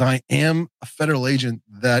because I am a federal agent.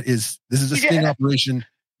 This is a sting operation.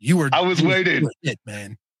 I was waiting. It,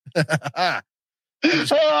 man. I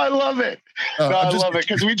love it. I love it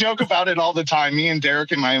because we joke about it all the time, me and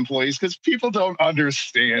Derek and my employees, because people don't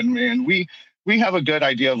understand, man. We have a good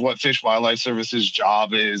idea of what Fish Wildlife Service's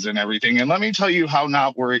job is and everything. And let me tell you how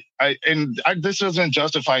not worried. This doesn't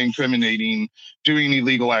justify incriminating, doing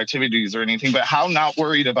illegal activities or anything, but how not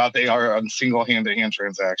worried about they are on single hand-to-hand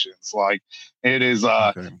transactions. Like, it is,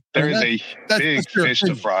 there is a big fish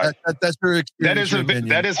to fry. That's your experience.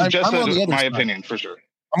 That is just my opinion, for sure.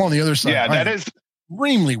 I'm on the other side. Yeah, that is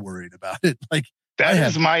extremely worried about it. Like, that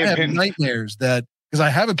is my opinion. I have nightmares because I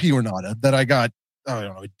have a P. ornata that I got, I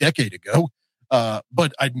don't know, a decade ago.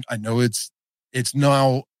 But I know it's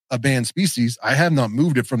now a banned species. I have not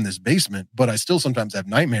moved it from this basement, but I still sometimes have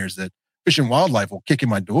nightmares that Fish and Wildlife will kick in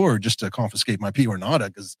my door just to confiscate my P. ornata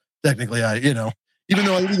because technically even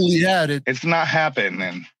though I legally had it. It's not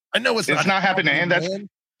happening. I know it's not happening. And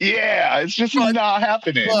it's just not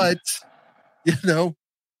happening. But,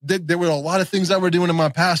 there were a lot of things I were doing in my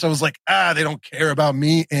past. I was like, they don't care about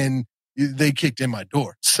me. And they kicked in my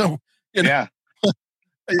door. So, Yeah.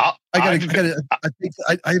 I think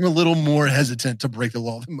I'm a little more hesitant to break the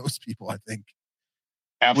law than most people, I think.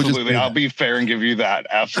 Absolutely. I'll be fair and give you that.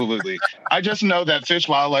 Absolutely. I just know that Fish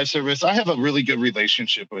Wildlife Service, I have a really good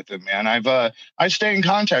relationship with them, man. I stay in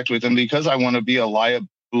contact with them because I want to be a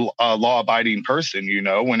law-abiding person,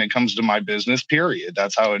 when it comes to my business, period.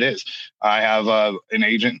 That's how it is. I have an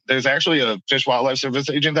agent. There's actually a Fish Wildlife Service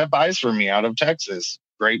agent that buys for me out of Texas.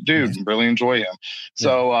 Great dude. Really enjoy him.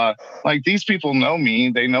 So, these people know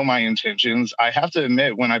me. They know my intentions. I have to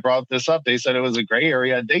admit, when I brought this up, they said it was a gray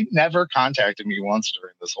area. They never contacted me once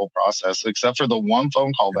during this whole process, except for the one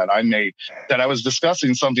phone call that I made that I was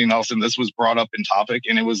discussing something else, and this was brought up in topic,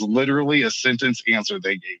 and it was literally a sentence answer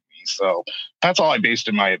they gave me. So that's all I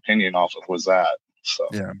based my opinion off of was that. So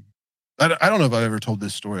yeah, I don't know if I've ever told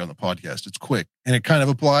this story on the podcast. It's quick and it kind of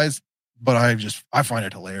applies, but I find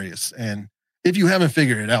it hilarious. And if you haven't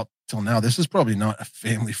figured it out till now, this is probably not a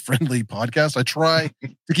family-friendly podcast. I try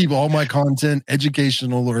to keep all my content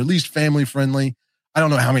educational or at least family-friendly. I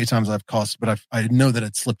don't know how many times I've cussed, but I know that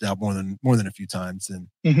it slipped out more than a few times. And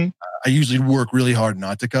I usually work really hard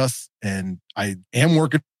not to cuss, and I am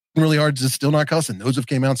working really hard to still not cuss. And those have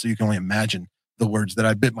came out, so you can only imagine the words that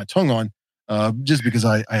I bit my tongue on, just because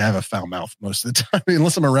I have a foul mouth most of the time,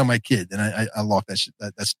 unless I'm around my kid, and I lock that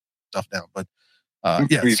stuff down. But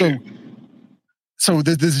So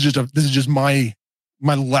this is just my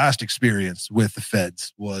last experience with the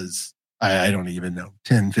feds was, I don't even know,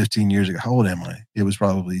 10, 15 years ago. How old am I? It was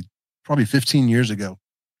probably 15 years ago.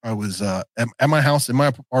 I was at my house, in my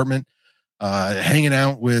apartment, hanging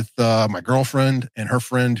out with my girlfriend and her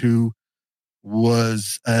friend, who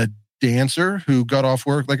was a dancer who got off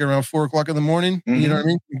work like around 4:00 in the morning. You know what I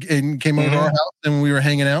mean? And came over to our house, and we were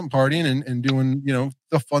hanging out and partying and doing,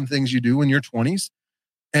 the fun things you do in your 20s.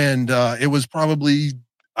 And it was probably,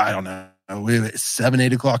 I don't know, 7,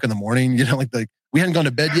 8 o'clock in the morning. We hadn't gone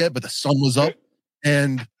to bed yet, but the sun was up,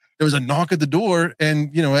 and there was a knock at the door.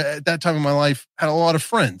 And at that time in my life, had a lot of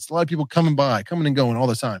friends, a lot of people coming and going all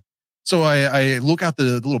the time. So I look out the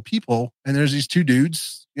little peephole, and there's these two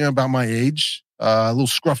dudes, about my age, a little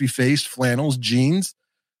scruffy face, flannels, jeans.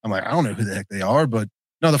 I'm like, I don't know who the heck they are, but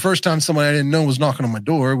no, the first time somebody I didn't know was knocking on my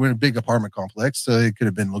door. We're in a big apartment complex, so it could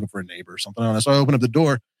have been looking for a neighbor or something. So I open up the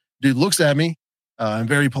door. Dude looks at me and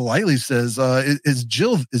very politely says, "Is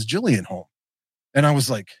Jillian home?" And I was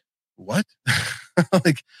like, "What?"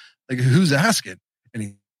 like who's asking? And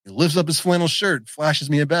he lifts up his flannel shirt, flashes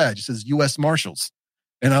me a badge. He says, "U.S. Marshals."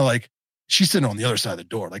 And she's sitting on the other side of the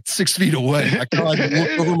door, like 6 feet away. I kind of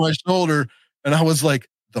looked over my shoulder, and I was like,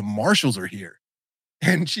 "The Marshals are here."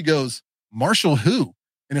 And she goes, "Marshal who?"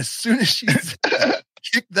 And as soon as she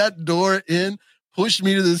kicked that door in, pushed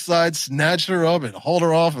me to the side, snatched her up, and hauled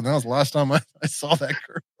her off. And that was the last time I saw that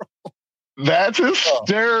girl. That's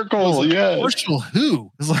hysterical. Yeah. Marshal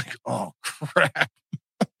who? It's like, oh, crap.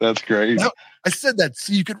 That's great. I said that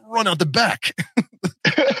so you could run out the back.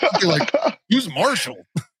 You're like, who's Marshall?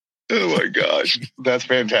 Oh, my gosh. That's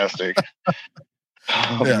fantastic.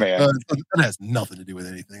 Oh, man. That has nothing to do with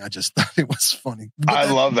anything. I just thought it was funny. I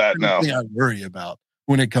love that. No. Thing I worry about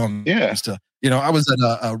when it comes to, I was at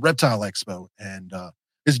a reptile expo, and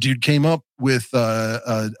this dude came up with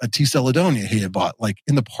a T. Celedonia he had bought, like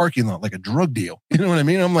in the parking lot, like a drug deal. You know what I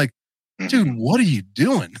mean? I'm like, dude, what are you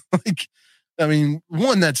doing?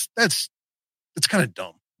 One, that's kind of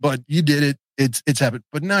dumb, but you did it. It's happened.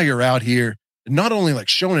 But now you're out here, not only like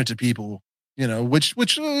showing it to people, which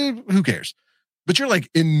who cares? But you're like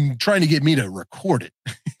trying to get me to record it,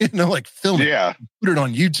 like film it, put it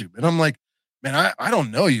on YouTube. And I'm like, man, I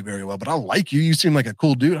don't know you very well, but I like you. You seem like a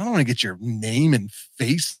cool dude. I don't want to get your name and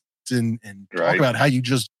face and talk about how you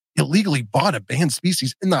just illegally bought a banned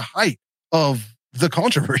species in the height of the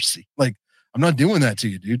controversy. Like, I'm not doing that to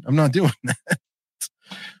you, dude. I'm not doing that.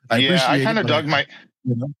 I kind of dug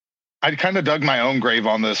I kind of dug my own grave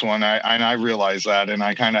on this one. I realized that, and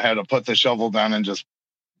I kind of had to put the shovel down and just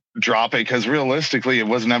drop it, because realistically it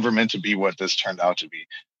was never meant to be what this turned out to be.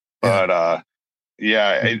 But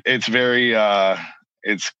it's very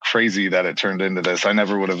it's crazy that it turned into this. I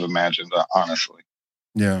never would have imagined, honestly.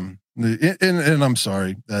 Yeah. And I'm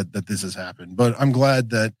sorry that this has happened, but I'm glad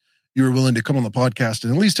that you were willing to come on the podcast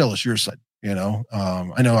and at least tell us your side. I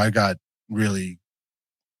know I got really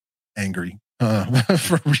angry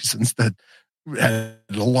for reasons that had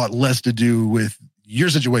a lot less to do with your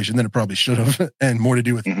situation than it probably should have, and more to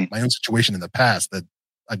do with my own situation in the past, that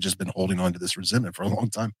I've just been holding on to this resentment for a long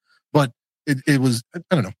time. But it was, I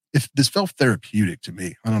don't know, if this felt therapeutic to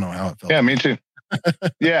me. I don't know how it felt. Yeah, me too.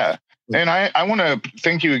 Yeah. And I want to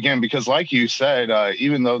thank you again, because like you said,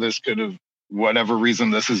 even though this could have, whatever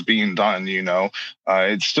reason this is being done,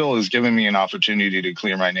 it still has given me an opportunity to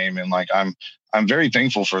clear my name. And like, I'm very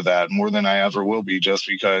thankful for that, more than I ever will be, just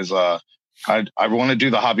because I want to do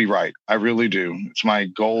the hobby right. I really do. It's my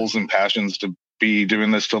goals and passions to be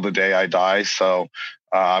doing this till the day I die. So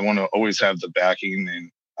I want to always have the backing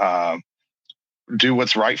and do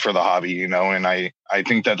what's right for the hobby, and I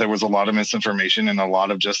think that there was a lot of misinformation and a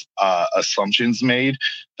lot of just assumptions made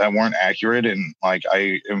that weren't accurate. And like,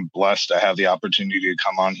 I am blessed to have the opportunity to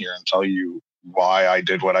come on here and tell you why I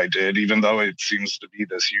did what I did, even though it seems to be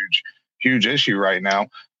this huge issue right now.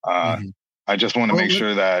 I just want to make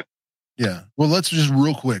sure that. Yeah. Well, let's just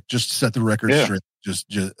real quick, just set the record straight,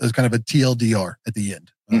 just as kind of a TLDR at the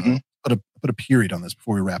end. Put a period on this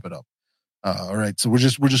before we wrap it up. All right. So we're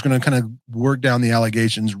just going to kind of work down the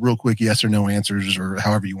allegations real quick, yes or no answers, or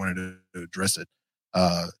however you wanted to address it.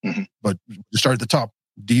 But to start at the top,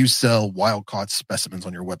 do you sell wild caught specimens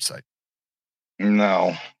on your website?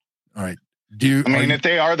 No. All right. If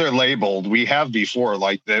they are, they're labeled. We have before,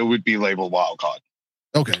 like they would be labeled wild caught.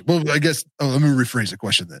 Okay. Well, I guess let me rephrase the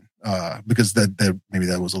question then, because that maybe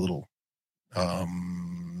that was a little, I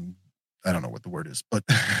don't know what the word is, but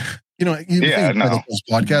those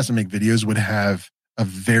podcasts and make videos would have a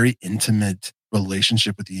very intimate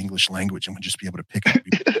relationship with the English language and would just be able to pick up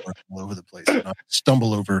people all over the place and not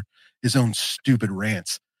stumble over his own stupid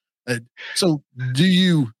rants. So do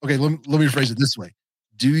you, okay, let me phrase it this way.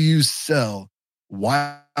 Do you sell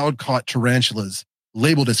wild caught tarantulas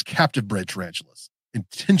labeled as captive bred tarantulas,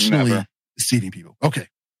 intentionally deceiving people? Okay.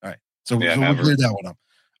 All right. So we'll clear that one up.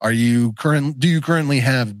 Do you currently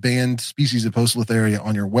have banned species of Poecilotheria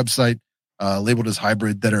on your website, labeled as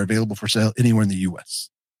hybrid, that are available for sale anywhere in the U.S.?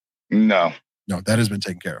 No, that has been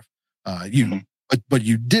taken care of. But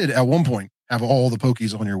you did at one point have all the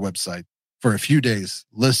Pokies on your website for a few days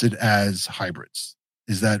listed as hybrids.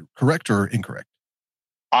 Is that correct or incorrect?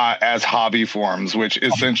 As hobby forms, which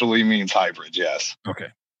essentially means hybrid. Yes. Okay.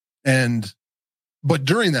 But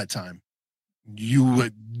during that time, you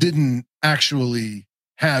didn't actually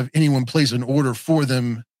have anyone place an order for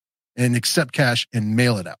them and accept cash and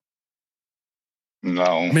mail it out. No.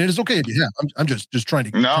 I mean, it's okay if you have. I'm just trying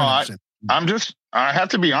to. I have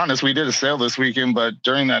to be honest. We did a sale this weekend, but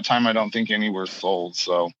during that time, I don't think any were sold.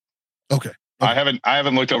 So. Okay. I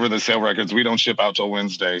haven't looked over the sale records. We don't ship out till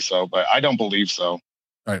Wednesday. So, but I don't believe so.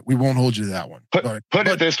 All right. We won't hold you to that one. Put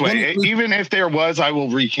it this way. Even if there was, I will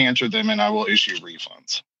recanter them and I will issue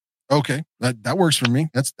refunds. Okay. That works for me.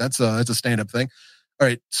 That's a stand-up thing. All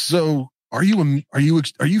right. So are you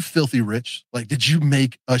filthy rich? Like, did you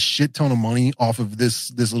make a shit ton of money off of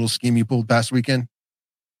this little scheme you pulled past weekend?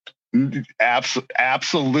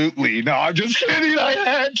 Absolutely. No, I'm just kidding. I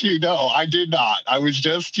had to. No, I did not. I was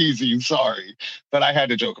just teasing. Sorry. But I had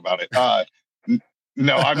to joke about it.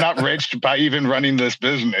 No, I'm not rich by even running this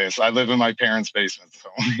business. I live in my parents' basement. So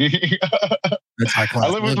that's high class.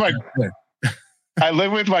 I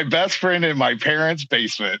live with my best friend in my parents'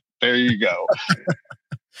 basement. There you go.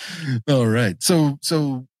 All right. So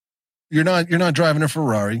you're not driving a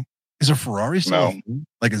Ferrari. Is a Ferrari still? No.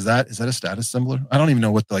 Like, is that a status symbol? I don't even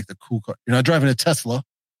know what the cool car. You're not driving a Tesla,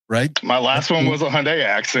 right? My last one was a Hyundai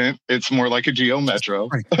Accent. It's more like a Geo Metro.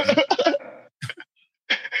 Right.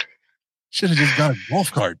 Should have just got a golf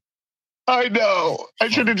cart. I know. I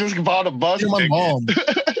should have just bought a bus ticket.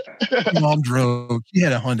 My mom drove. She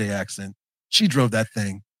had a Hyundai Accent. She drove that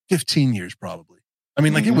thing 15 years probably. I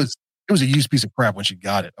mean, like it was a used piece of crap when she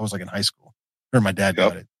got it. I was like in high school. Her and my dad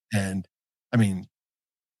got it. And I mean,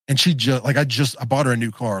 and she just like I bought her a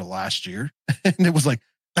new car last year, and it was like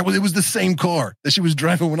it was the same car that she was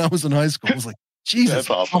driving when I was in high school. I was like, Jesus, that's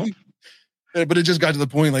awesome. But it just got to the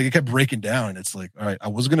point like it kept breaking down, and it's like, all right, I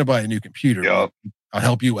was going to buy a new computer. Yep. I'll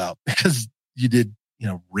help you out because you did,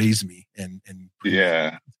 raise me and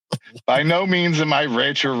yeah. By no means am I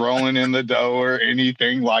rich or rolling in the dough or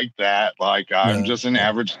anything like that. Like I'm just an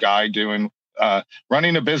average guy doing.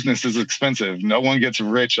 Running a business is expensive. No one gets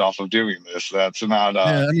rich off of doing this. That's not.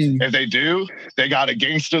 If they do, they got a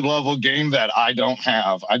gangster level game that I don't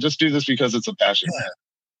have. I just do this because it's a passion. Yeah.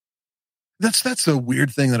 That's a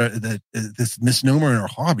weird thing that this misnomer in our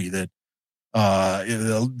hobby that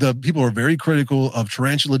the people are very critical of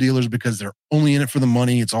tarantula dealers because they're only in it for the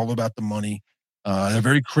money. It's all about the money. They're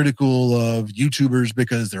very critical of YouTubers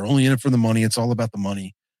because they're only in it for the money. It's all about the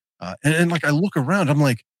money. And like I look around, I'm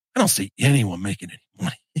like, I don't see anyone making any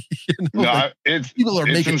money. No, people are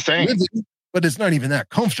making insane, living, but it's not even that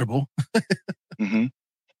comfortable.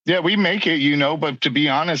 Yeah, Yeah, we make it, you know, but to be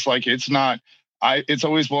honest, like it's not, it's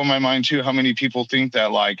always blown my mind too, how many people think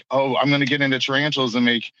that like, oh, I'm going to get into tarantulas and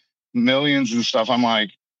make millions and stuff. I'm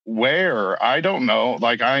like, where? I don't know.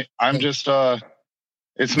 Like I'm just,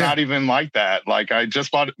 it's not even like that. Like we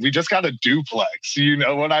just got a duplex. You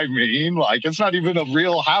know what I mean? Like it's not even a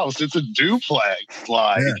real house. It's a duplex.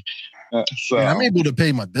 Like, so I mean, I'm able to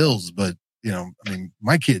pay my bills, but you know, I mean,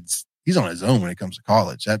 my kids, he's on his own when it comes to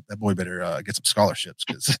college. That boy better get some scholarships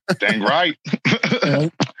because dang right.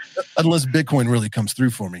 Unless Bitcoin really comes through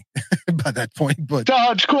for me by that point. But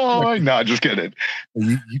Dogecoin. No, just kidding.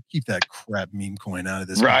 You keep that crap meme coin out of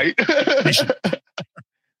this. Right.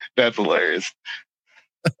 That's hilarious.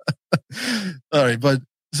 All right, but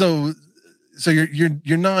so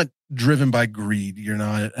you're not driven by greed. You're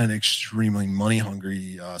not an extremely money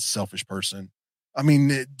hungry, selfish person. I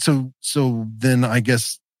mean, so then I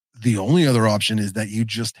guess the only other option is that you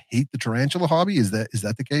just hate the tarantula hobby. Is that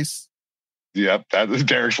the case? Yep, that is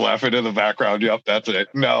Derek's laughing in the background. Yep, that's it.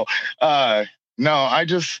 No, I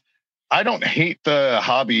don't hate the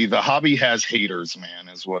hobby. The hobby has haters, man,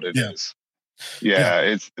 is what it is.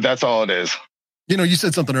 Yeah, that's all it is. You know, you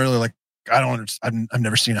said something earlier, like I don't understand. I've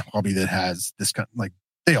never seen a hobby that has this kind. Like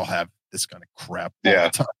they all have this kind of crap all the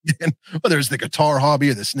time. And whether it's the guitar hobby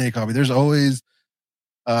or the snake hobby, there's always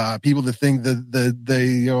people that think that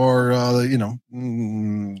they are,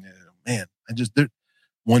 man.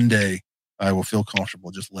 One day I will feel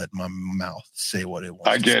comfortable just letting my mouth say what it wants.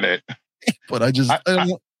 I get it, but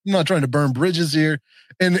I'm not trying to burn bridges here,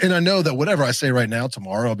 and I know that whatever I say right now,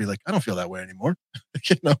 tomorrow I'll be like, I don't feel that way anymore.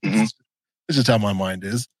 You know, it's just how my mind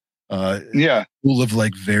is. Full of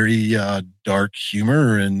like very dark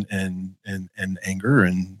humor and anger,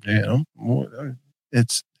 and you know,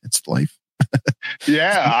 it's life.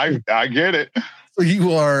 Yeah, I get it. So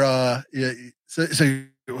you are, you're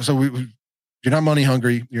not money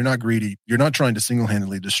hungry. You're not greedy. You're not trying to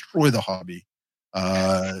single-handedly destroy the hobby.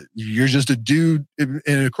 You're just a dude,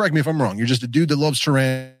 and correct me if I'm wrong. You're just a dude that loves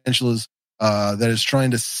tarantulas, that is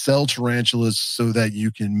trying to sell tarantulas so that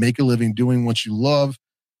you can make a living doing what you love,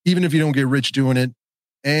 even if you don't get rich doing it.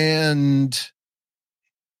 And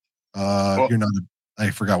you're not. I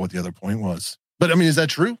forgot what the other point was. But I mean, is that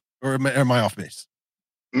true, or am I off base?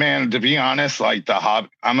 Man, to be honest, like the hobby,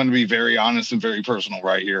 I'm going to be very honest and very personal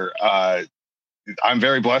right here. I'm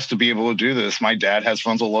very blessed to be able to do this. My dad has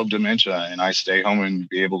frontal lobe dementia, and I stay home and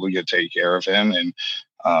be able to take care of him. And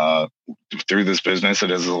through this business, it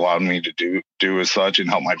has allowed me to do as such and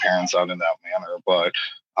help my parents out in that manner. But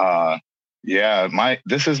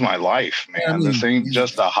this is my life, man. I mean, this ain't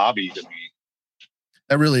just a hobby to me.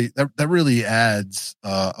 That really adds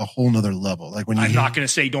a whole nother level. Like when I'm not going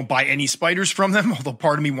to say don't buy any spiders from them, although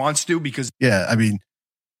part of me wants to, because I mean,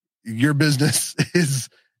 your business is.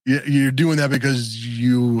 You're doing that because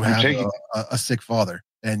you have a sick father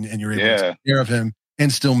and you're able to take care of him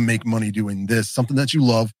and still make money doing this, something that you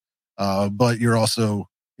love. But you're also,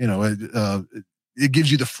 you know, it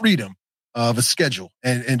gives you the freedom of a schedule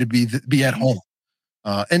and to be at home.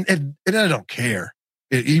 And I don't care.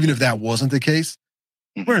 Even if that wasn't the case,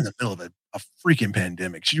 we're in the middle of a freaking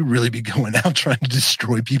pandemic. Should you really be going out trying to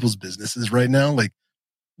destroy people's businesses right now? Like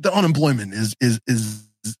the unemployment is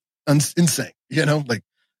insane, you know, like,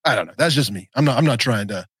 I don't know. That's just me. I'm not trying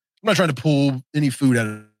to pull any food out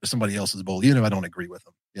of somebody else's bowl. You know, I don't agree with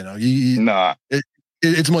them. You know,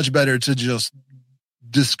 it's much better to just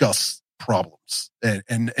discuss problems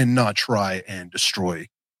and not try and destroy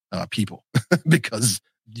people because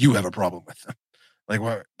you have a problem with them. Like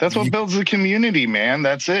that's what builds a community, man.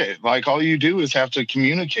 That's it. Like all you do is have to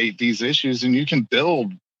communicate these issues, and you can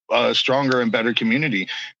build a stronger and better community.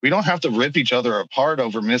 We don't have to rip each other apart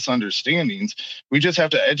over misunderstandings. We just have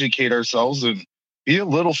to educate ourselves and be a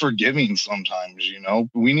little forgiving sometimes. You know,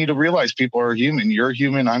 we need to realize people are human. You're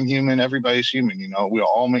human. I'm human. Everybody's human. You know, we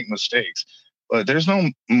all make mistakes, but there's no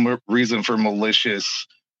reason for malicious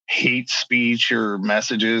hate speech or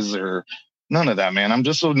messages or none of that, man. I'm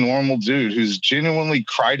just a normal dude who's genuinely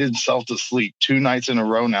cried himself to sleep 2 nights in a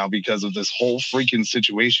row now because of this whole freaking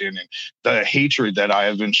situation and the hatred that I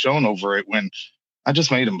have been shown over it when I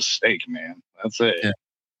just made a mistake, man. That's it. Yeah.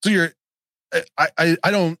 So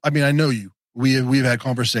I know you. We've had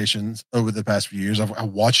conversations over the past few years. I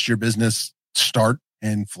watched your business start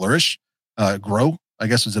and flourish, grow, I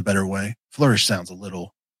guess is a better way. Flourish sounds a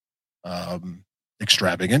little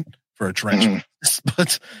extravagant for a tarantula,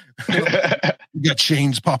 but you got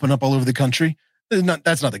chains popping up all over the country.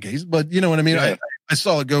 That's not the case, but you know what I mean? Yeah. I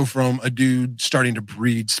saw it go from a dude starting to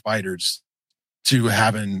breed spiders to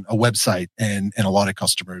having a website and a lot of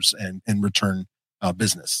customers and return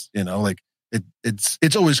business, you know, like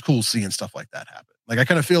it's always cool seeing stuff like that happen. Like, I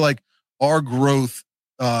kind of feel like our growth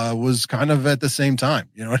was kind of at the same time.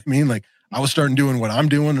 You know what I mean? Like, I was starting doing what I'm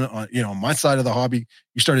doing on, on my side of the hobby.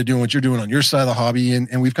 You started doing what you're doing on your side of the hobby,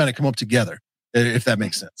 and we've kind of come up together, if that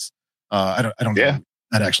makes sense. I don't know if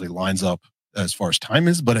that actually lines up as far as time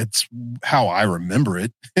is, but it's how I remember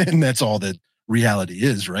it. And that's all that reality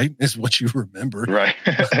is, right? It's what you remember. Right.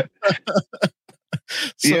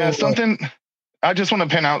 Something I just want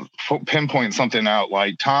to pinpoint something out.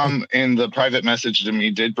 Like, Tom in the private message to me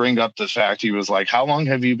did bring up the fact, he was like, how long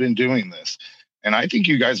have you been doing this? And I think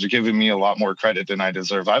you guys are giving me a lot more credit than I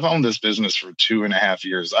deserve. I've owned this business for 2.5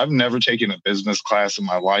 years. I've never taken a business class in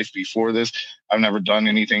my life before this. I've never done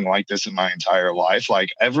anything like this in my entire life. Like,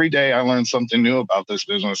 every day I learn something new about this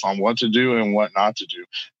business, on what to do and what not to do.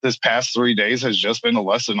 This past 3 days has just been a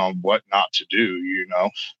lesson on what not to do.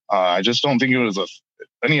 I just don't think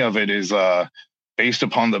any of it is based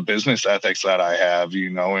upon the business ethics that I have,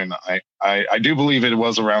 and I do believe it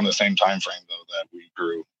was around the same time frame, though, that we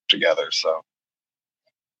grew together. So.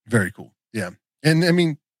 Very cool. Yeah. And I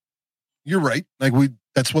mean, you're right. Like,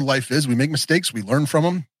 that's what life is. We make mistakes. We learn from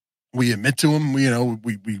them. We admit to them. We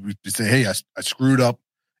say, hey, I screwed up,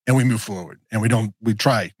 and we move forward, and we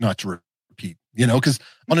try not to repeat, because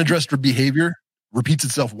unaddressed behavior repeats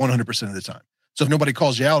itself 100% of the time. So if nobody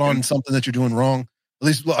calls you out on something that you're doing wrong, at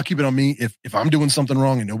least I'll keep it on me. If I'm doing something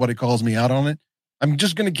wrong and nobody calls me out on it, I'm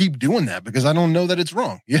just going to keep doing that because I don't know that it's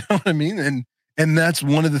wrong. You know what I mean? And that's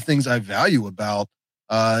one of the things I value about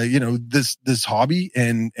this hobby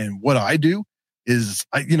and what I do is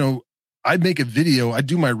I make a video, I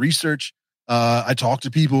do my research, I talk to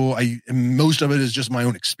people, and most of it is just my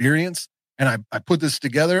own experience. And I put this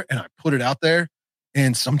together and I put it out there,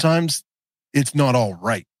 and sometimes it's not all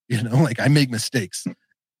right. Like, I make mistakes.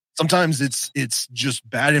 Sometimes it's just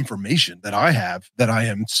bad information that I have that I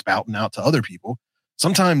am spouting out to other people.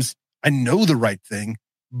 Sometimes I know the right thing,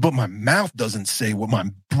 but my mouth doesn't say what my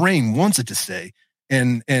brain wants it to say.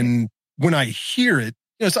 And when I hear it,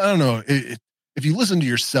 so I don't know, if you listen to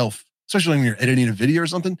yourself, especially when you're editing a video or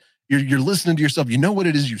something, you're listening to yourself. You know what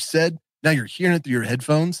it is you said. Now you're hearing it through your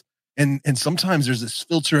headphones. And sometimes there's this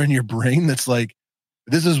filter in your brain that's like,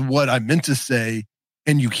 this is what I meant to say.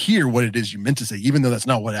 And you hear what it is you meant to say, even though that's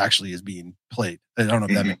not what actually is being played. I don't know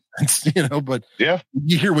if that makes sense, but yeah,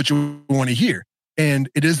 you hear what you want to hear. And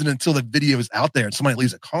it isn't until the video is out there and somebody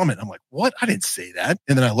leaves a comment, I'm like, what? I didn't say that.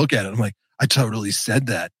 And then I look at it, I'm like, I totally said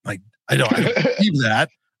that. Like, I don't believe that.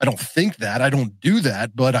 I don't think that. I don't do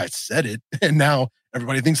that, but I said it. And now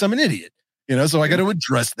everybody thinks I'm an idiot, so I got to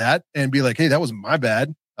address that and be like, hey, that was my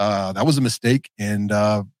bad. That was a mistake. And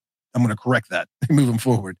I'm going to correct that moving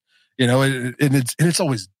forward, and it's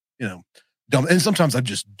always, dumb. And sometimes I'm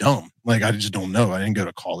just dumb. Like, I just don't know. I didn't go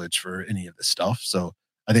to college for any of this stuff. So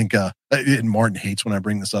I think, and Martin hates when I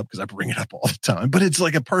bring this up because I bring it up all the time, but it's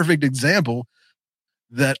like a perfect example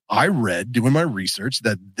that I read doing my research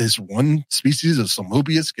that this one species of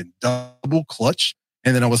Salmobius can double clutch.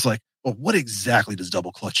 And then I was like, well, what exactly does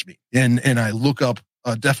double clutch mean? And I look up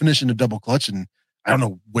a definition of double clutch, and I don't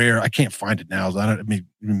know where, I can't find it now.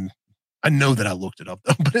 I know that I looked it up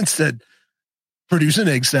though, but it said produce an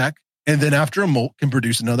egg sac, and then after a molt can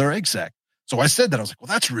produce another egg sac. So I said that, I was like, well,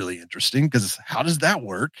 that's really interesting because how does that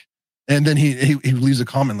work? And then he leaves a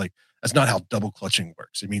comment like, that's not how double clutching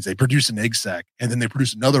works. It means they produce an egg sac and then they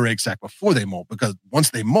produce another egg sac before they molt, because once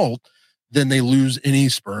they molt, then they lose any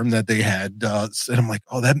sperm that they had. And I'm like,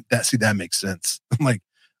 oh, that makes sense. I'm like,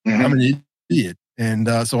 I'm an idiot. And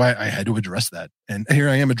so I had to address that. And here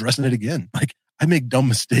I am addressing it again. Like, I make dumb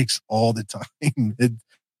mistakes all the time,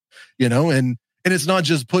 and it's not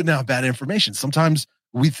just putting out bad information. Sometimes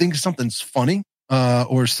we think something's funny,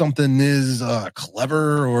 or something is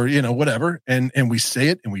clever, or whatever, and we say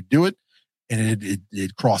it and we do it, and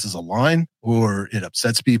it crosses a line, or it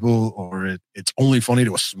upsets people, or it's only funny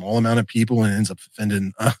to a small amount of people and ends up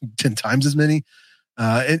offending 10 times as many.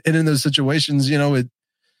 And in those situations, you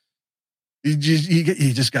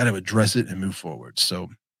just got to address it and move forward. So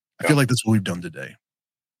I feel like that's what we've done today.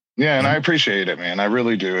 Yeah, and I appreciate it, man. I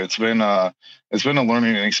really do. It's been a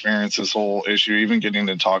learning experience, this whole issue, even getting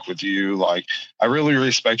to talk with you. Like, I really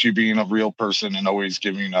respect you being a real person and always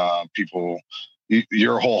giving people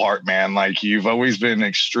your whole heart, man. Like, you've always been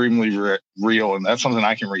extremely real, and that's something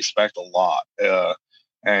I can respect a lot.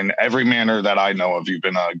 And every manner that I know of, you've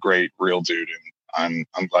been a great, real dude, and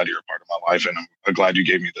I'm glad you're a part of my life, and I'm glad you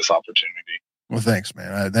gave me this opportunity. Well, thanks,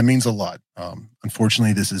 man. That means a lot.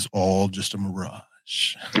 Unfortunately, this is all just a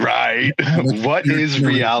mirage. Right. What is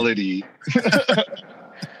reality?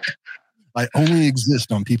 I only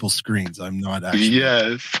exist on people's screens. I'm not actually.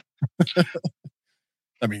 Yes.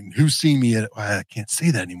 I mean, who's seen me at, I can't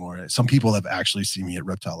say that anymore. Some people have actually seen me at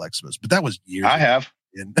Reptile Expos, but that was years I ago. have.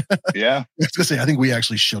 And Yeah. I was gonna say, I think we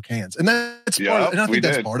actually shook hands, and that's part of, and I think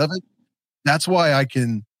that's part of it. That's why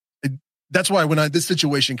that's why when this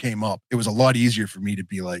situation came up, it was a lot easier for me to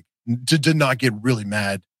be like, to not get really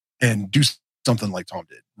mad and do something like Tom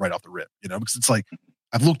did right off the rip, because it's like,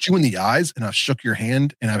 I've looked you in the eyes and I've shook your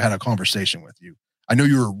hand and I've had a conversation with you. I know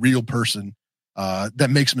you're a real person that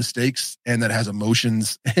makes mistakes and that has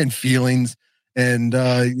emotions and feelings and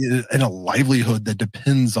a livelihood that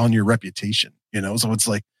depends on your reputation, So it's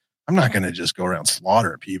like, I'm not going to just go around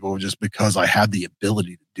slaughtering people just because I have the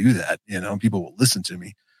ability to do that. People will listen to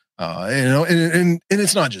me, and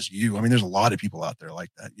it's not just you. I mean, there's a lot of people out there like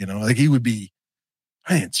that, like he would be,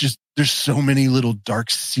 man, it's just, there's so many little dark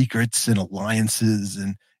secrets and alliances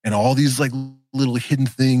and all these like little hidden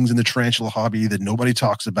things in the tarantula hobby that nobody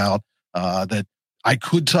talks about, that I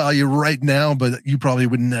could tell you right now, but you probably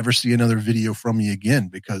would never see another video from me again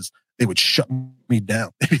because they would shut me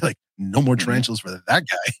down. They'd be like, no more tarantulas for that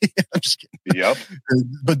guy. I'm just kidding. Yep.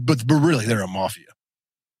 But really, they're a mafia.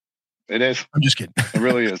 It is. I'm just kidding. It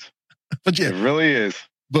really is. But yeah, it really is.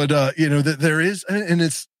 But there is,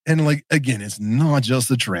 and like, again, it's not just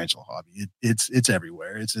the tarantula hobby. It's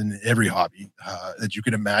everywhere. It's in every hobby that you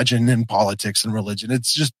can imagine, in politics and religion.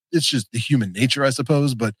 It's just the human nature, I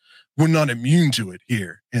suppose. But we're not immune to it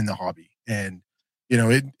here in the hobby. And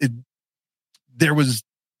there was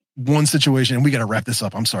one situation, and we got to wrap this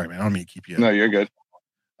up. I'm sorry, man. I don't mean to keep you. No, you're good.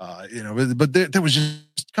 But there was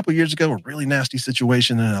just a couple of years ago a really nasty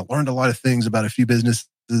situation, and I learned a lot of things about a few businesses,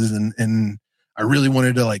 and I really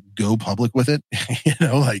wanted to like go public with it,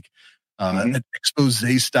 an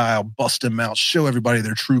expose style, bust them out, show everybody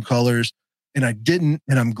their true colors. And I didn't,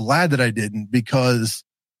 and I'm glad that I didn't, because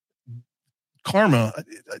karma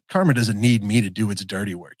doesn't need me to do its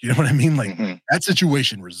dirty work. You know what I mean? Like that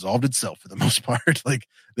situation resolved itself for the most part. Like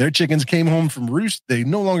their chickens came home from roost. They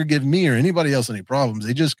no longer give me or anybody else any problems.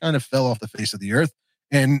 They just kind of fell off the face of the earth,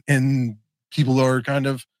 and people are kind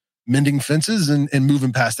of mending fences and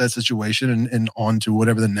moving past that situation and on to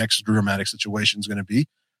whatever the next dramatic situation is going to be.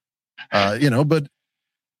 But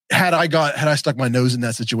had I stuck my nose in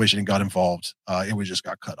that situation and got involved, it would just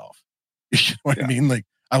got cut off. You know what I mean? Like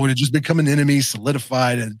I would have just become an enemy,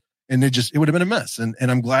 solidified, and it would have been a mess. And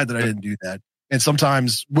I'm glad that I didn't do that. And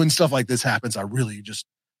sometimes when stuff like this happens, I really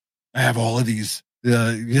I have all of these,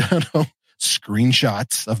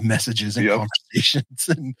 screenshots of messages and conversations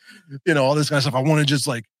and, all this kind of stuff. I want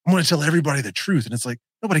to tell everybody the truth. And it's like,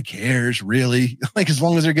 nobody cares really. Like as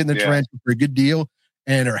long as they're getting the tarantula for a good deal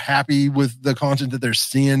and are happy with the content that they're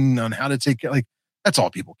seeing on how to take care, like that's all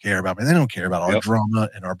people care about, man. They don't care about our drama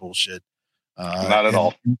and our bullshit. Not at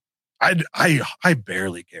all. I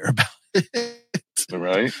barely care about it.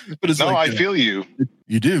 Right. But it's I feel you.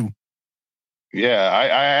 You do. Yeah,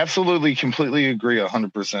 I absolutely, completely agree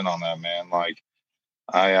 100% on that, man. Like,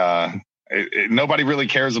 nobody really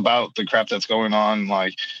cares about the crap that's going on.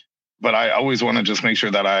 Like, but I always want to just make sure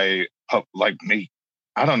that I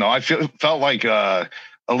don't know. I felt like a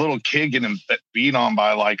little kid getting beat on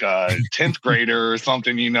by like a 10th grader or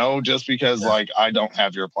something, just because like I don't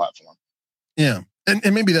have your platform. Yeah,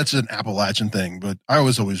 and maybe that's an Appalachian thing, but I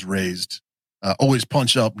was always raised, always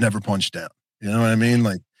punch up, never punch down. You know what I mean?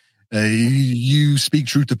 Like. You speak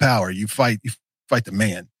truth to power. You fight the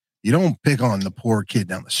man. You don't pick on the poor kid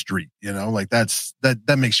down the street. Like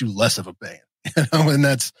that makes you less of a man. And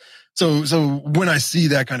that's so when I see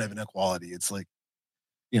that kind of inequality, it's like,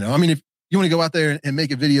 I mean, if you want to go out there and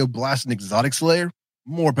make a video blasting Exotic Slayer,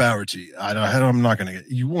 more power to you. I'm not going to.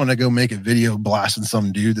 You want to go make a video blasting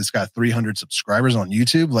some dude that's got 300 subscribers on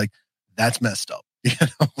YouTube? Like that's messed up.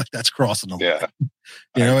 Like that's crossing the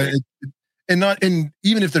line. And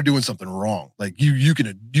even if they're doing something wrong, like you can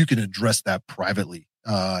address that privately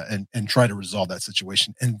and try to resolve that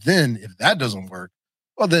situation. And then if that doesn't work,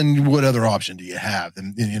 well, then what other option do you have?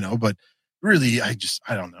 And but really, I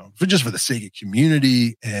don't know. Just for the sake of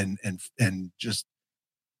community and just,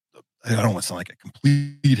 I don't want to sound like a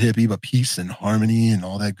complete hippie, but peace and harmony and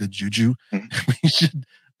all that good juju. We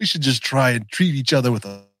should just try and treat each other with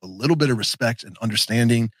a little bit of respect and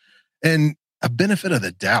understanding and a benefit of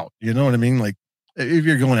the doubt. You know what I mean? Like if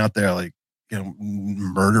you're going out there, like,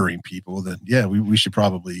 murdering people, then we should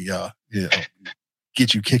probably,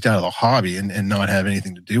 get you kicked out of the hobby and not have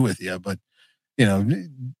anything to do with you. But,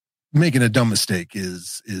 making a dumb mistake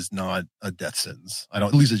is not a death sentence.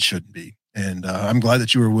 At least it shouldn't be. And I'm glad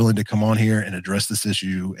that you were willing to come on here and address this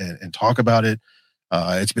issue and talk about it.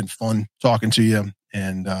 It's been fun talking to you.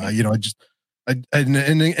 And,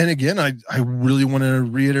 And again, I really want to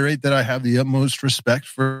reiterate that I have the utmost respect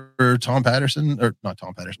for Tom Patterson, or not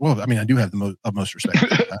Tom Patterson. Well, I mean, I do have the utmost respect for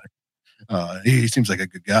Tom Patterson. He seems like a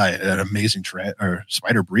good guy, an amazing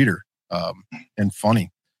spider breeder, and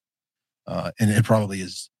funny. And it probably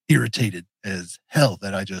is irritated as hell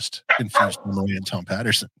that I just confused Maria and Tom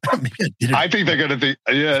Patterson. Maybe I did it. I think they're going to think,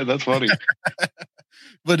 yeah, that's funny.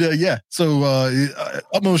 But yeah, so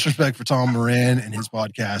utmost respect for Tom Moran and his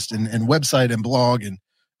podcast and website and blog and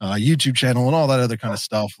YouTube channel and all that other kind of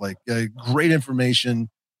stuff. Like great information,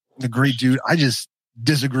 a great dude. I just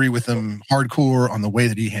disagree with him hardcore on the way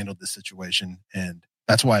that he handled this situation. And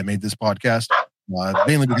that's why I made this podcast,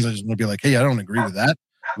 mainly because I just want to be like, hey, I don't agree with that.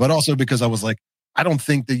 But also because I was like, I don't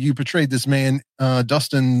think that you portrayed this man,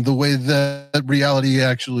 Dustin, the way that reality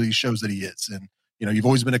actually shows that he is. And you know, you've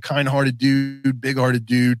always been a kind-hearted dude, big-hearted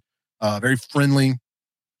dude, very friendly,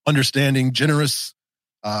 understanding, generous,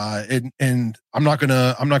 and I'm not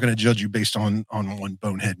gonna judge you based on one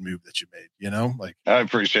bonehead move that you made. You know, like I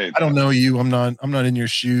appreciate that. I don't know you. I'm not in your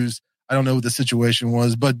shoes. I don't know what the situation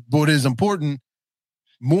was, but what is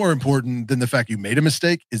more important than the fact you made a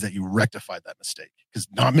mistake is that you rectified that mistake, because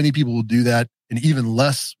not many people will do that, and even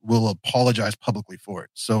less will apologize publicly for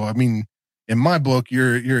it. So, I mean, in my book,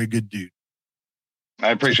 you're a good dude. I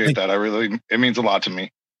appreciate that. It means a lot to me.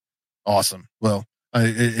 Awesome. Well,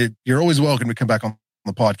 you're always welcome to come back on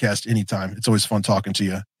the podcast anytime. It's always fun talking to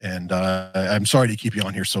you. And I'm sorry to keep you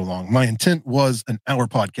on here so long. My intent was an hour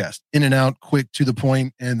podcast, in and out, quick, to the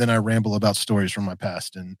point, and then I ramble about stories from my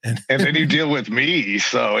past. And then you deal with me,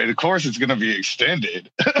 so of course it's going to be extended.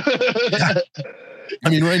 Yeah. I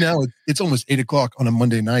mean, right now it's almost 8:00 on a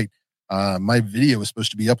Monday night. My video is supposed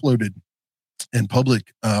to be uploaded in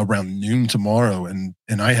public around noon tomorrow, and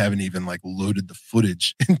I haven't even like loaded the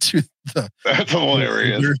footage into the. That's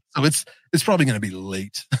hilarious. So it's probably going to be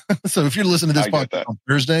late. So if you're listening to this podcast on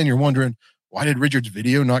Thursday and you're wondering why did Richard's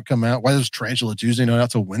video not come out, why was Tarantula Tuesday not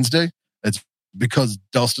out till Wednesday, it's because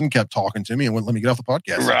Dustin kept talking to me and wouldn't let me get off the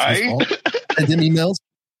podcast. Right. And then emails.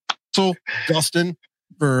 So Dustin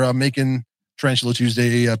for making Tarantula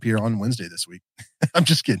Tuesday appear on Wednesday this week. I'm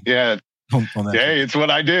just kidding. Yeah. Hey, it's what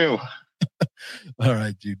I do. All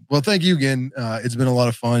right, dude. Well, thank you again. It's been a lot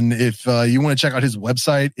of fun. If you want to check out his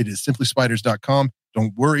website, it is simplyspiders.com.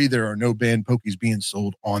 Don't worry, there are no banned pokies being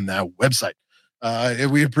sold on that website.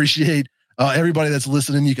 And we appreciate everybody that's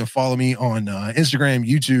listening. You can follow me on Instagram,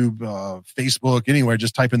 YouTube, Facebook, anywhere.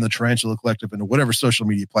 Just type in the Tarantula Collective into whatever social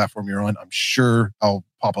media platform you're on. I'm sure I'll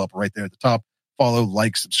pop up right there at the top. Follow,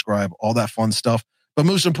 like, subscribe, all that fun stuff. But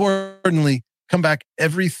most importantly, come back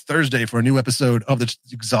every Thursday for a new episode of the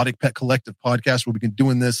Exotic Pet Collective podcast. We'll be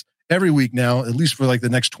doing this every week now, at least for like the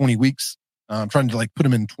next 20 weeks. I'm trying to like put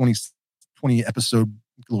them in 20 episode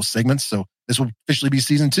little segments. So this will officially be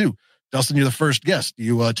season 2. Dustin, you're the first guest.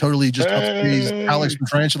 You totally just upstaged Alex from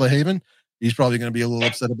Tarantula Haven. He's probably going to be a little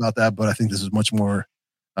upset about that, but I think this is much more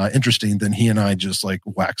interesting than he and I just like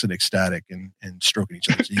waxing ecstatic and stroking each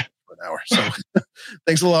other's ego for an hour. So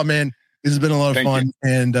thanks a lot, man. This has been a lot of fun.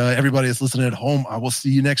 And everybody that's listening at home, I will see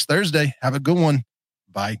you next Thursday. Have a good one.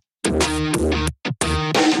 Bye.